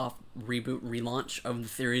like a soft reboot relaunch of the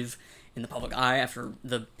series in the public eye after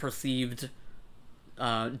the perceived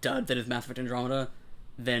dud that is Mass Effect Andromeda,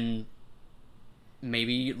 then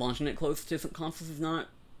maybe launching it close to some consoles is not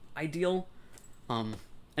ideal. And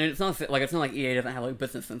it's not like EA doesn't have like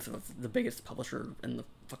business sense of the biggest publisher in the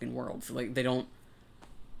fucking world, so like they don't.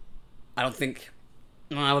 I don't think.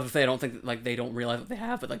 I was gonna say I don't think like they don't realize what they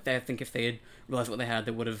have, but like I think if they had realized what they had,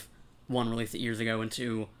 they would have, one, released it years ago, and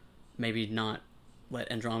two, maybe not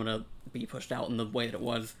let Andromeda be pushed out in the way that it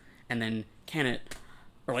was, and then can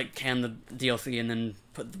the DLC and then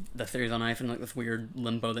put the series on ice in like this weird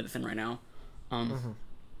limbo that it's in right now. I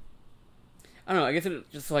don't know. I guess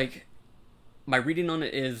it's just like my reading on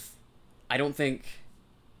it is, I don't think,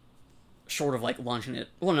 short of like launching it.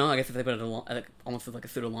 Well, no, I guess if they put it almost as like a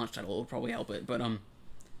pseudo launch title, it would probably help it. But I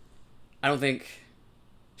don't think,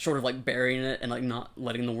 short of like burying it and like not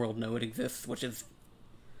letting the world know it exists, which is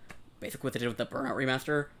basically what they did with the Burnout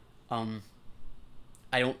remaster.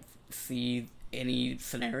 I don't see any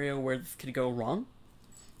scenario where this could go wrong,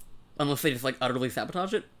 unless they just like utterly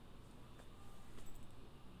sabotage it.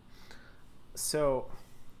 So,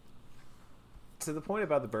 to the point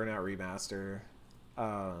about the Burnout remaster,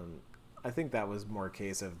 I think that was more a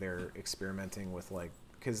case of they're experimenting with like,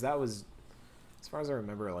 because that was, as far as I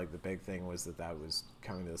remember, like the big thing was that was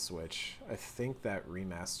coming to the Switch. I think that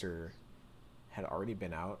remaster had already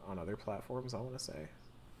been out on other platforms, I want to say.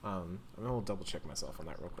 I'm going to double check myself on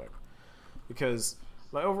that real quick, because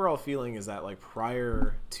my overall feeling is that like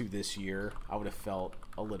prior to this year, I would have felt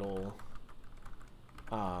a little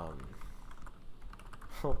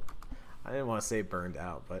I didn't want to say burned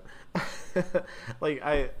out, but like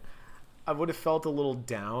I would have felt a little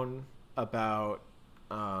down about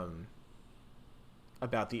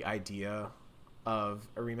the idea of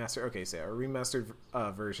a remaster. Okay, so a remastered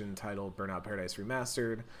version titled Burnout Paradise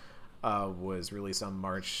Remastered was released on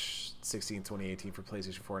March 16, 2018 for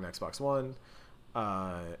PlayStation 4 and Xbox One,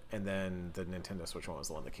 and then the Nintendo Switch one was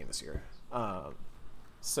the one that came this year.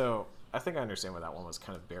 So I think I understand why that one was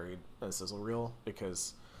kind of buried in a sizzle reel,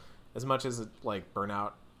 because as much as like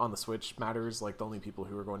Burnout on the Switch matters, like the only people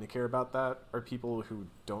who are going to care about that are people who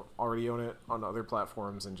don't already own it on other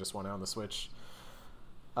platforms and just want it on the Switch.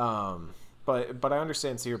 But I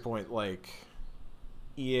understand, to your point, like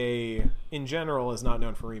EA in general is not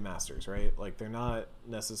known for remasters, right? Like they're not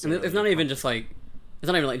necessarily. And it's not even just like, it's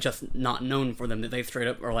not even like just not known for them, that they straight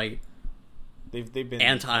up are like they've been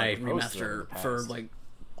anti remaster for like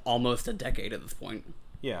almost a decade at this point.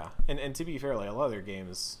 Yeah, and to be fair, like a lot of their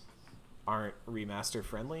games aren't remaster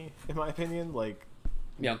friendly, in my opinion. Like,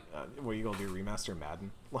 yeah, what are you gonna do, remaster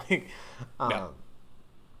Madden? Like,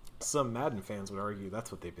 some Madden fans would argue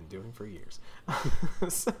that's what they've been doing for years.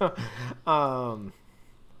 So,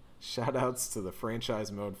 shout outs to the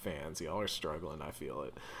franchise mode fans. Y'all are struggling, I feel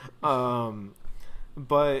it.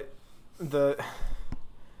 But the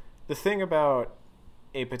thing about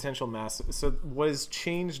a potential so what has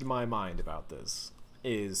changed my mind about this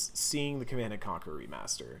is seeing the Command & Conquer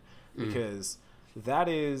remaster, because that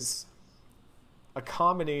is a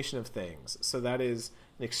combination of things. So that is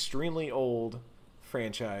an extremely old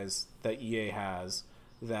franchise that EA has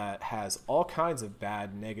that has all kinds of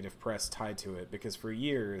bad negative press tied to it, because for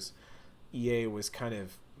years EA was kind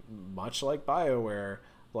of much like BioWare.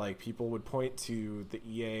 Like, people would point to the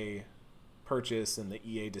EA purchase and the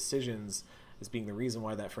EA decisions as being the reason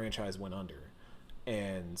why that franchise went under.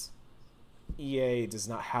 And EA does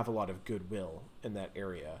not have a lot of goodwill in that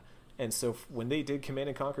area. And so when they did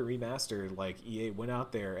Command & Conquer Remastered, like, EA went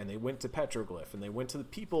out there and they went to Petroglyph and they went to the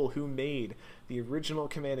people who made the original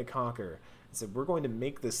Command & Conquer and said, we're going to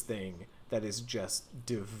make this thing that is just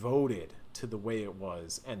devoted to the way it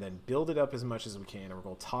was, and then build it up as much as we can, and we're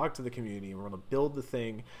going to talk to the community, and we're going to build the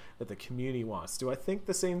thing that the community wants. Do I think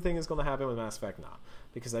the same thing is going to happen with Mass Effect? No,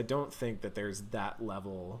 because I don't think that there's that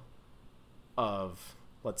level of,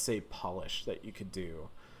 let's say, polish that you could do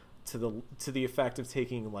to the effect of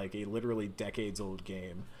taking like a literally decades old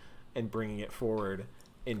game and bringing it forward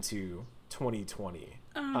into 2020.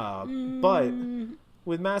 But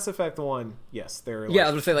With Mass Effect 1, yes, there are Yeah,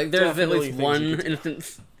 I was gonna say, like, there's at definitely least things one you could do.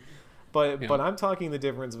 instance. But I'm talking the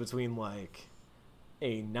difference between like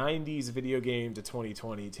a 90s video game to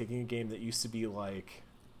 2020, taking a game that used to be like,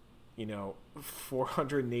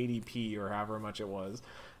 480p or however much it was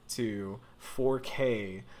to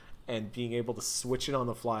 4K and being able to switch it on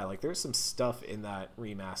the fly. Like, there's some stuff in that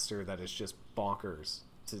remaster that is just bonkers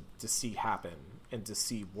to see happen and to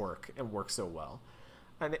see work and work so well.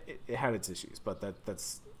 And it had its issues, but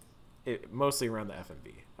that's it, mostly around the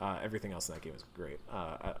FMV. Everything else in that game is great.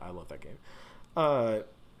 I love that game.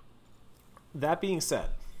 That being said,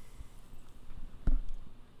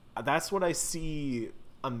 that's what I see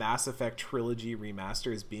a Mass Effect trilogy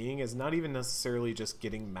remaster as being, is not even necessarily just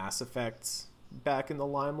getting Mass Effect back in the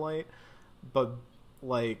limelight, but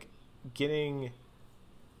like getting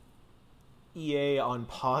EA on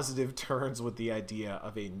positive terms with the idea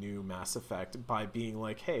of a new Mass Effect by being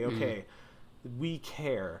like, hey, okay, we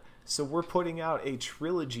care, so we're putting out a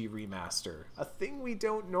trilogy remaster, a thing we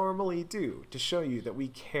don't normally do, to show you that we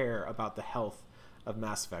care about the health of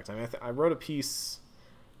Mass Effect. I mean, I wrote a piece,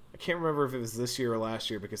 I can't remember if it was this year or last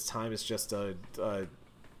year, because time is just a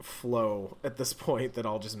flow at this point that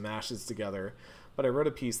all just mashes together, but I wrote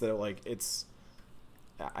a piece that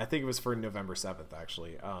I think it was for November 7th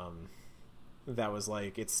actually, that was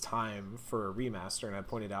like, it's time for a remaster, and I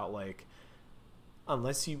pointed out, like,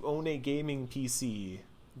 unless you own a gaming PC,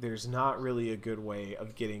 there's not really a good way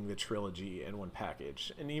of getting the trilogy in one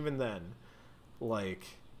package. And even then,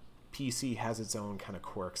 like, PC has its own kind of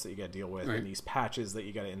quirks that you got to deal with, right, and these patches that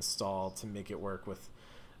you got to install to make it work with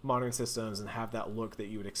modern systems and have that look that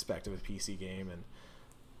you would expect of a PC game.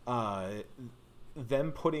 And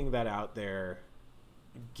them putting that out there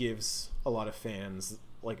gives a lot of fans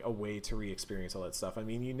like a way to re-experience all that stuff. I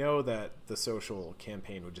mean, that the social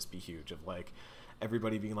campaign would just be huge, of like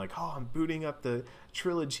everybody being like, oh, I'm booting up the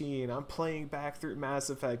trilogy and I'm playing back through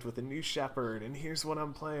Mass Effect with a new Shepard, and here's what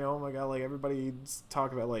I'm playing. Oh my god, like everybody's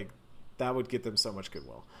talking about, like, that would get them so much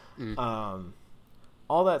goodwill.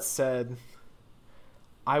 All that said,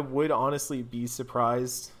 I would honestly be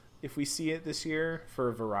surprised if we see it this year for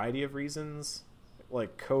a variety of reasons,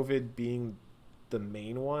 like COVID being the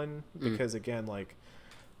main one, because again, like,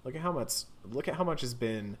 look at how much has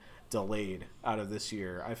been delayed out of this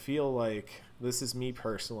year. I feel like, this is me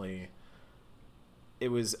personally, it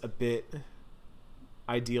was a bit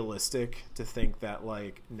idealistic to think that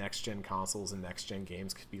like next gen consoles and next gen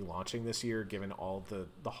games could be launching this year, given all the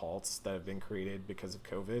halts that have been created because of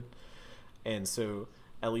COVID. And so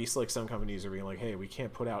at least like some companies are being like, hey, we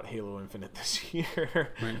can't put out Halo Infinite this year.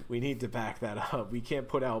 Right. We need to back that up. We can't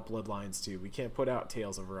put out Bloodlines 2. We can't put out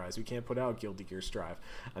Tales of Arise. We can't put out Guilty Gear Strive.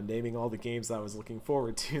 I'm naming all the games I was looking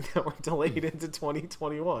forward to that were delayed into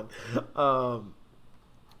 2021.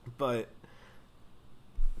 But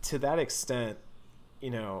to that extent,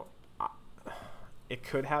 it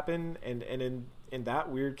could happen. And in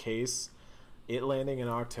that weird case, it landing in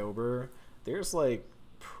October, there's like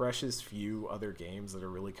precious few other games that are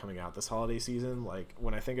really coming out this holiday season. Like,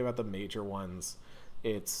 when I think about the major ones,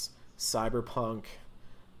 it's Cyberpunk,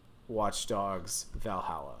 Watch Dogs,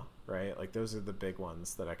 Valhalla, right? Like, those are the big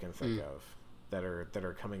ones that I can think of that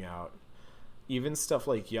are coming out. Even stuff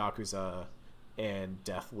like Yakuza and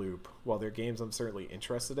Deathloop, while they're games I'm certainly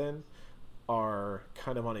interested in, are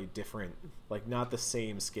kind of on a different, like, not the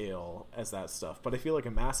same scale as that stuff. But I feel like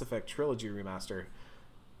a Mass Effect trilogy remaster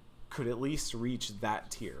could at least reach that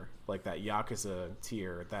tier, like that Yakuza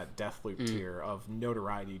tier, that Deathloop tier of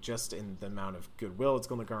notoriety, just in the amount of goodwill it's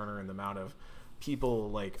going to garner and the amount of people.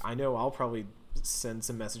 Like, I know I'll probably send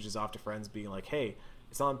some messages off to friends being like, hey,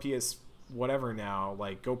 it's on PS whatever now,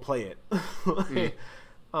 like, go play it.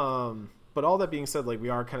 But all that being said, like, we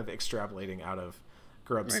are kind of extrapolating out of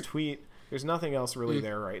Grubb's tweet. There's nothing else really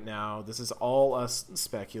there right now. This is all us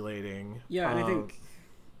speculating. Yeah, and I think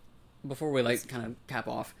before we like kind of cap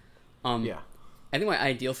off, I think my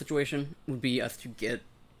ideal situation would be us to get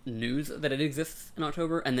news that it exists in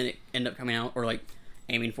October, and then it end up coming out, or like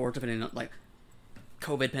aiming for it, depending on like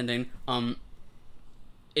COVID pending.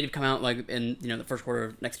 It'd come out like in the first quarter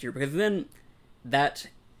of next year, because then that,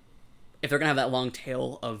 if they're gonna have that long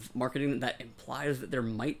tail of marketing, that implies that there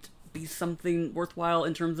might be something worthwhile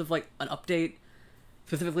in terms of like an update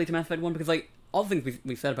specifically to Mass Effect 1, because like all the things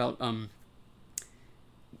we said about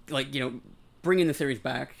like bringing the series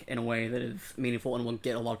back in a way that is meaningful and will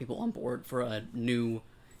get a lot of people on board for a new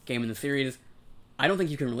game in the series. I don't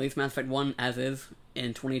think you can release Mass Effect 1 as is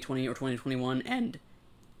in 2020 or 2021 and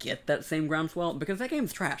get that same groundswell, because that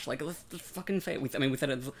game's trash. Like, let's just fucking say it. We said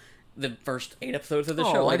it the first 8 episodes of the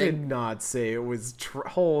Oh, show. I did not say it was.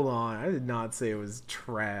 Hold on, I did not say it was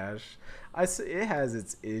trash. It has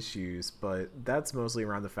its issues, but that's mostly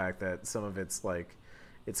around the fact that some of its like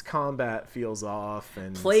its combat feels off,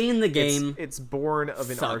 and playing the game. It's born of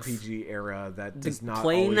an sucks. RPG era that does not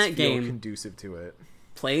playing always that feel game, conducive to it.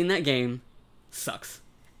 Playing that game sucks.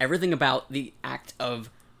 Everything about the act of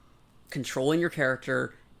controlling your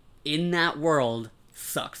character in that world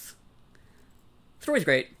sucks. Story's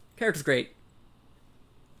great. Character's great.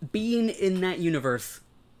 Being in that universe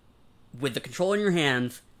with the control in your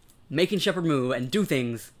hands, making Shepard move and do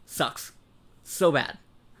things sucks. So bad.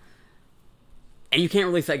 And you can't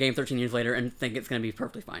release that game 13 years later and think it's going to be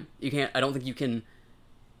perfectly fine. I don't think you can,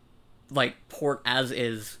 like, port as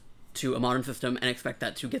is to a modern system and expect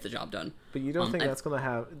that to get the job done. But you don't think that's going to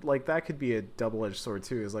have, like, that could be a double-edged sword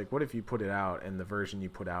too, is like, what if you put it out and the version you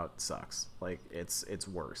put out sucks? Like, it's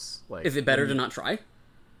worse. Like, is it better to not try?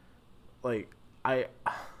 Like,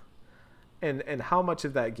 and how much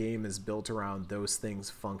of that game is built around those things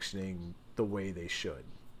functioning the way they should,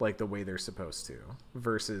 like the way they're supposed to,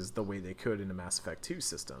 versus the way they could in a Mass Effect 2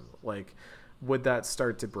 system? Like, would that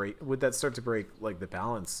start to break like the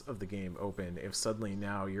balance of the game open if suddenly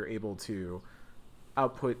now you're able to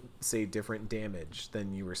output, say, different damage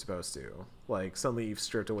than you were supposed to? Like, suddenly you've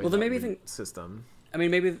stripped away the system. I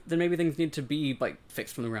mean, maybe things need to be like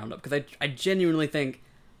fixed from the ground up, because I genuinely think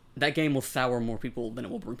that game will sour more people than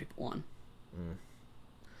it will bring people on.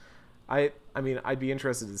 I mean, I'd be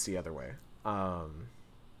interested to see either way.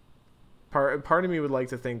 Part of me would like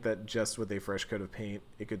to think that just with a fresh coat of paint,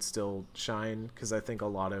 it could still shine, because I think a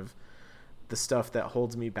lot of the stuff that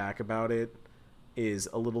holds me back about it is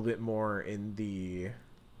a little bit more in the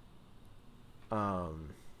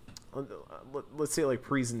let's say like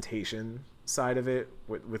presentation side of it,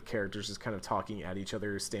 with characters just kind of talking at each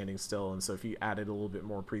other, standing still. And so if you added a little bit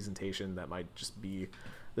more presentation, that might just be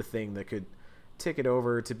the thing that could tick it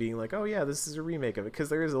over to being like, oh yeah, this is a remake of it, because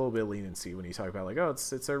there is a little bit of leniency when you talk about like, oh,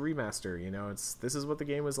 it's a remaster, you know, this is what the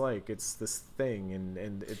game was like, it's this thing,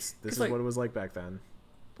 and this is like, what it was like back then.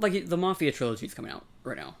 Like, the Mafia trilogy is coming out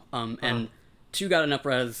right now, and 2 got an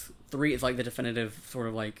up-res, 3 is like the definitive sort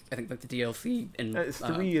of like, I think like the DLC, and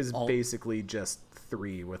 3 is basically just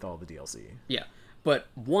 3 with all the DLC. Yeah, but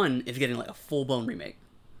 1 is getting like a full-blown remake.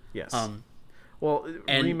 Yes. Well,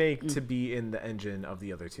 remake to be in the engine of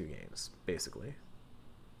the other 2 games, basically.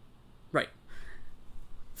 Right.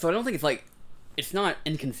 So I don't think it's not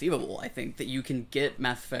inconceivable, I think, that you can get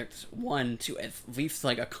Mass Effect 1 to at least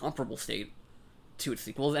like a comparable state to its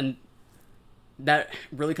sequels, and that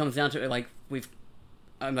really comes down to, like,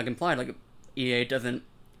 like implied, like, EA doesn't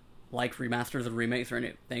like remasters or remakes or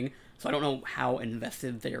anything, so I don't know how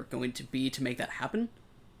invested they're going to be to make that happen.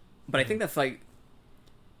 But I think that's like,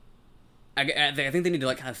 I think they need to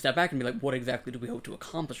like kind of step back and be like, what exactly do we hope to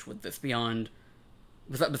accomplish with this beyond,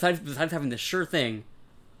 besides having this sure thing,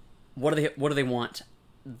 what do they want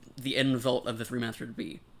the end result of this remaster to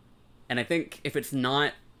be? And I think if it's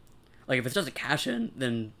not, like, if it's just a cash in,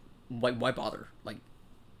 then why bother? Like,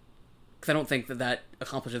 because I don't think that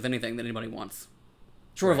accomplishes anything that anybody wants.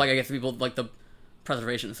 Short of, like, I guess people like the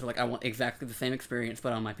preservation, so like, I want exactly the same experience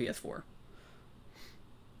but on my PS4.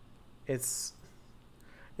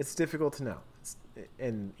 It's difficult to know,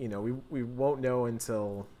 and you know, we won't know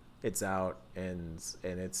until it's out, and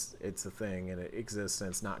it's a thing, and it exists, and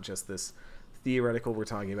it's not just this theoretical we're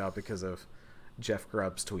talking about because of Jeff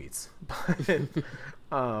Grubb's tweets. But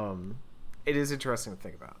it is interesting to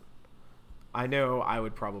think about. I know I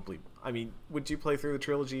would probably, I mean, would you play through the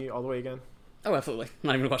trilogy all the way again? Oh, absolutely.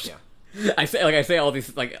 Not even a question. Yeah. I say all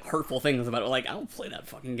these like hurtful things about it, like, I'll play that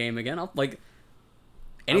fucking game again. I'll like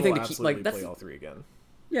anything to keep, like, that's play all 3 again.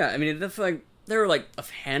 Yeah, I mean, that's like, there are like a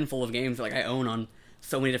handful of games that, like, I own on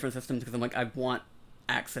so many different systems because I'm like, I want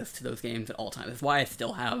access to those games at all times. That's why I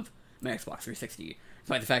still have my Xbox 360.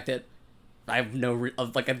 Despite the fact that I have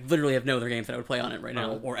I literally have no other games that I would play on it right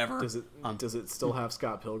now or ever. Does it still have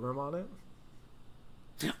Scott Pilgrim on it?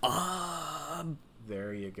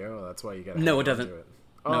 There you go. That's why you got to. No, it doesn't.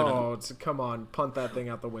 Oh, come on, punt that thing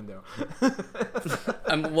out the window.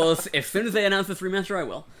 Well, as soon as they announce this remaster, I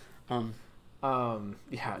will.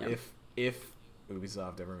 Yeah. If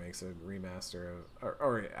Ubisoft ever makes a remaster of,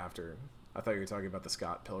 or after, I thought you were talking about the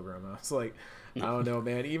Scott Pilgrim. I was like, I don't know,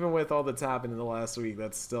 man. Even with all that's happened in the last week,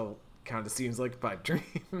 that still kind of seems like a pipe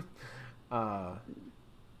dream.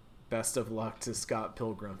 Best of luck to Scott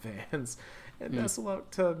Pilgrim fans, and best of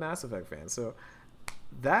luck to Mass Effect fans. So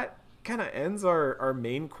that kind of ends our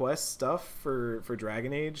main quest stuff for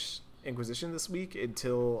Dragon Age Inquisition this week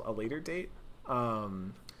until a later date.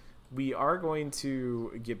 we are going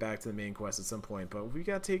to get back to the main quest at some point, but we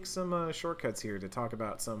got to take some shortcuts here to talk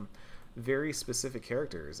about some very specific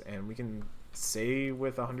characters, and we can say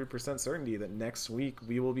with 100% certainty that next week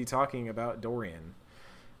we will be talking about Dorian.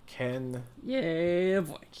 Yeah,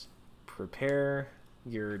 boy. Prepare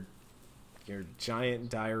your giant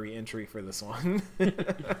diary entry for this one. Hey,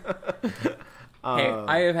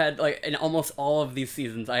 I have had, like, in almost all of these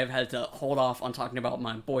seasons, I have had to hold off on talking about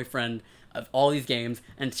my boyfriend of all these games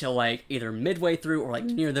until, like, either midway through or, like,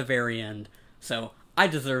 near the very end. So, I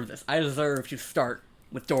deserve this. I deserve to start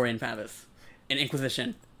with Dorian Pavis in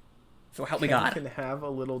Inquisition. So help me God. Can have a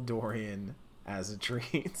little Dorian as a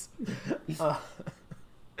treat.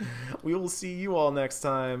 We will see you all next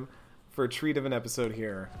time for a treat of an episode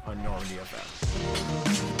here on Normandy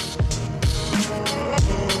FM.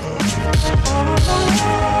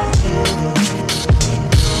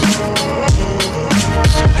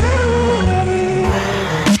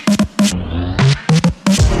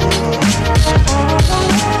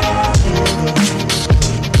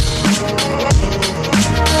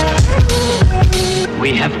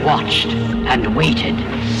 We have watched and waited